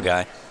 Do you have a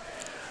guy?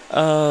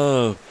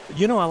 I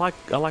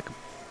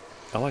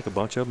like a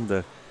bunch of them.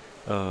 The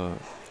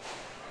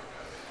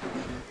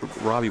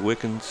Robbie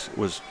Wickens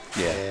was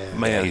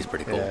man. Yeah, he's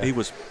pretty cool. Yeah.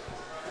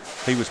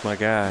 He was my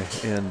guy,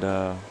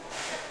 and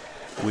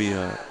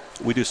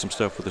we do some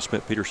stuff with the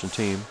Smith Peterson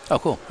team. Oh,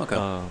 cool. Okay.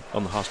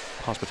 On the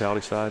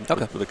hospitality side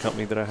Okay. for the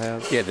company that I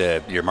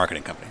have. Your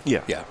marketing company.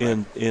 Yeah. Yeah.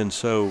 Right. And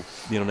so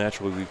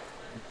naturally we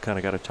kind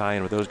of got a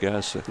tie-in with those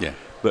guys. So. Yeah.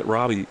 But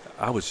Robbie,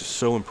 I was just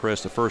so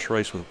impressed. The first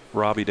race with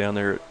Robbie down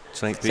there at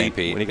St. Pete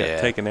when he got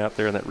taken out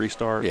there in that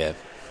restart. Yeah.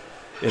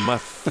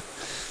 And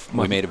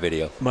We made a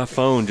video. my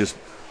phone just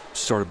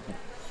started,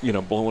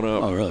 blowing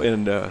up. Oh, really?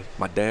 And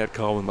my dad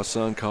called me, my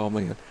son called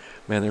me, and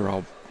man, they were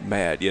all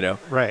mad,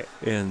 Right.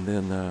 And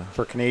then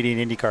For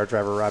Canadian IndyCar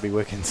driver Robbie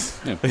Wickens.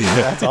 Yeah.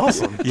 That's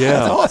awesome. yeah,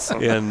 That's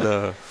awesome.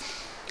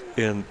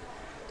 And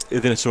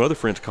then some other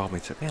friends called me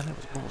and said, "Man, that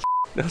was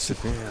bullshit." I said,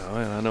 "Yeah,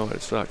 man, I know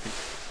it sucked,"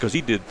 because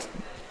the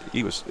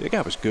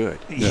guy was good.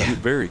 Yeah. He was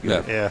very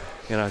good. Yeah.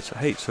 And I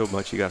hate so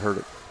much he got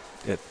hurt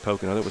at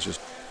Pocono. That was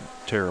just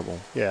terrible.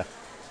 Yeah.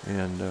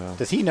 And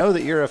Does he know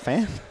that you're a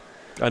fan?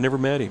 I never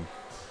met him.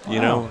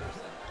 Wow.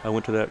 I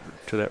went to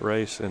that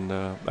race, and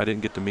I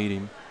didn't get to meet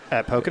him.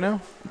 At Pocono?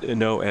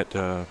 No, at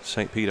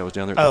St. Pete. I was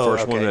down there at the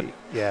first one.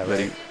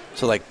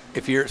 So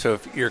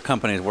if your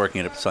company is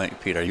working at St.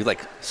 Pete, are you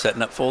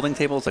setting up folding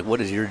tables?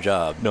 What is your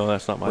job? No,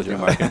 that's not my With your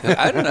job. marketing?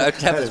 I don't know. I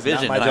just have That this is not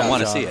vision my and I job,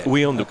 want to John. see it.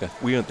 We own Okay.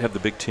 we have the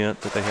big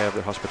tent that they have,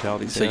 the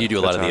hospitality tent. So you do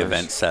a lot of the That's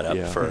event ours. setup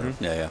Yeah. for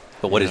yeah.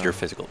 But what is Yeah. your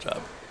physical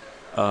job?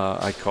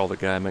 I call the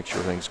guy, make sure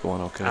everything's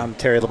going okay. I'm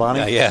Terry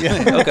Labonte. Yeah.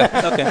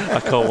 Okay. I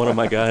call one of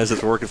my guys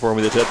that's working for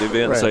me that's at the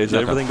event and Right. say, "Is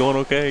Okay. everything going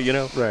okay?"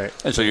 Right.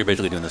 And so you're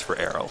basically doing this for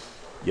Arrow.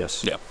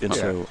 Yes. Yeah. And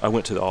Okay. so I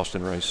went to the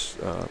Austin race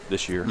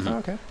this year Oh,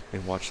 okay.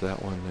 and watched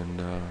that one,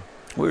 and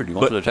Weird. You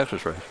went to the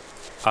Texas race.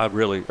 I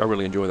really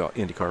enjoy the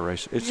IndyCar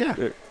race. It's Yeah.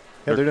 Yeah,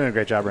 they're doing a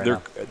great job right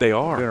now. They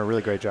are. They're doing a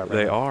really great job right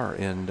They now. are,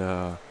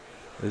 and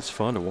it's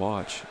fun to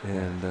watch.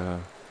 And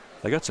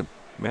they got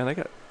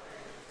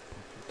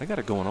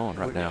it going on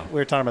right now. We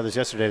were talking about this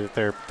yesterday, that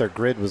their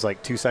grid was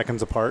like 2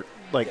 seconds apart,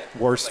 like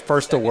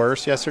first to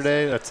worst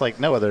yesterday. That's like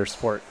no other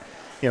sport.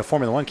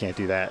 Formula One can't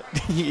do that.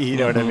 You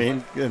know what I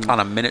mean? And On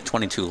a minute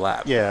 22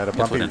 lap. yeah, the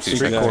bumpy within 2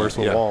 street seconds. course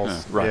with Yeah.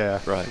 walls. Right, Yeah,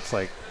 right. It's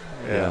like,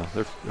 Yeah,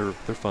 they're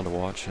fun to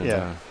watch. And,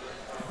 Yeah.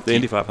 the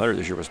Indy 500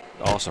 this year was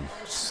awesome.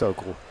 so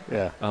cool.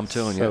 Yeah, I'm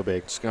telling you. so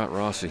big. Scott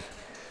Rossi.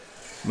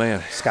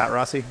 Man. Scott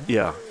Rossi.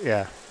 Yeah.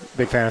 Yeah,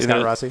 big fan of You Scott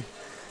know, Rossi.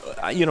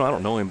 I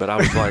don't know him, but I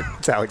was like,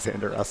 It's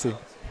Alexander Rossi.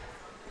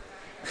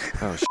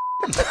 oh,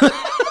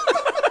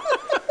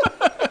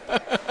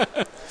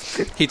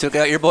 He took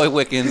out your boy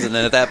Wickens, and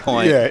then at that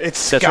point, Yeah,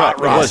 it's That's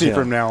Scott right, it was Rossi him.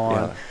 from now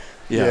on.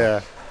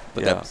 Yeah.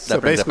 but Yeah. that So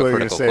brings up basically, a what you're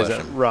going to critical say is that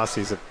question.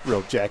 Rossi's a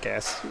real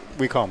jackass.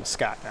 We call him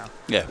Scott now.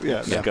 Yeah.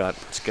 Yeah.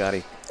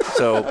 Scotty.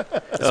 So,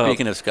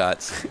 Speaking of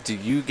Scotts, do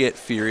you get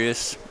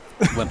furious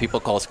when people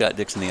call Scott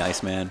Dixon the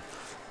Iceman?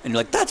 And you're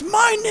like, that's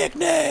my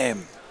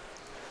nickname.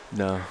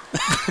 no.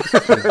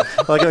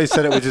 I like how you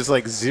said it with just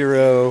like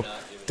zero,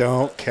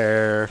 don't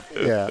care.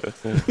 Yeah.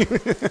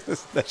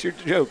 That's your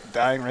joke,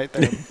 dying right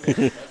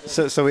there.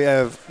 So we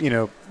have,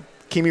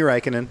 Kimi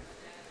Räikkönen,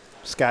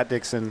 Scott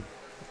Dixon,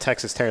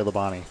 Texas Terry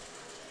Labonte.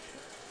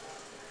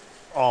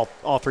 All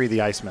three of the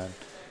Icemen.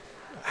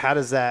 How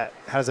does that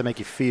make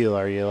you feel?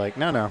 Are you like,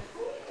 no,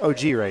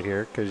 OG right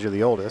here because you're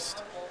the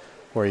oldest,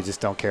 or you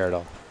just don't care at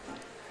all?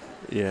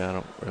 Yeah, I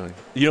don't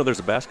really. There's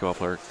a basketball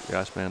player, the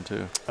Iceman,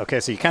 too. Okay,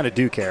 so you kind of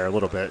do care a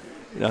little bit.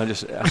 I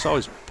saw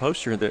his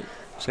poster at the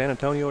San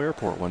Antonio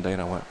airport one day,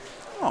 and I went,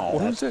 oh,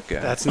 who's that guy?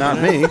 That's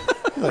not me.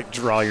 Like,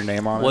 draw your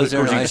name on Was it.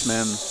 there an He's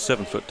Iceman?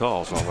 7 foot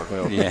tall, so I'm like,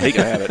 well, Yeah. he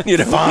can have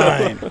it.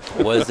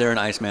 Fine. Was there an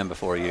Iceman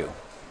before you?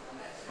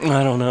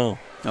 I don't know.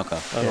 Okay.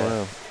 I don't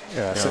know.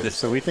 Yeah, Yeah.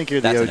 so we think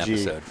you're the That's OG. an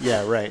episode.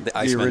 Yeah, right. The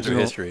Iceman through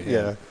history,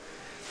 yeah.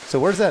 So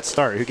where does that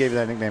start? Who gave you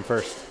that nickname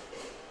first?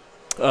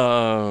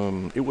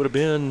 It would have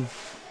been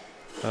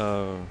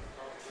a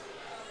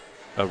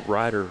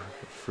writer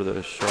for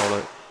the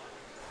Charlotte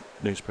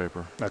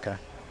newspaper. Okay.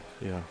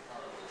 Yeah.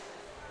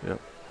 Yep.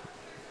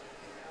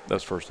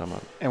 That's the first time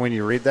And when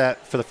you read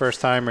that for the first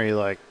time, are you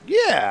like,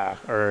 yeah,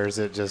 or is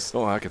it just?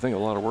 I can think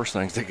of a lot of worse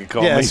things they could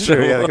call Yeah, me. that's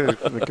true. Yeah,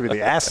 it could be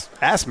the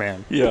ass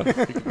man. Yeah. It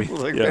could be,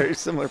 Like yeah. very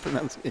similar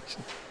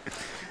pronunciation.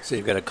 So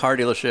you've got a car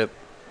dealership,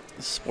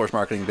 sports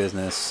marketing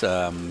business.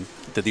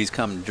 Did these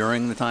come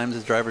during the times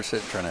as drivers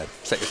trying to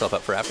set yourself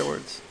up for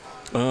afterwards?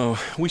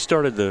 We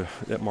started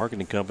that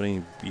marketing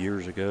company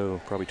years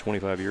ago, probably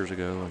 25 years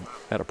ago, and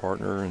had a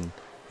partner, and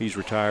he's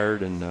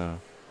retired and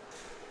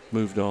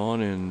moved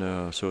on,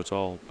 and so it's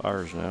all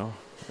ours now.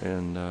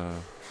 And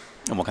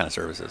And what kind of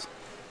services?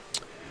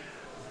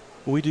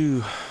 we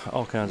do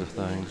all kinds of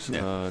things.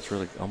 Yeah. It's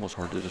really almost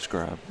hard to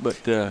describe, but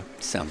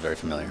Sounds very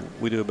familiar.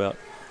 we do about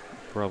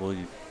probably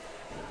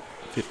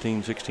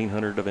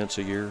 1,600 events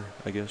a year,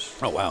 I guess.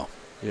 Oh, wow.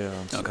 Yeah.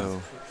 and Okay.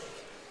 So,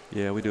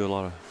 yeah, we do a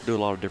lot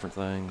of different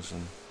things,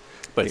 and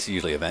But it's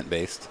usually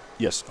event-based?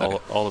 yes, Okay.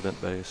 all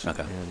event based.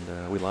 Okay.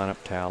 And we line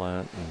up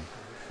talent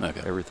and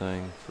Okay.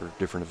 everything for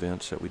different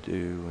events that we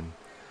do,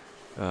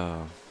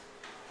 and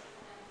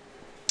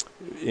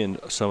in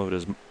some of it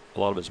is a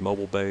lot of it's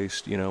mobile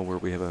based. Where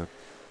we have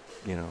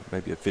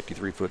maybe a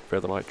 53-foot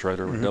Featherlight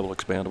trailer with double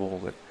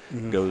expandable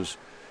that goes,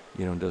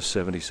 and does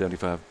 70,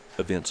 75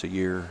 events a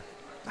year.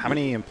 How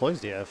many employees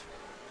do you have?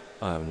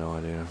 I have no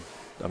idea.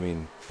 I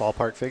mean,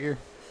 Ballpark figure?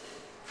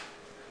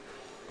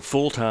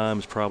 full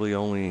time's probably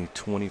only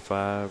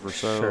 25 or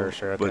so.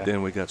 Sure, But okay.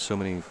 then we got so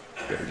many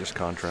that are just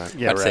contract.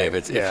 Yeah, I'd say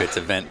right. if it's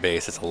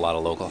event-based, it's a lot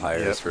of local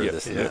hires Yep. for Yep.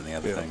 this and Yep. that and the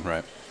other Yep. thing,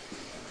 right?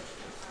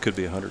 Could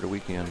be 100 a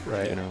weekend.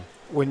 Right.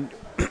 When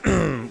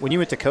when you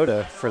went to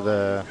COTA for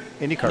the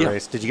IndyCar Yeah.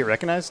 race, did you get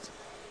recognized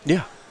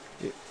Yeah.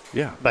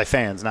 Yeah. by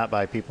fans, not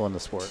by people in the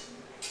sport?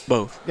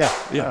 Both. Yeah.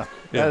 Yeah. Oh,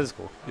 Yeah. That is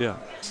cool. Yeah.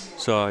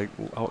 So I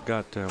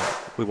got,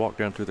 we walked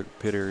down through the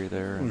pit area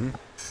there. And,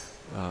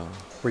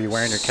 Were you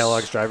wearing your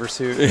Kellogg's driver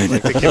suit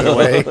like to give it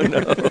away?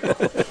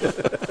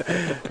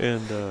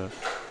 and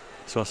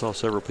so I saw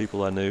several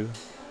people I knew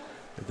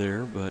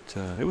there, but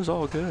it was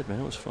all good, man.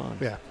 It was fun.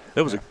 Yeah.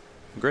 It was a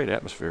great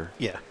atmosphere.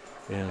 Yeah.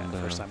 And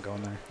First time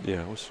going there.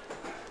 Yeah, it was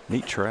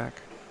neat track.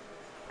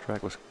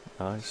 Track was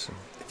nice. And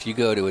If you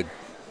go to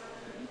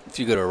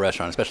a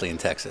restaurant, especially in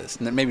Texas,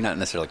 maybe not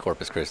necessarily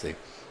Corpus Christi,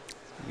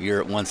 you're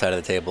at one side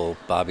of the table,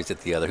 Bobby's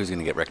at the other. Who's going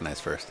to get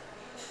recognized first?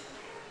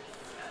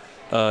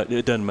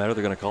 it doesn't matter.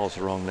 They're going to call us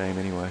the wrong name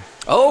anyway.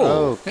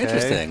 Oh, Okay.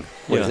 interesting.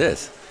 What is Yeah.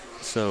 this?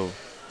 So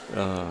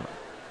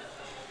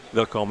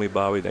they'll call me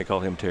Bobby. They call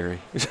him Terry.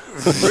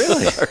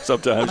 Really? Or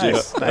sometimes,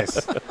 Nice.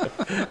 Nice.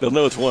 yeah. They'll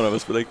know it's one of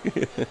us, but they.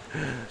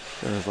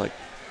 And it's like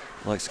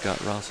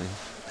Scott Rossi.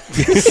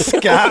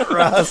 Scott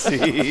Rossi.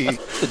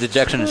 The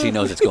dejection, she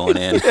knows it's going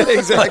in.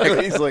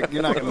 Exactly. He's like,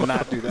 you're not going to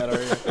not do that,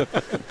 are you?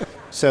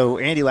 So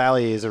Andy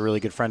Lally is a really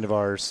good friend of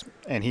ours,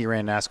 and he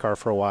ran NASCAR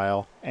for a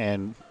while.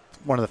 And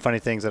one of the funny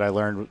things that I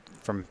learned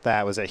from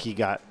that was that he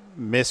got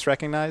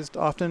misrecognized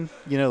often.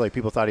 Like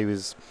people thought he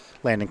was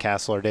Landon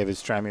Castle or David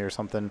Stremme or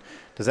something.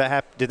 Did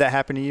that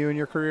happen to you in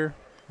your career?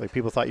 Like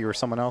people thought you were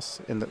someone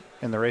else in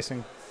the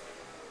racing?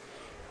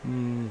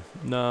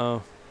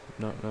 No,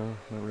 not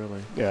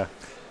really. Yeah.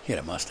 He had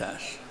a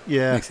mustache.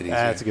 Yeah. Makes it easier.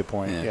 That's a good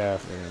point. Yeah.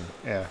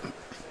 Yeah.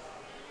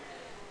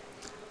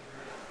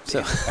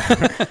 So,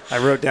 I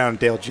wrote down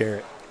Dale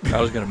Jarrett. I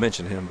was going to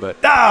mention him, but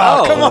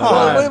Oh, come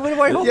on.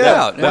 Why hold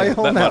Yeah. out? Why you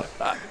holding out?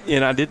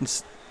 and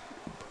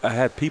I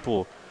had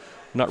people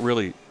not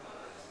really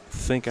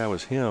think I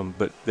was him,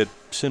 but that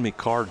send me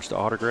cards to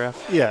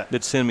autograph. Yeah.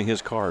 They'd send me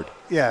his card.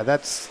 Yeah,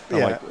 that's I'm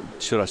yeah. like,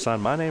 should I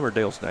sign my name or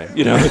Dale's name?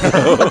 Yeah.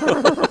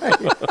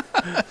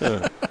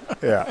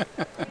 Yeah.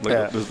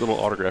 Those little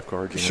autograph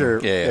cards. You know? Sure.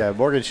 Yeah, yeah.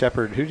 Morgan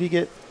Shepherd. Who did he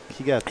get?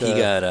 He got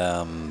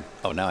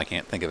now I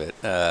can't think of it.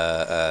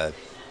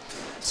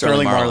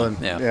 Sterling Marlin.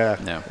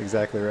 Yeah.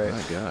 Exactly right.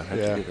 My God, how'd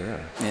Yeah. you get that?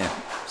 Yeah.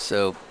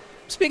 So,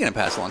 speaking of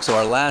pass along,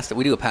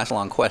 we do a pass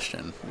along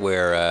question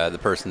where the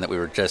person that we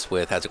were just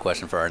with has a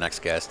question for our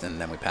next guest,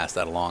 and then we pass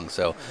that along.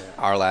 So,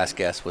 our last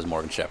guest was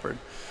Morgan Shepherd,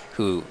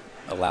 who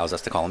allows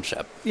us to call him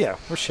Shep. Yeah,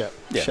 we're Shep.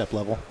 Yeah. Shep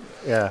level.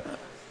 Yeah.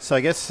 So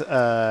I guess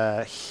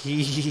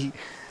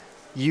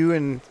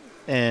you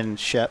and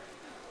Shep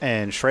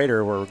and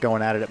Schrader were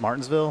going at it at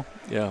Martinsville.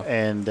 Yeah.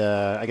 And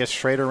I guess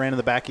Schrader ran in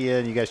the back of you,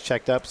 and you guys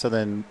checked up. So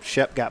then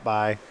Shep got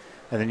by,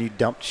 and then you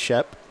dumped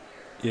Shep,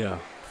 Yeah.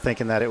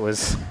 thinking that it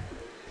was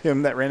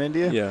him that ran into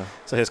you. Yeah.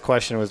 So his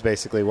question was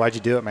basically, "Why'd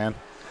you do it, man?"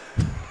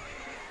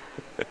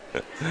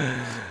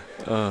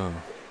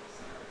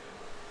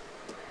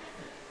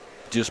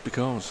 Just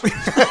because.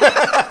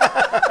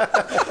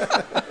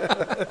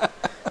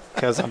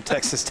 Because I'm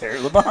Texas Terry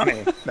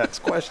Labonte. That's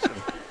the question.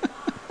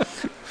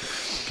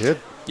 Good.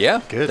 Yeah,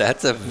 Good.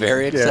 That's a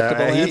very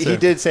acceptable answer. He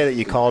did say that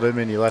you called him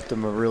and you left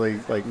him a really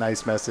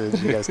nice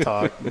message. You guys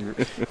talked.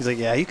 He's like,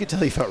 yeah, you could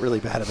tell you felt really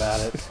bad about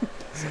it.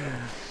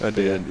 I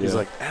did. He's yeah.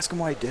 like, ask him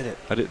why he did it.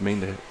 I didn't mean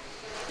to.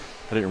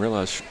 I didn't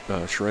realize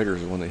Schrader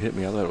is the one that hit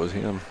me. I thought it was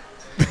him.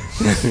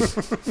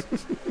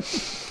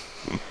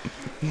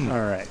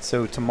 All right.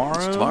 So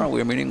tomorrow. Tomorrow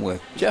we're meeting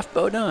with Jeff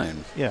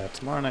Bodine. Yeah,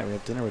 tomorrow night we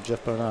have dinner with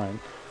Jeff Bodine.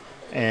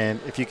 And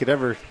if you could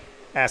ever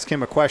ask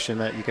him a question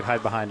that you could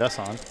hide behind us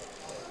on,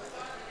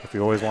 if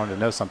you always wanted to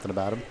know something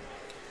about him,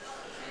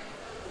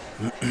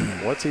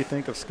 what's he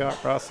think of Scott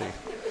Rossi?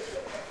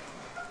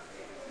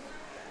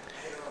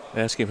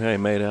 Ask him how he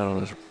made out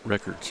on his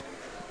records.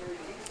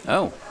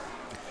 Oh.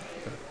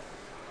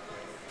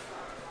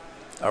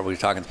 Are we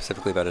talking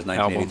specifically about his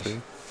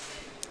 1983?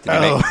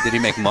 Did he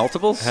make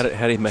multiples? How did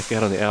he make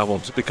out on the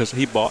albums? Because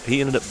he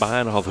ended up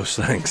buying all those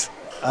things.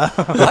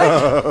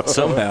 What?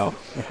 Somehow.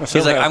 He's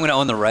like, I'm going to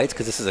own the rights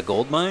because this is a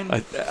gold mine?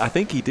 I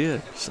think he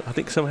did. I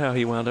think somehow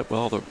he wound up with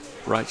all the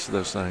rights to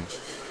those things.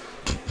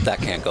 That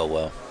can't go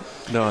well.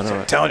 No, I know.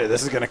 I'm telling you,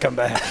 this is going to come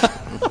back.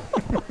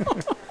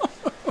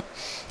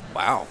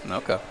 Wow.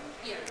 Okay.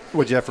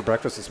 What'd you have for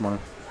breakfast this morning?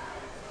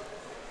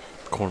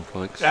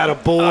 Cornflakes.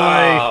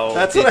 Attaboy. Oh,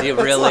 That's did what you I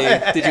was really?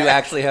 like. Did you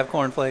actually have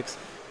cornflakes?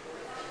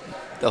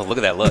 Oh, look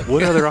at that look.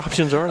 What other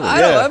options are there? I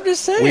don't know, I'm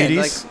just saying.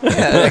 Wheaties? Like,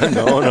 yeah,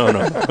 No. I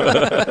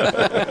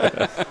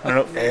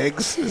don't know.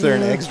 Eggs? Is there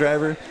an eggs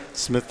driver?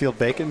 Smithfield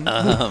bacon?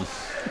 all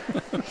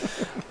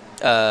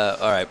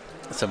right.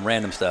 Some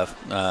random stuff,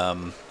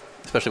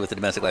 especially with the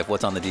domestic life.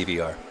 What's on the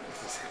DVR?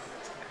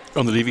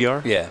 On the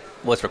DVR? Yeah.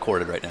 What's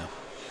recorded right now?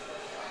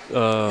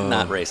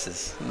 Not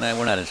races. Nah,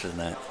 we're not interested in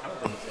that.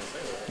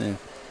 Yeah.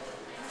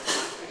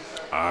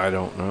 I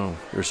don't know.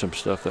 There's some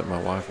stuff that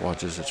my wife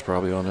watches that's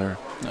probably on there.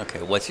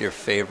 Okay. What's your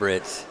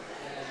favorite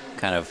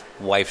kind of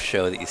wife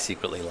show that you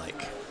secretly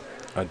like?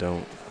 I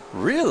don't.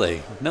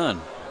 Really?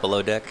 None.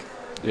 Below Deck?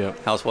 Yeah.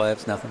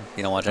 Housewives? Nothing?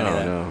 You don't watch any of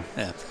that? No.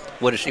 Yeah.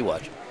 What does she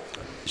watch?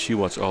 She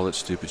watches all that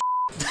stupid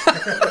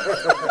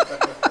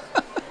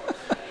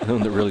The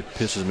one that really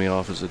pisses me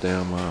off is the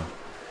damn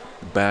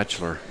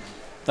Bachelor.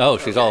 Oh,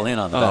 she's all in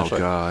on The Bachelor. Oh,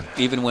 God.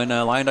 Even when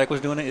Lion Dyke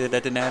was doing it,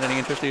 that didn't add any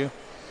interest to you?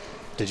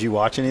 Did you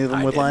watch any of them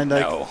I with didn't, Lion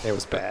Dyke? no. It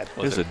was bad.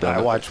 It's a I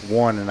dumb. watched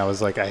one and I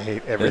was like, I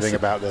hate everything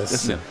about this.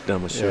 It's the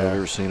dumbest show Yeah. I've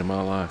ever seen in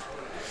my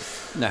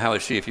life. Now, how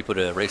is she if you put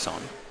a race on?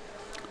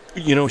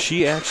 You know,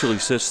 she actually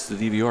sets the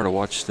DVR to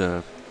watch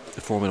the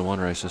Formula One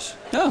races.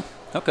 Oh,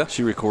 okay.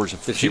 She records.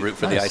 Did she root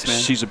for the Iceman?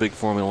 She's a big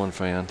Formula One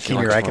fan. She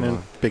Kimi likes Formula Räikkönen,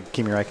 One. big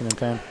Kimi Räikkönen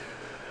fan.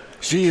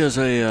 She is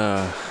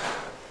a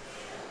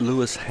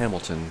Lewis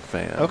Hamilton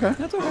fan. Okay.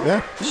 That's okay.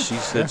 Yeah. She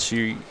said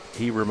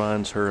he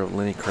reminds her of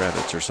Lenny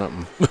Kravitz or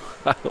something.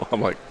 I'm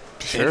like,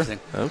 Interesting.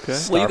 okay.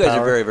 Well, you guys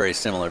power. are very, very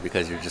similar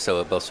because you're just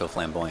both so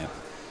flamboyant.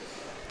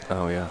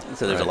 Oh yeah.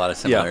 So there's Right. a lot of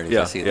similarities.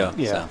 Yeah, I see yeah. them.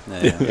 Yeah. So,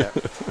 yeah. Yeah.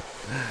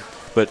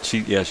 But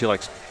she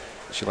likes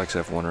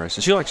F1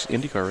 racing. She likes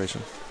IndyCar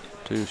racing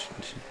too.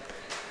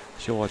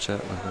 She'll watch that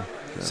with me.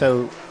 Yeah.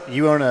 So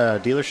you own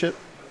a dealership,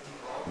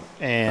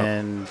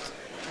 and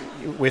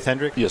with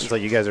Hendrick, Yes, it's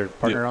like you guys are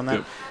partner Yep, on that.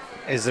 yep.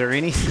 Is there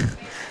any,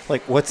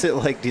 like, what's it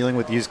like dealing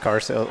with used car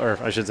sales, or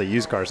I should say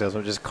used car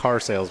salesmen, just car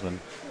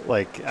salesmen?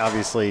 Like,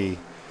 obviously,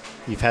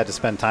 you've had to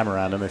spend time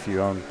around them if you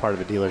own part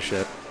of a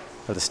dealership.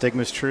 Are the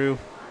stigmas true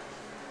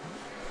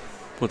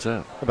What's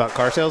that? about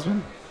car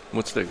salesmen?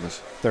 What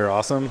stigmas? They're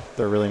awesome.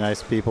 They're really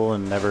nice people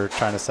and never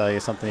trying to sell you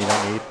something you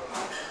don't need.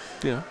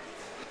 Yeah.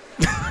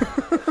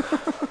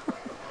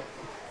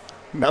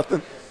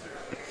 Nothing.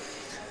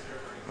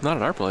 Not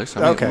at our place.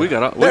 I mean, Okay. we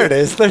got there it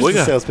is. There's we the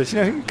got, sales pitch.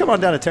 Come on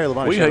down to Terry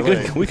Labonte. we got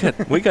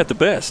Chevrolet. we got the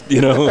best.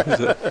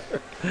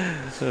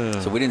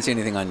 So we didn't see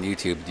anything on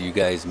YouTube. Do you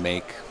guys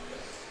make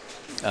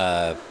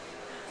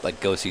like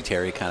Go See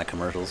Terry kind of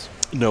commercials?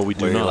 No, we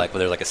do where not. You're like, where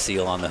there's like a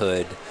seal on the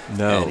hood.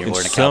 No, and you're and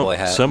wearing a cowboy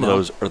hat. some No? of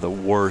those are the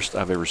worst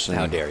I've ever seen.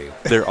 How dare you?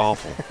 They're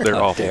awful. They're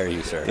How awful. dare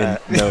you, sir?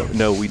 And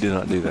no, we do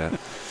not do that.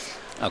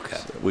 Okay.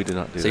 We do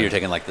not do that. So you're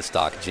taking like the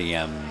stock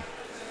GM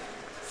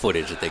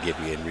footage that they give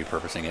you and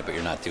repurposing it, but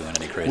you're not doing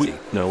any crazy.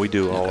 we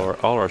do Okay.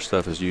 all our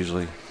stuff is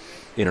usually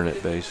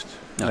internet based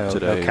No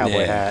today. cowboy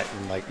Yeah. hat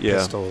and like Yeah,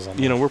 pistols.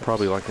 On we're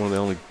probably like one of the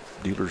only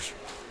dealers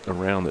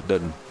around that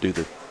doesn't do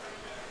the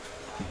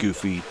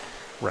goofy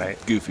right.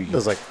 goofy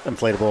Those like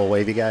inflatable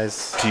wavy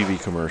guys.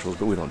 TV commercials,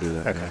 but we don't do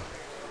that. Okay. no.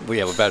 Well,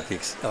 yeah. What about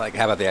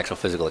how about the actual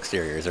physical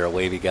exterior? Is there a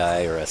wavy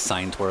guy or a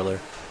sign twirler?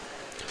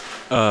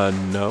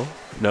 No.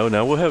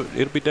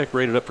 It'll be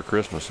decorated up for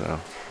Christmas now.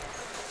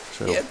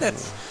 So, Yeah,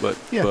 that's- But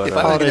Yeah, but, If I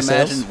was holiday going to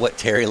imagine sales? what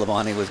Terry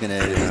Labonte was going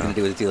to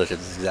do with the dealership,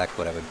 this is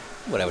exactly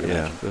what I would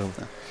yeah, imagine. well,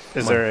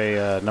 Is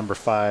there a number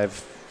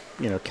 5,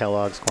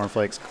 Kellogg's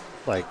Cornflakes,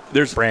 like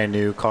There's- brand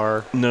new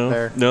car no,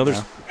 there? no. There's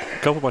a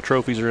couple of my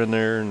trophies are in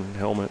there and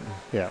helmet, and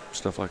Yeah.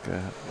 stuff like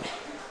that.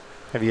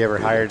 Have you ever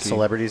Okay, hired okay.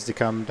 celebrities to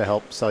come to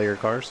help sell your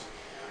cars?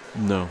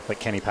 No, Like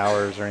Kenny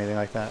Powers or anything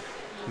like that?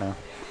 No.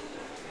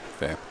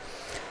 Fair.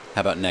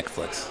 How about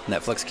Netflix?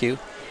 Netflix queue?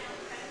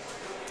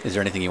 Is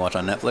there anything you watch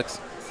on Netflix?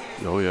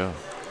 oh yeah.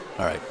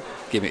 All right,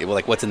 give me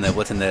what's in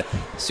the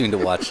soon to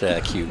watch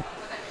queue?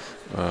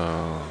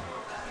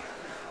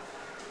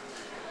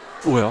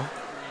 Well,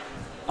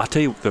 I'll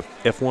tell you the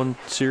F1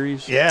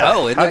 series. Yeah.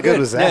 Oh, isn't How that good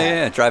was that?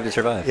 Yeah, Drive to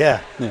Survive.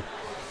 Yeah. Yeah.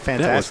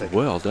 Fantastic. That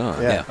was well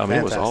done. Yeah, I mean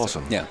it was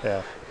fantastic. awesome. Yeah.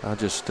 Yeah. I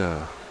just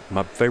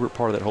my favorite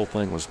part of that whole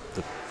thing was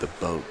the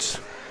boats.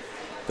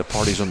 The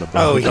parties on the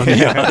boat. Oh, on the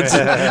yeah. yachts.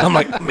 I'm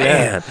like,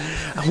 man,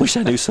 I wish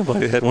I knew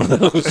somebody that had one of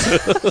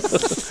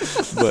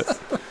those. But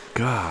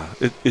God,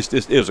 it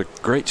was a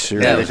great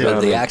series. Yeah, they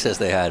did. the access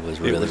they had was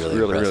It really, was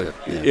really impressive.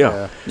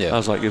 yeah. Yeah. I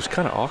was like, it was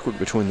kind of awkward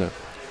between the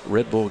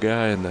Red Bull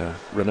guy and the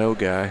Renault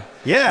guy.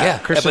 Yeah. Yeah,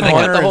 Christian but they got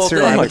Horner the and whole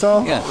Cyril thing.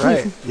 Emmental. Yeah.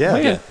 Right. Yeah.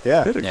 Man,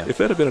 Yeah. If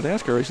that had been a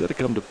NASCAR race, that'd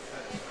have come to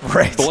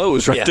Right.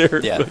 blows right yeah, there.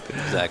 Yeah, But,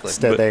 exactly.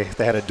 Instead, they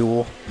had a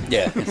duel.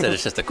 Yeah, instead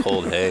it's just a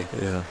cold hay.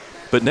 yeah.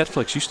 But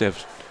Netflix used to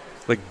have,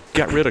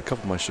 got rid of a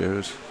couple of my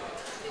shows.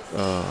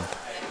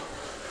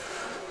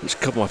 There's a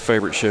couple of my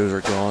favorite shows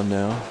are gone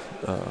now.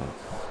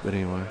 But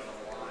anyway.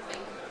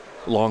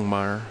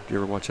 Longmire. Do you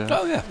ever watch that?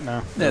 Oh yeah,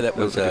 No. yeah. That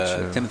was was a good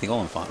show. Timothy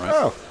Oliphant, right?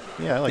 Oh.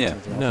 Yeah, I like Yeah.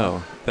 Timothy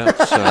No.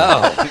 That's,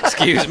 Oh,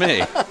 excuse me,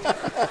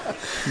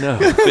 no.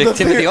 big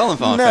Timothy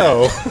Oliphant.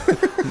 No.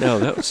 No,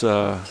 that was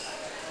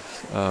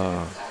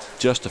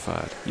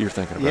Justified. You're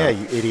thinking about. Yeah,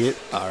 you idiot.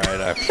 Fan. All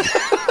right.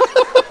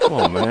 Come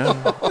on, man.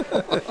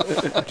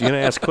 If you're going to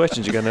ask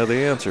questions, you got to know the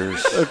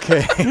answers.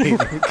 Okay.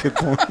 Good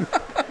point.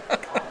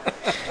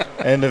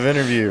 End of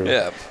interview.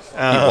 Yeah. He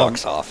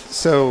walks off.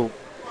 So,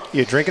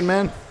 you a drinking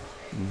man?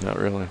 Not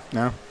really.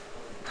 No.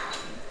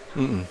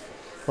 Mm-mm.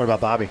 What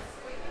about Bobby?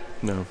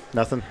 No.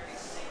 Nothing?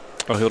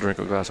 Oh, he'll drink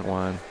a glass of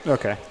wine.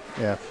 Okay.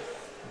 Yeah.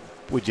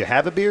 Would you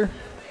have a beer?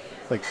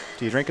 Like,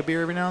 do you drink a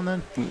beer every now and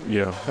then?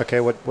 Yeah. Okay,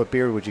 what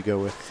beer would you go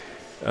with?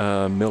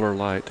 Miller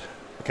Lite.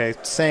 Okay,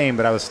 same,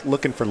 but I was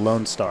looking for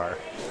Lone Star.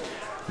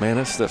 Man,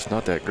 that stuff's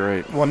not that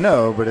great. Well,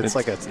 no, but it's It's-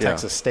 like a yeah.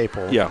 Texas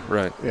staple. Yeah,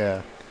 right.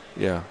 Yeah.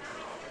 Yeah.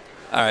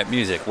 All right,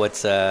 music.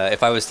 What's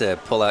if I was to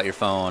pull out your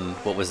phone?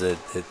 What was the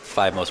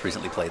 5 most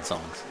recently played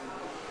songs?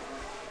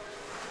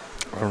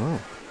 I don't know.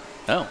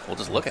 Oh, we'll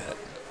just look at it.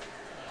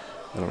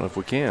 I don't know if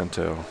we can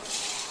tell.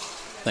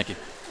 Thank you.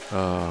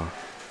 I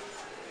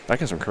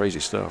got some crazy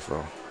stuff,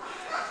 though.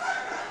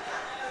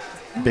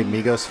 Big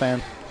Migos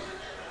fan?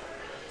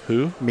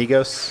 Who?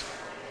 Migos?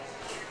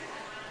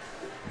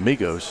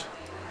 Migos.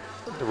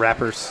 The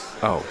rappers?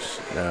 Oh,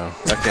 no.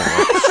 I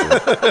can't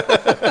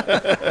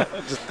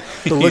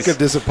The look of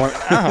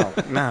disappointment. Oh,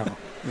 no.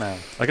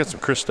 I got some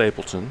Chris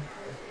Stapleton.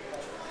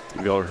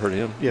 Have you all heard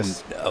him?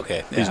 Yes.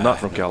 Okay. He's yeah. not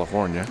from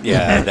California.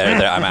 Yeah,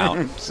 there. I'm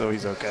out. So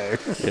he's okay.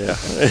 Yeah.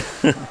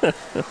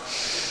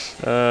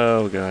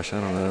 Oh, gosh, I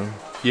don't know.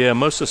 Yeah,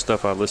 most of the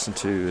stuff I listen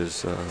to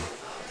is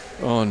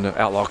on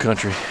Outlaw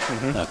Country.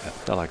 Okay.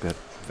 I like that.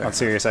 On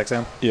Sirius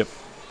XM? Yep.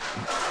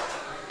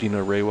 Do you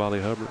know Ray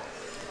Wiley Hubbard?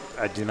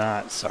 I do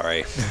not.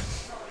 Sorry.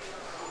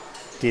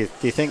 Do you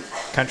think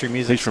country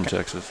music? He's from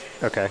Texas.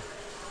 Okay.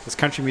 Has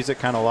country music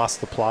kind of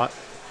lost the plot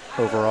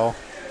overall?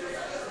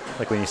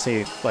 Like when you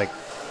see like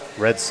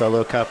Red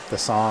Solo Cup, the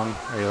song,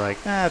 where you're like,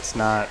 it's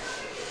not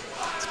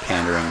It's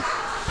pandering.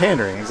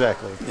 pandering,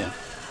 exactly. Yeah.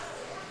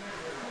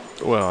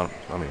 Well,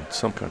 I mean,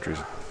 some countries,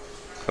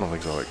 I don't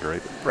think it's all that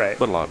great. Right.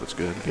 But a lot of it's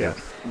good. Yeah.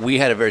 We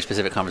had a very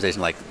specific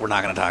conversation. Like, we're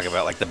not going to talk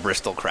about like the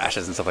Bristol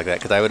crashes and stuff like that,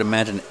 because I would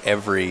imagine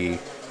every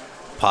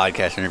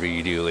podcast interview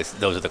you do is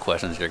those are the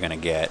questions you're going to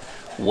get.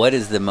 What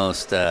is the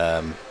most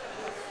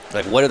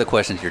what are the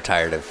questions you're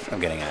tired of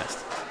getting asked?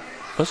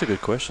 That's a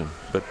good question,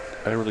 but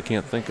I really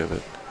can't think of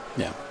it.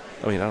 Yeah.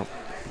 I mean, I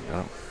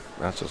don't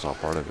that's just all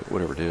part of it.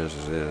 Whatever it is,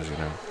 you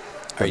know.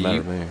 Are Doesn't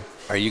matter to me.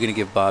 Are you going to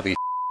give Bobby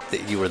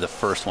that you were the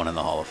first one in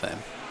the Hall of Fame?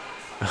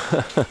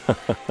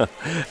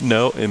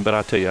 No, but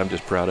I tell you, I'm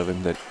just proud of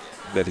him that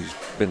he's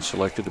been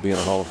selected to be in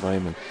the Hall of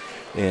Fame,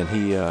 and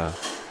he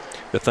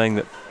the thing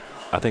that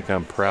I think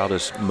I'm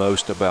proudest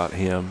most about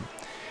him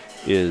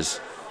is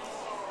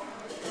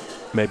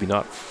maybe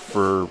not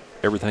for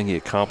everything he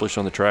accomplished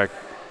on the track,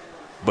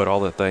 but all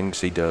the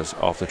things he does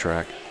off the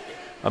track.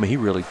 I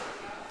mean,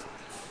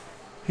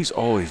 he's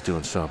always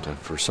doing something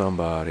for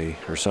somebody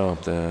or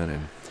something,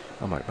 and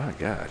I'm like, my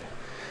God,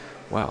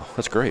 wow,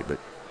 that's great, but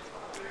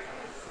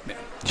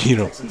you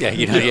know,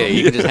 you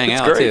can just hang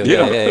out great, too.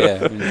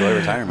 Yeah. Enjoy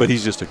retirement. But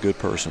he's just a good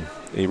person.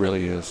 He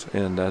really is,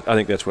 and I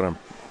think that's what I'm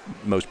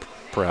most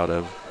proud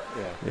of.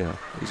 Yeah,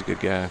 he's a good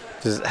guy.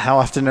 How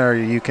often are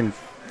you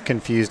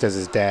confused as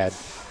his dad?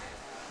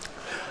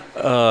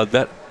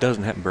 That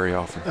doesn't happen very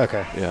often.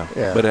 Okay.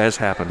 Yeah. But it has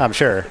happened. I'm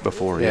sure.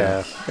 Before.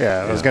 Yeah.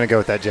 I was going to go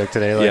with that joke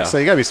today. Like, Yeah. So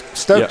you got to be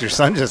stoked your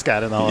son just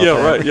got in the Hall of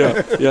Fame. Right.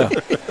 Yeah.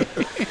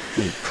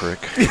 You prick.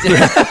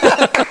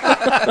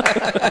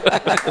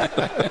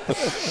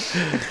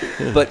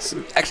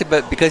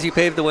 But because you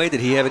paved the way, did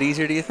he have it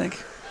easier, do you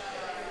think?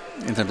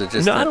 In terms of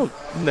just I don't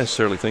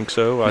necessarily think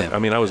so. I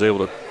mean, I was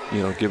able to,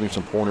 give him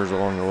some pointers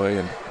along the way,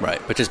 and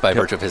right, but just by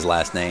virtue of his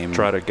last name,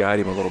 try to guide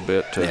him a little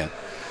bit.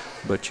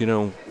 But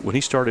when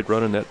he started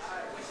running that,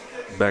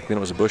 back then it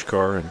was a Busch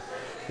car, and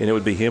it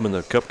would be him and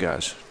the Cup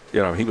guys.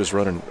 He was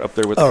running up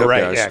there with the Cup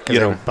guys. Oh, right, yeah, because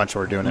a bunch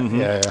were doing it. Mm-hmm.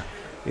 Yeah.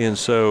 And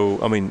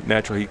so, I mean,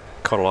 naturally, he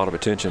caught a lot of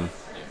attention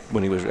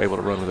when he was able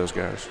to run with those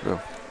guys. So.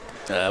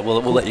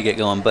 We'll let you get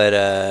going,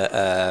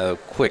 but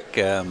quick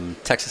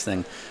Texas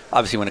thing.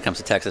 Obviously, when it comes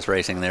to Texas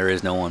racing, there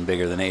is no one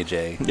bigger than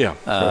AJ. Yeah.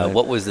 Right.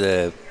 What was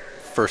the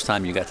first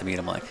time you got to meet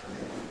him like?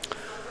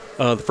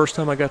 The first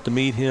time I got to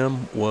meet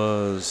him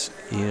was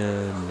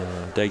in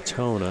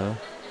Daytona,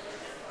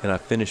 and I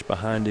finished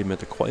behind him in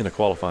a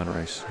qualifying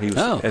race. He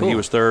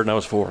was third, and I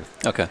was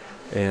fourth. Okay.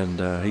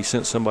 And he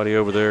sent somebody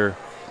over there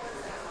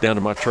down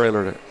to my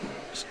trailer to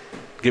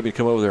get me to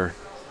come over there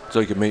so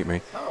he could meet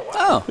me.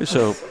 Oh,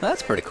 so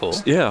that's pretty cool.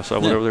 Yeah, so I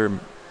went over there and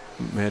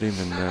met him,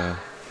 and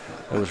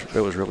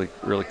it was really,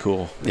 really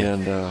cool.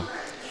 Yeah.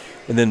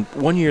 And then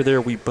one year there,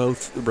 we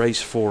both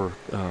raced for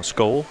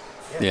Skoll.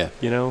 Yeah.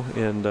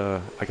 And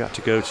I got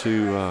to go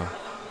to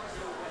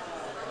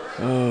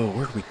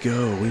where did we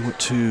go? We went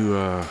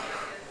to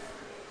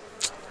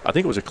I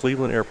think it was a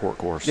Cleveland Airport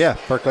course. Yeah,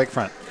 Park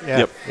Lakefront.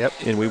 Yeah. Yep.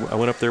 And I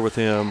went up there with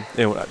him.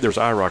 And there's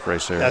an IROC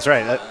race there. That's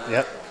right.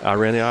 Yep. I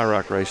ran the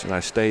IROC race, and I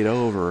stayed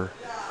over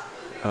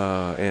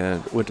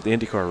and went to the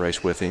IndyCar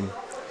race with him.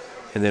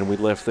 And then we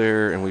left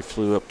there, and we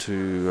flew up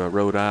to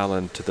Rhode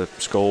Island to the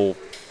Skoll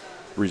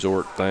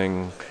resort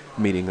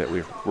meeting that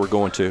we were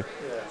going to.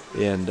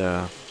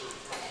 And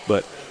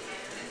but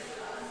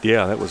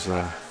yeah, that was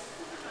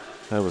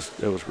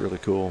really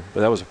cool.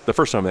 But that was the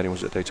first time I met him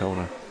was at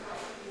Daytona.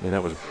 And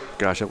that would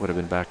have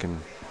been back in,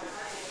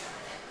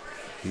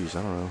 I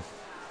don't know,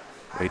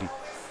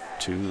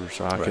 82 or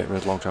so. I can't remember, it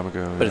was a long time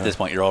ago. But at this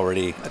point, you're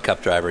already a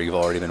Cup driver. You've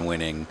already been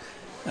winning.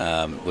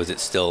 Was it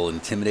still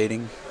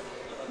intimidating?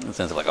 In the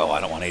sense of like, I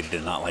don't want AJ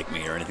to not like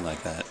me or anything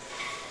like that?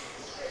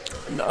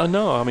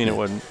 No, I mean, it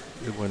wasn't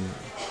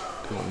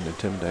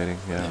intimidating.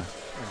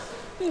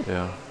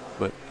 Yeah.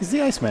 But he's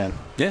the Iceman.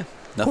 Yeah.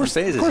 Nothing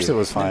phases you. Of course it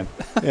was fine.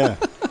 Yeah.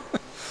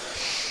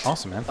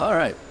 Awesome, man. All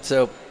right.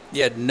 So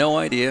you had no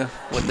idea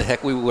what the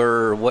heck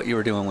what you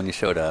were doing when you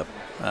showed up.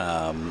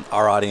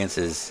 Our audience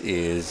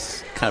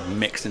is kind of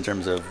mixed in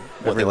terms of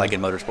what they like in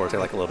motorsports. They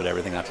like a little bit of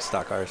everything, not just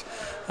stock cars.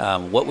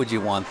 What would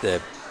you want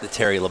the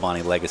Terry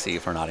Labonte legacy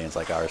for an audience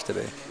like ours to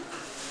be?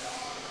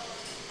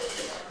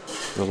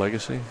 The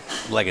legacy?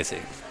 Legacy.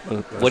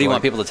 What do you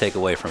want people to take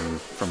away from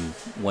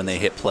when they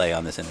hit play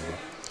on this interview?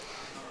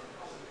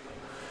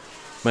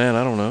 Man,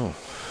 I don't know.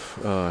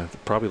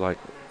 Probably like,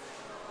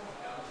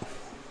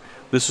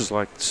 this is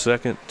like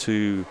second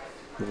to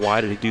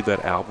why did he do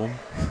that album?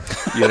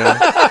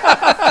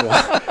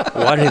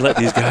 Why did he let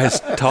these guys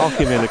talk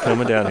him into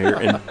coming down here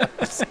and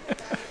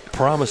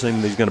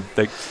promising he's going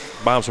to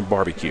buy him some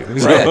barbecue?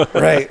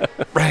 Right.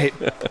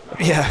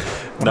 Yeah.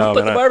 No,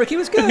 but the barbecue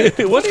was good.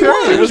 It was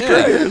great. It was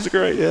great. It was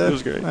great. Yeah. It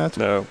was great. That's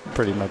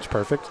pretty much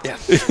perfect. Yeah.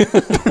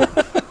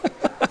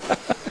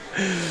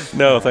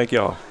 No, thank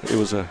y'all. It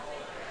was a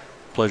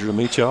pleasure to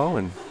meet y'all,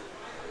 and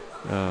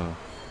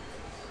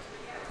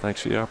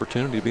thanks for the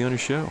opportunity to be on your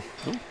show.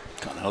 Cool.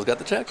 Continental's got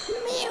the check.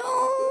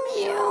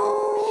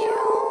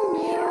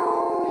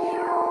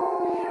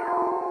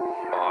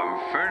 I'm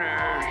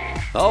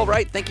finished. All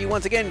right, thank you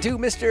once again to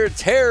Mr.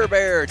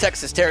 TerBear,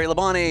 Texas Terry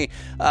Labonte.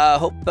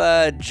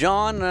 Hope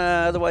John,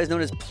 otherwise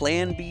known as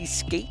Plan B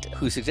Skate,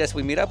 who suggested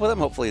we meet up with him.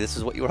 Hopefully this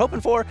is what you were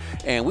hoping for.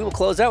 And we will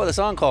close out with a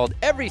song called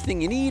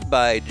Everything You Need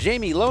by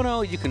Jamie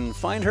Lono. You can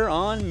find her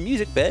on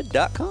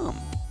musicbed.com.